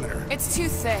the perimeter. It's too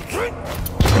thick.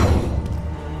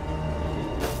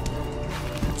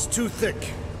 It's too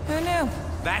thick. Who knew?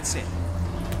 That's it.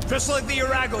 Just like the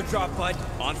Arago drop, bud.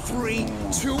 On 3,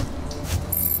 2...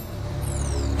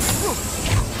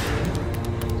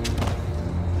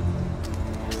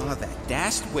 Oh, that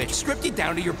dashed witch stripped you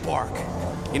down to your bark.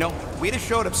 You know, we'd have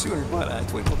showed up sooner, but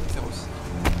twinkle the toes.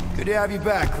 Good to have you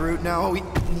back, Groot. Now all we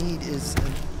need is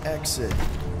an exit.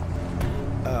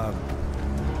 I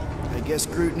guess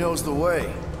Groot knows the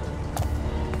way.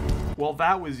 Well,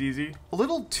 that was easy. A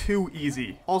little too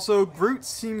easy. Also, Groot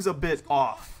seems a bit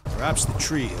off. Perhaps the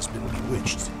tree has been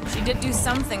bewitched. She did do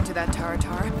something to that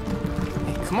Taratar.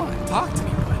 Hey, come on, talk to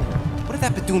me, bud. What did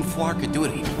that Badoon Flarka do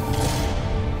to you?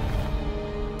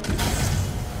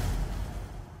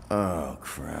 Oh,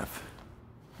 crap.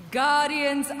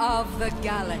 Guardians of the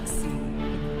Galaxy.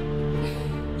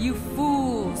 You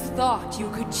fools thought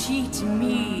you could cheat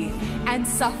me and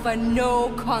suffer no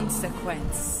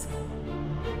consequence.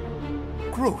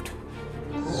 Groot.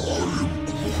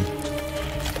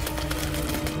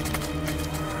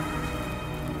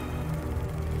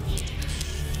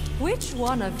 Which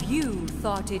one of you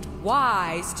thought it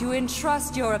wise to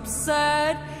entrust your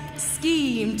absurd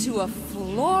scheme to a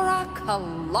Flora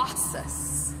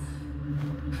Colossus?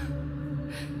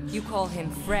 You call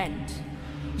him friend,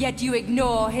 yet you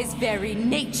ignore his very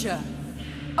nature,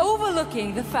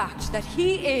 overlooking the fact that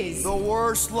he is the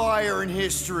worst liar in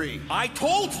history. I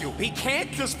told you, he can't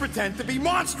just pretend to be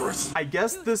monstrous. I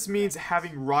guess this means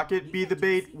having Rocket be the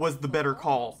bait was the better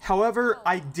call. However,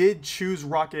 I did choose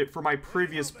Rocket for my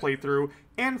previous playthrough,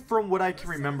 and from what I can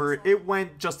remember, it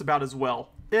went just about as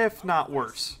well, if not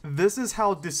worse. This is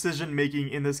how decision making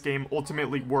in this game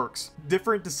ultimately works.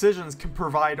 Different decisions can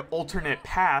provide alternate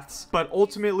paths, but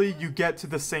ultimately you get to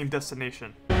the same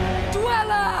destination.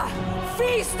 Dweller!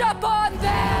 Feast upon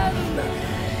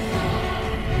them!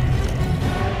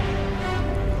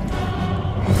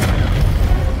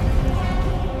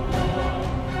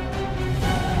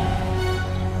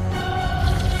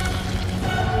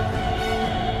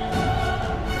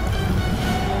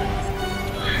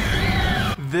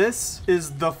 This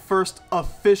is the first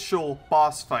official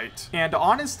boss fight, and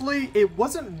honestly, it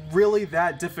wasn't really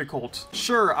that difficult.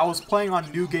 Sure, I was playing on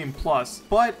New Game Plus,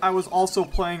 but I was also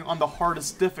playing on the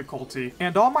hardest difficulty,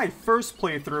 and on my first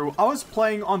playthrough, I was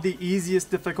playing on the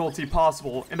easiest difficulty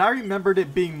possible, and I remembered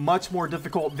it being much more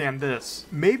difficult than this.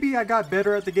 Maybe I got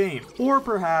better at the game, or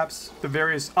perhaps the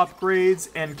various upgrades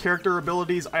and character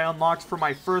abilities I unlocked for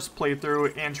my first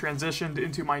playthrough and transitioned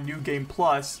into my New Game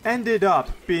Plus ended up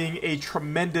being a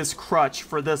tremendous crutch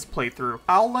for this playthrough.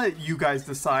 I'll let you guys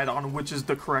decide on which is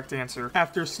the correct answer.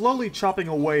 After slowly chopping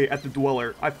away at the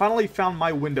Dweller, I finally found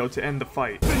my window to end the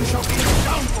fight.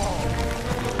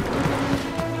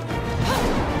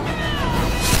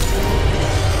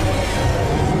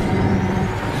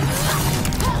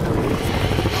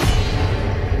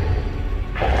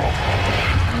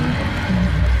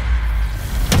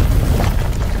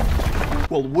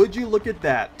 Well, would you look at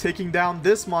that? Taking down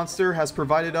this monster has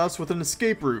provided us with an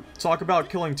escape route. Talk about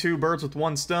killing two birds with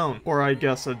one stone. Or I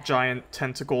guess a giant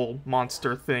tentacle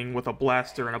monster thing with a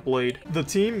blaster and a blade. The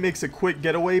team makes a quick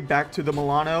getaway back to the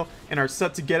Milano and are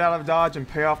set to get out of Dodge and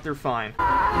pay off their fine.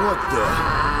 What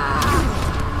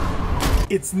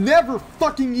the? It's never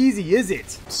fucking easy, is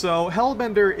it? So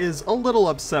Hellbender is a little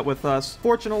upset with us.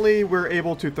 Fortunately, we're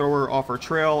able to throw her off her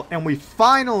trail and we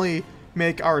finally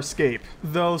make our escape.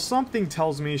 Though something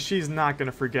tells me she's not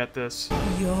gonna forget this.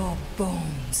 Your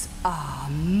bones are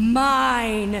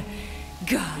mine,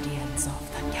 Guardians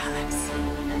of the Galaxy.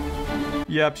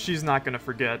 Yep, she's not gonna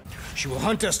forget. She will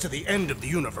hunt us to the end of the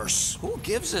universe. Who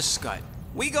gives a scut?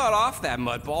 We got off that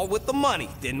mudball with the money,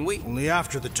 didn't we? Only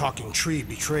after the talking tree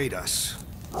betrayed us.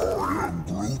 I am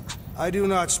Groot. I do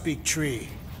not speak tree.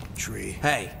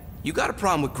 Hey, you got a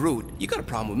problem with Groot, you got a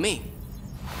problem with me.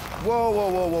 Whoa, whoa,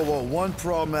 whoa, whoa, whoa. One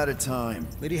problem at a time.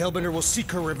 Lady Hellbender will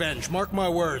seek her revenge, mark my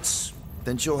words.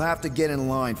 Then she'll have to get in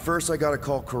line. First, I gotta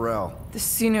call Ko-Rel. The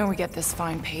sooner we get this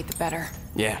fine paid, the better.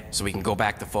 Yeah, so we can go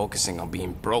back to focusing on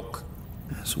being broke.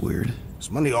 That's weird. Is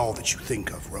money all that you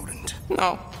think of, rodent?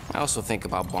 No, I also think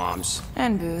about bombs.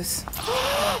 And booze.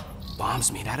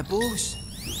 Bombs made out of booze.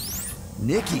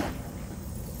 Nikki!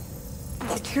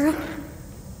 Is it true?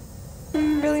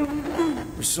 Really?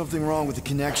 There's something wrong with the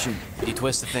connection. Did you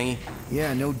twist the thingy?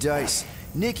 Yeah, no dice.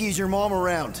 Nikki, is your mom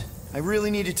around? I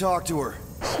really need to talk to her.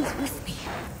 She's with me.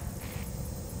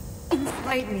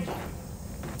 Inside me.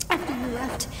 After you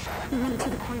left and went to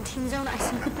the quarantine zone, I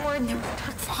saw the board and there was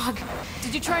dark fog.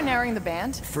 Did you try narrowing the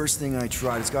band? First thing I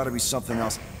tried, it's gotta be something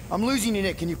else. I'm losing you,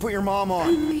 Nick. Can you put your mom on?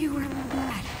 I knew you were my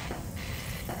dad.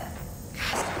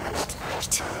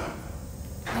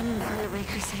 I didn't hear the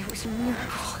Raker say it was a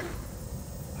miracle.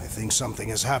 I think something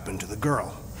has happened to the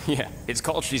girl. Yeah, it's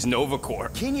called she's Nova Corps.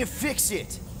 Can you fix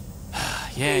it?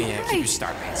 Yeah, keep your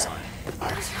star pants on.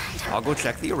 That's right. I'll go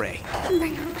check the array. I can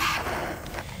bring her back.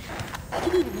 I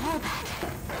need them all back.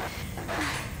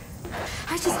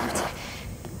 I just have to...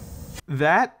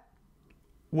 That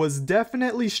was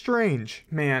definitely strange.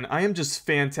 Man, I am just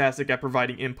fantastic at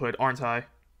providing input, aren't I?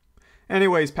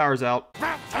 Anyways, power's out.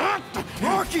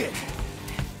 Rocket!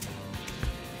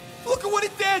 Look at what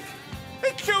it did!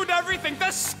 It chewed everything!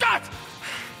 The scut!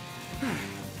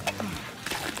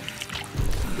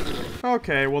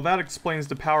 Okay, well that explains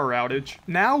the power outage.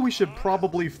 Now we should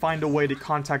probably find a way to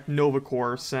contact Nova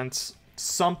Corps since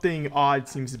something odd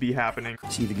seems to be happening.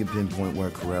 See if you can pinpoint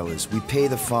where Ko-Rel is. We pay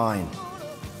the fine.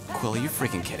 Quill, are you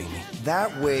freaking kidding me?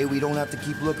 That way we don't have to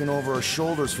keep looking over our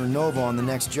shoulders for Nova on the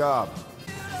next job.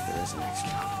 There is a next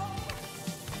job.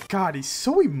 God, he's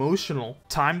so emotional.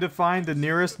 Time to find the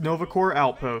nearest Nova Corps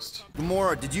outpost.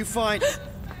 Gamora, did you find...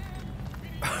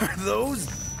 Are those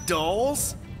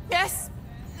dolls? Yes.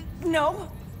 No.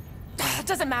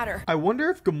 Doesn't matter. I wonder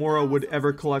if Gamora would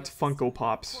ever collect Funko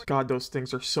Pops. God, those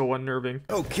things are so unnerving.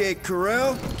 Okay,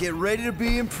 Ko-Rel, get ready to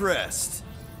be impressed.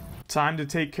 Time to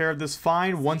take care of this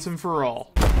fine once and for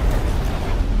all.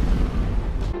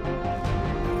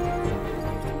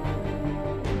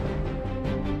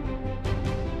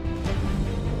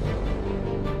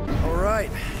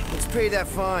 Alright, let's pay that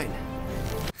fine.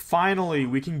 Finally,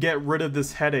 we can get rid of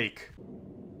this headache.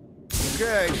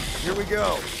 Okay, here we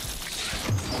go.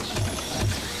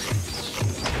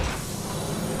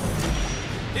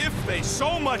 If they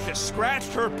so much as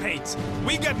scratched her paints,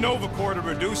 we get Nova Corps to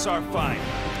reduce our fine.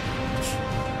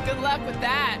 Good luck with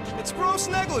that. It's gross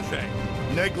negligee.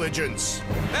 Negligence.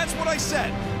 That's what I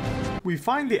said. We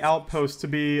find the outpost to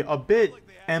be a bit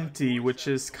empty, which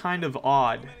is kind of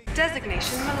odd.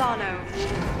 Designation Milano.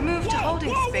 Move to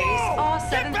holding space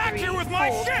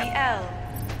R734PL.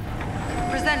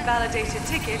 Present validated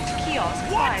ticket to kiosk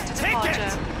prior to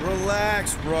departure.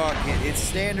 Relax, Rocket. It's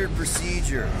standard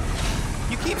procedure.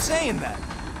 You keep saying that.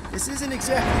 This isn't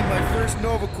exactly my first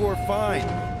Nova Corps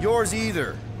find. Yours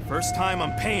either. First time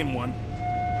I'm paying one.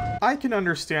 I can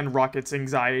understand Rocket's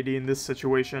anxiety in this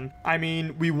situation. I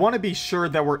mean, we want to be sure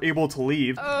that we're able to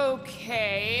leave.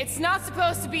 Okay, it's not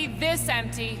supposed to be this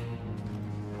empty.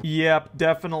 Yep,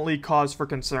 definitely cause for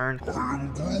concern.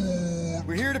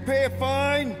 We're here to pay a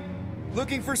fine?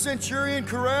 Looking for Centurion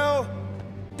Ko-Rel?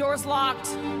 Door's locked.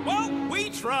 Well, we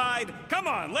tried. Come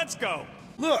on, let's go.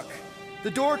 Look,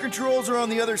 the door controls are on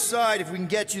the other side if we can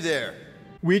get you there.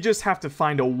 We just have to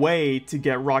find a way to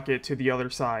get Rocket to the other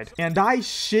side. And I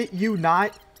shit you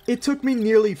not, it took me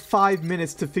nearly 5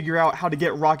 minutes to figure out how to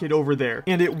get Rocket over there.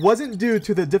 And it wasn't due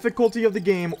to the difficulty of the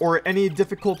game or any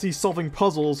difficulty solving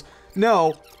puzzles.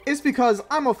 No, it's because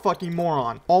I'm a fucking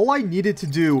moron. All I needed to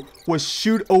do was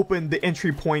shoot open the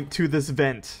entry point to this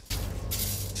vent.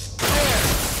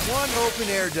 One open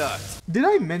air duct. Did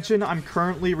I mention I'm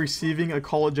currently receiving a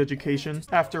college education?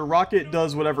 After Rocket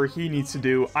does whatever he needs to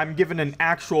do, I'm given an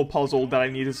actual puzzle that I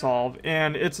need to solve,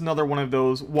 and it's another one of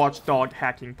those watchdog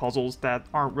hacking puzzles that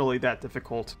aren't really that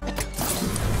difficult.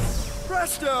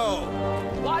 Presto!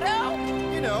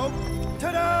 Watto? You know,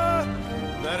 ta-da!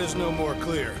 That is no more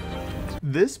clear.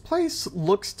 This place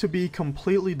looks to be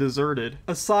completely deserted,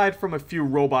 aside from a few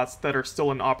robots that are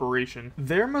still in operation.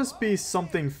 There must be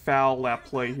something foul at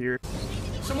play here.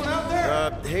 Someone out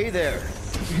there? Hey there.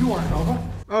 You aren't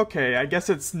Nova? Okay, I guess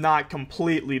it's not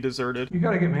completely deserted. You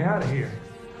gotta get me out of here.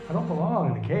 I don't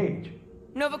belong in the cage.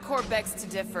 Nova Corps begs to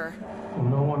differ. Well,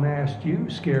 no one asked you,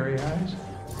 Scary Eyes.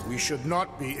 We should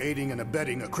not be aiding and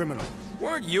abetting a criminal.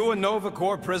 Weren't you a Nova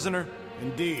Corps prisoner?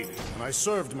 Indeed, and I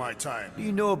served my time. What do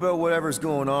you know about whatever's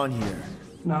going on here?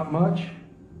 Not much.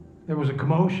 There was a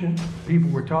commotion. People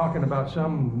were talking about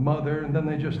some mother, and then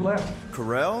they just left.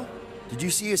 Ko-Rel? Did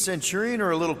you see a Centurion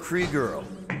or a little Kree girl?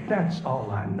 That's all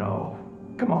I know.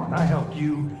 Come on, I helped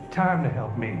you. Time to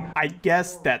help me. I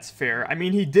guess that's fair. I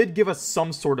mean, he did give us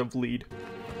some sort of lead.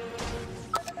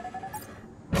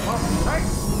 Hey,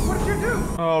 what did you do?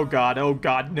 Oh god,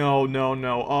 no, no,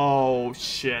 no. Oh,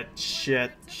 shit.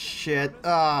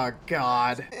 Oh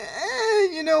god.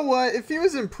 You know what? If he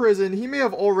was in prison, he may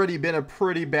have already been a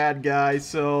pretty bad guy,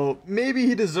 so maybe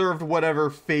he deserved whatever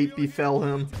fate befell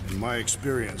him. In my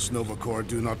experience, Nova Corps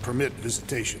do not permit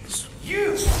visitations.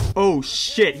 You! Oh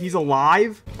shit, he's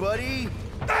alive? Buddy?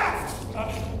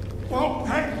 Well,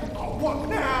 hey, what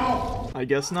now? I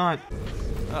guess not.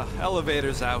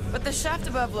 Elevator's out. But the shaft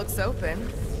above looks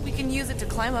open. We can use it to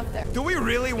climb up there. Do we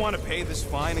really want to pay this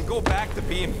fine and go back to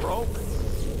being broke?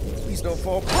 Please don't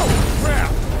fall. Oh,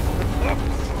 crap!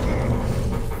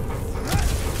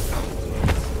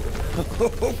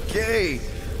 Okay,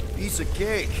 piece of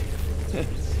cake.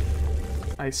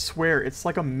 I swear, it's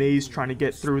like a maze trying to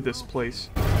get through this place.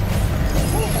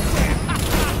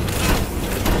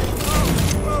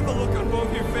 Oh, the look on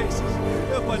both your faces.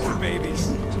 A bunch of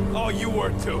babies. Oh, you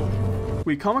were too.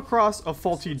 We come across a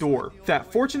faulty door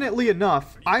that, fortunately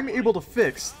enough, I'm able to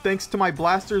fix thanks to my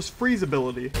blaster's freeze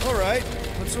ability. Alright,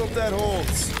 let's hope that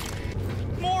holds.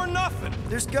 More nothing.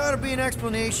 There's gotta be an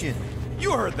explanation.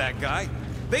 You heard that guy.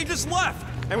 They just left,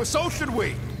 and so should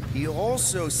we. He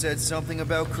also said something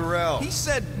about Ko-Rel. He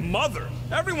said mother.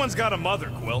 Everyone's got a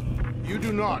mother, Quill. You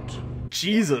do not.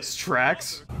 Jesus,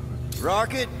 Drax.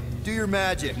 Rocket, do your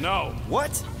magic. No.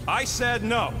 What? I said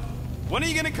no. When are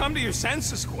you gonna come to your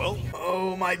senses, Quill?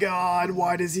 Oh my god,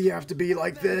 why does he have to be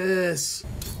like this?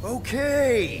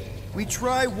 Okay, we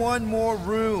try one more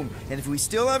room, and if we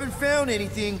still haven't found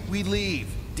anything, we leave.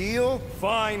 Deal?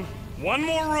 Fine. One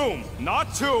more room,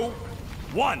 not two.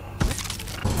 One.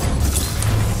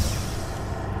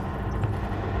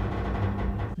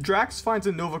 Drax finds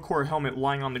a Nova Corps helmet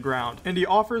lying on the ground, and he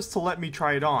offers to let me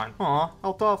try it on. Aw,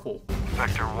 how thoughtful.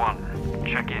 Sector 1,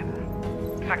 check in.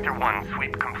 Sector 1,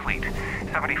 sweep complete.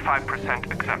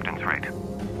 75% acceptance rate.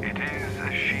 It is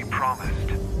as she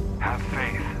promised. Have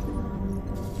faith.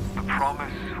 The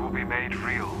promise will be made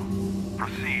real.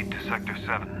 Proceed to Sector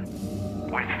 7.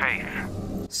 With faith.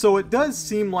 So it does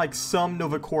seem like some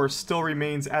Nova Corps still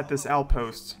remains at this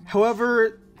outpost.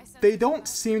 However, they don't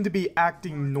seem to be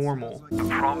acting normal. The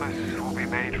promise will be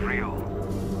made real.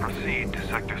 Proceed to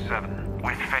Sector 7.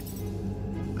 With faith.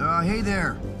 Hey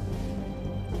there.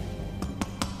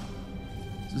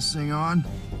 Is this thing on?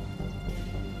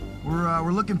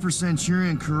 We're looking for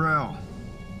Centurion Ko-Rel.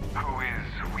 Who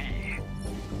is we?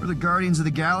 We're the Guardians of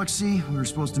the Galaxy. We were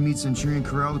supposed to meet Centurion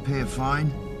Ko-Rel to pay a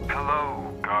fine.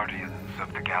 Hello, Guardians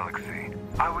of the Galaxy.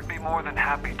 I would be more than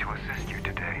happy to assist you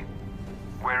today.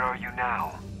 Where are you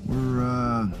now?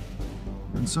 We're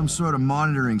in some sort of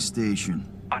monitoring station.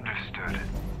 Understood.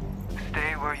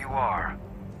 Stay where you are.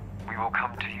 We will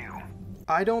come to you.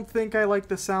 I don't think I like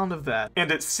the sound of that.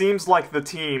 And it seems like the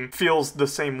team feels the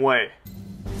same way.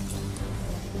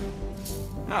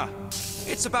 Huh.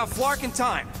 It's about flarking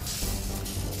time.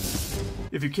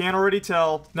 If you can't already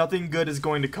tell, nothing good is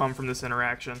going to come from this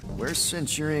interaction. Where's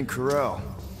Centurion Ko-Rel?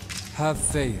 Have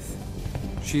faith.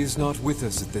 She is not with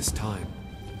us at this time.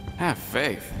 Have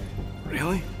faith?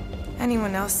 Really?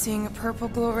 Anyone else seeing a purple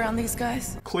glow around these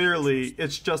guys? Clearly,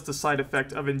 it's just a side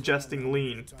effect of ingesting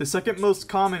lean. The second most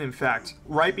common, in fact,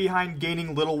 right behind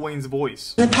gaining Lil Wayne's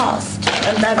voice. The past.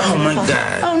 Oh my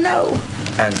god. Oh no.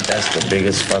 And that's the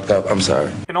biggest fuck up. I'm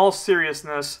sorry. In all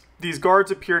seriousness, these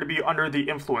guards appear to be under the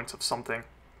influence of something.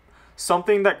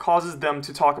 Something that causes them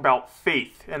to talk about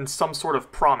faith and some sort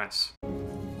of promise.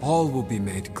 All will be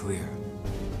made clear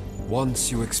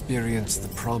once you experience the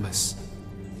promise.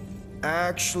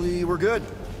 Actually, we're good.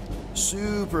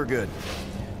 Super good.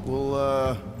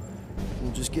 We'll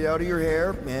just get out of your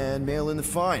hair and mail in the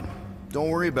fine.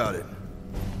 Don't worry about it.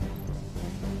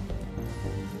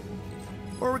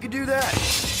 Or we could do that.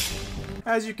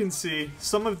 As you can see,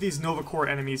 some of these Nova Corps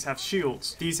enemies have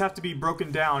shields. These have to be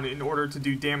broken down in order to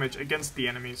do damage against the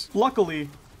enemies. Luckily,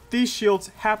 these shields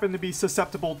happen to be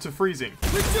susceptible to freezing.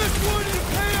 We just wanted to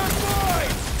pay our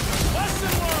fines!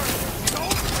 Lesson learned!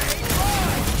 Don't pay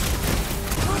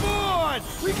fines! Come on!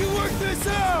 We can work this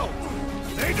out!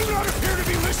 They do not appear to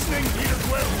be listening, Peter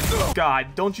Quill!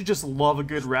 God, don't you just love a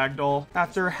good ragdoll?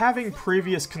 After having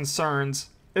previous concerns,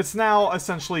 it's now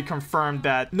essentially confirmed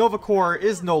that Nova Corps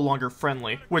is no longer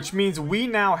friendly, which means we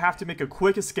now have to make a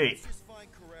quick escape.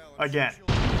 Again.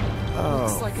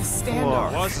 Looks like a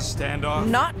standoff. Was a standoff.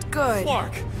 Not good.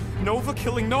 Clark, Nova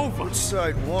killing Nova. Which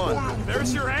side won?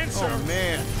 There's your answer. Oh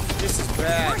man, this is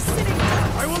bad. We're sitting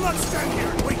down. I will not stand here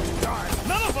and wait to die.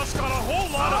 None of us got a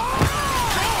whole lot of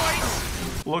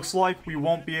choice. Looks like we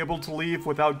won't be able to leave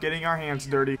without getting our hands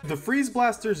dirty. The freeze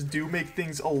blasters do make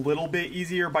things a little bit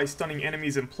easier by stunning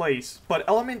enemies in place, but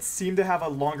elements seem to have a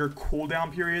longer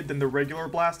cooldown period than the regular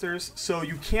blasters, so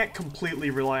you can't completely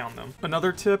rely on them.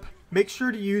 Another tip, make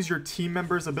sure to use your team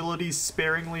members' abilities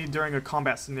sparingly during a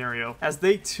combat scenario, as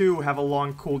they too have a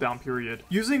long cooldown period.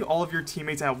 Using all of your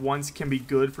teammates at once can be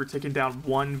good for taking down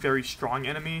one very strong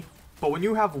enemy, but when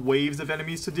you have waves of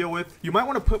enemies to deal with, you might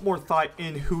want to put more thought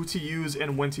in who to use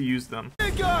and when to use them. Hey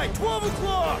guy, 12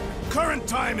 o'clock! Current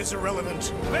time is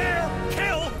irrelevant. Bear,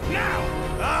 kill, now!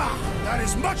 Ah, that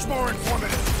is much more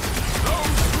informative.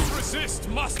 Those who resist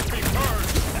must be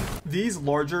purged. These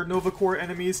larger Nova Corps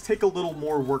enemies take a little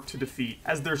more work to defeat,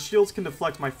 as their shields can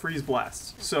deflect my freeze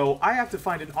blasts, so I have to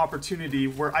find an opportunity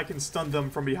where I can stun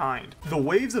them from behind. The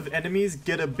waves of enemies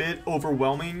get a bit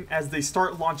overwhelming as they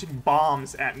start launching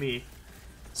bombs at me,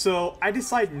 so I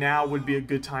decide now would be a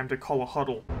good time to call a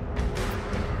huddle.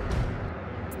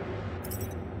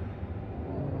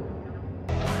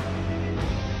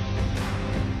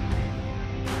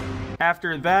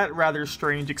 After that rather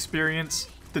strange experience,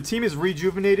 the team is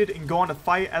rejuvenated and go on to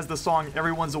fight as the song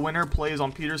Everyone's a Winner plays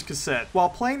on Peter's cassette. While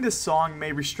playing this song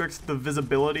may restrict the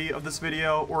visibility of this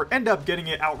video or end up getting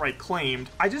it outright claimed,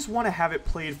 I just want to have it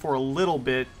played for a little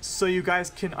bit so you guys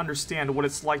can understand what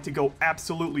it's like to go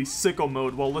absolutely sicko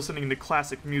mode while listening to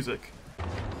classic music.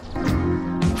 I'm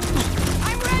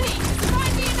ready!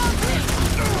 Find me an opening!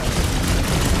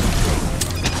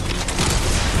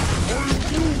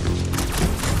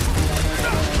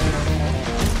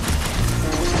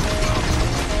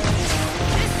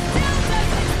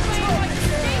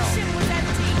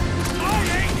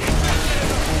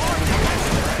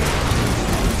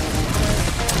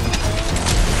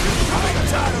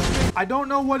 I don't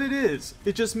know what it is,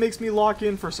 it just makes me lock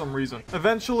in for some reason.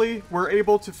 Eventually, we're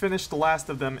able to finish the last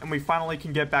of them and we finally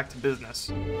can get back to business.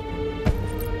 I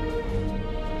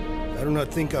do not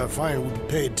think our fine will be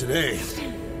paid today.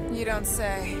 You don't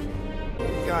say.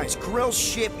 Guys, Ko-Rel's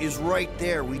ship is right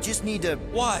there. We just need to...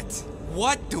 What?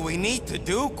 What do we need to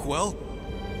do, Quill?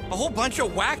 A whole bunch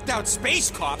of whacked out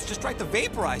space cops just tried to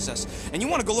vaporize us, and you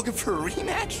want to go looking for a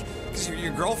rematch? Because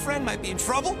your girlfriend might be in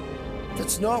trouble?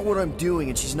 That's not what I'm doing,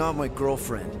 and she's not my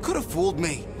girlfriend. Could have fooled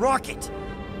me. Rocket!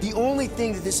 The only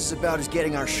thing that this is about is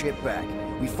getting our ship back.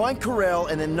 We find Ko-Rel,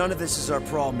 and then none of this is our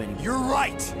problem anymore. You're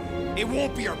right. It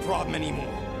won't be our problem anymore.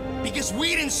 Because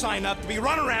we didn't sign up to be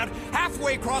run around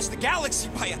halfway across the galaxy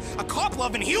by a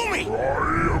cop-loving human.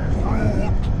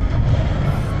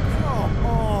 Come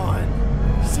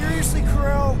on. Seriously,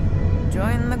 Ko-Rel?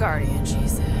 Join the Guardian, she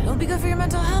said. It'll be good for your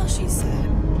mental health, she said.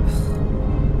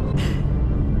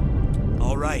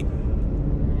 All right.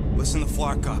 Listen to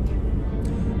Flark up.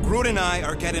 Groot and I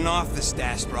are getting off the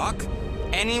Stashed Rock.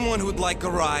 Anyone who'd like a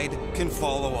ride can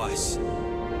follow us.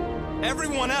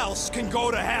 Everyone else can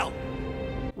go to hell.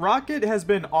 Rocket has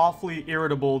been awfully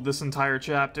irritable this entire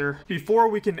chapter. Before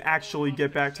we can actually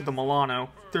get back to the Milano,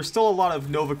 there's still a lot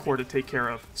of Nova Corps to take care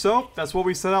of. So, that's what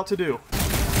we set out to do.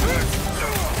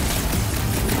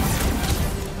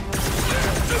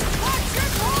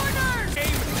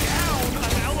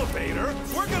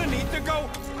 We're gonna need to go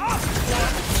up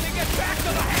one to get back to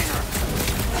the hangar.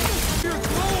 You're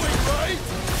glowing, right?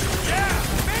 Yeah,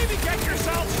 maybe get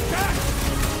yourself checked.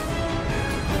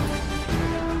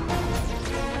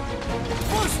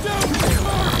 Bust down the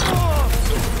car!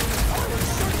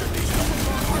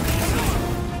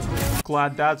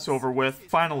 Glad that's over with.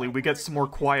 Finally, we get some more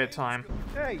quiet time.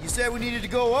 Hey, you said we needed to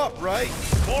go up, right?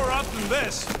 More up than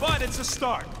this, but it's a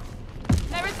start.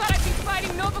 Never thought I'd be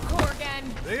fighting Nova Corps again.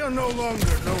 They are no longer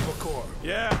Nova Corps.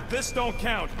 Yeah, this don't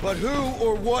count. But who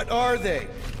or what are they?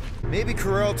 Maybe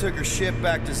Ko-Rel took her ship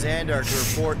back to Xandar to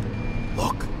report.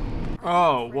 Look.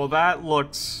 Oh, well that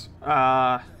looks,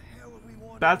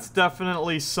 that's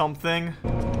definitely something.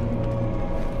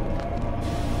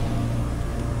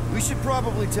 We should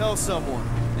probably tell someone.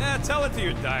 Yeah, tell it to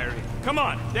your diary. Come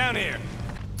on, down here.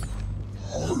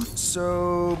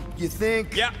 So, you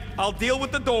think? Yeah, I'll deal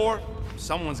with the door.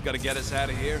 Someone's gotta get us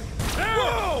out of here.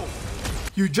 Whoa!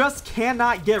 You just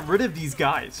cannot get rid of these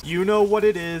guys. You know what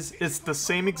it is. It's the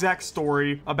same exact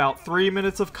story, about 3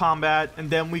 minutes of combat, and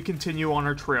then we continue on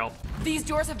our trail. These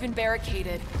doors have been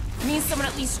barricaded. It means someone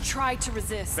at least tried to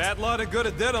resist. Bad lot of good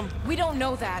it did them. We don't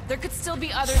know that. There could still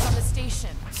be others on the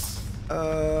station.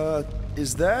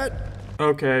 Is that?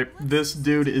 Okay, this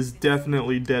dude is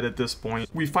definitely dead at this point.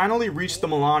 We finally reached the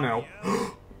Milano.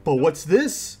 But what's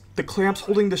this? The clamps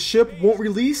holding the ship won't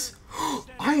release?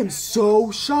 I am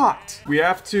so shocked. We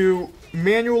have to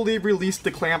manually release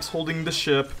the clamps holding the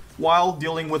ship while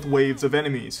dealing with waves of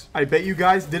enemies. I bet you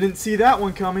guys didn't see that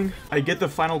one coming. I get the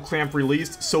final clamp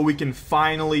released so we can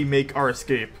finally make our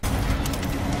escape.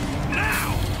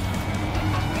 Now!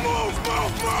 Move,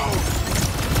 move, move!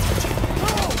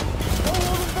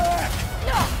 Hold him back!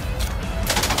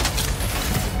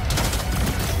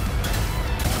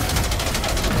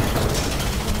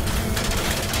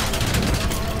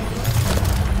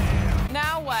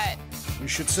 Now what? We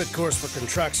should set course for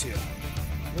Contraxia.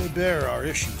 They bear our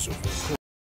issues over a course.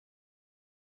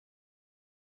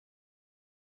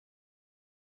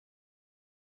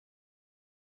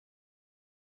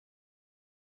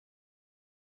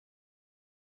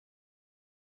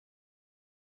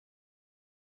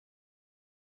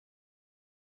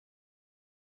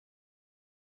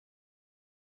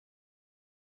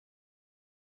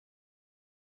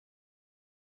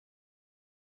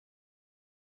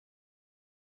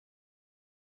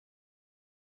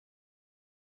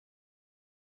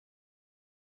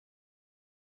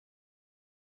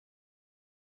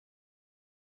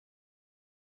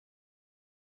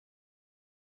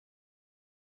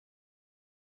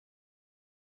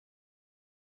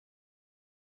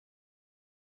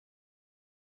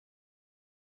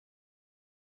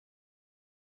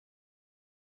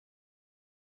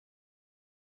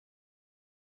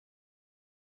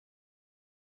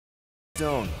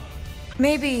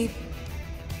 Maybe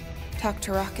talk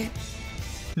to Rocket.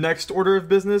 Next order of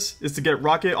business is to get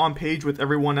Rocket on page with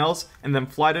everyone else and then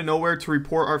fly to nowhere to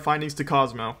report our findings to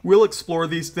Cosmo. We'll explore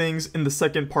these things in the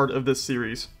second part of this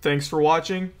series. Thanks for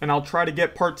watching, and I'll try to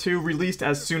get part 2 released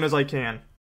as soon as I can.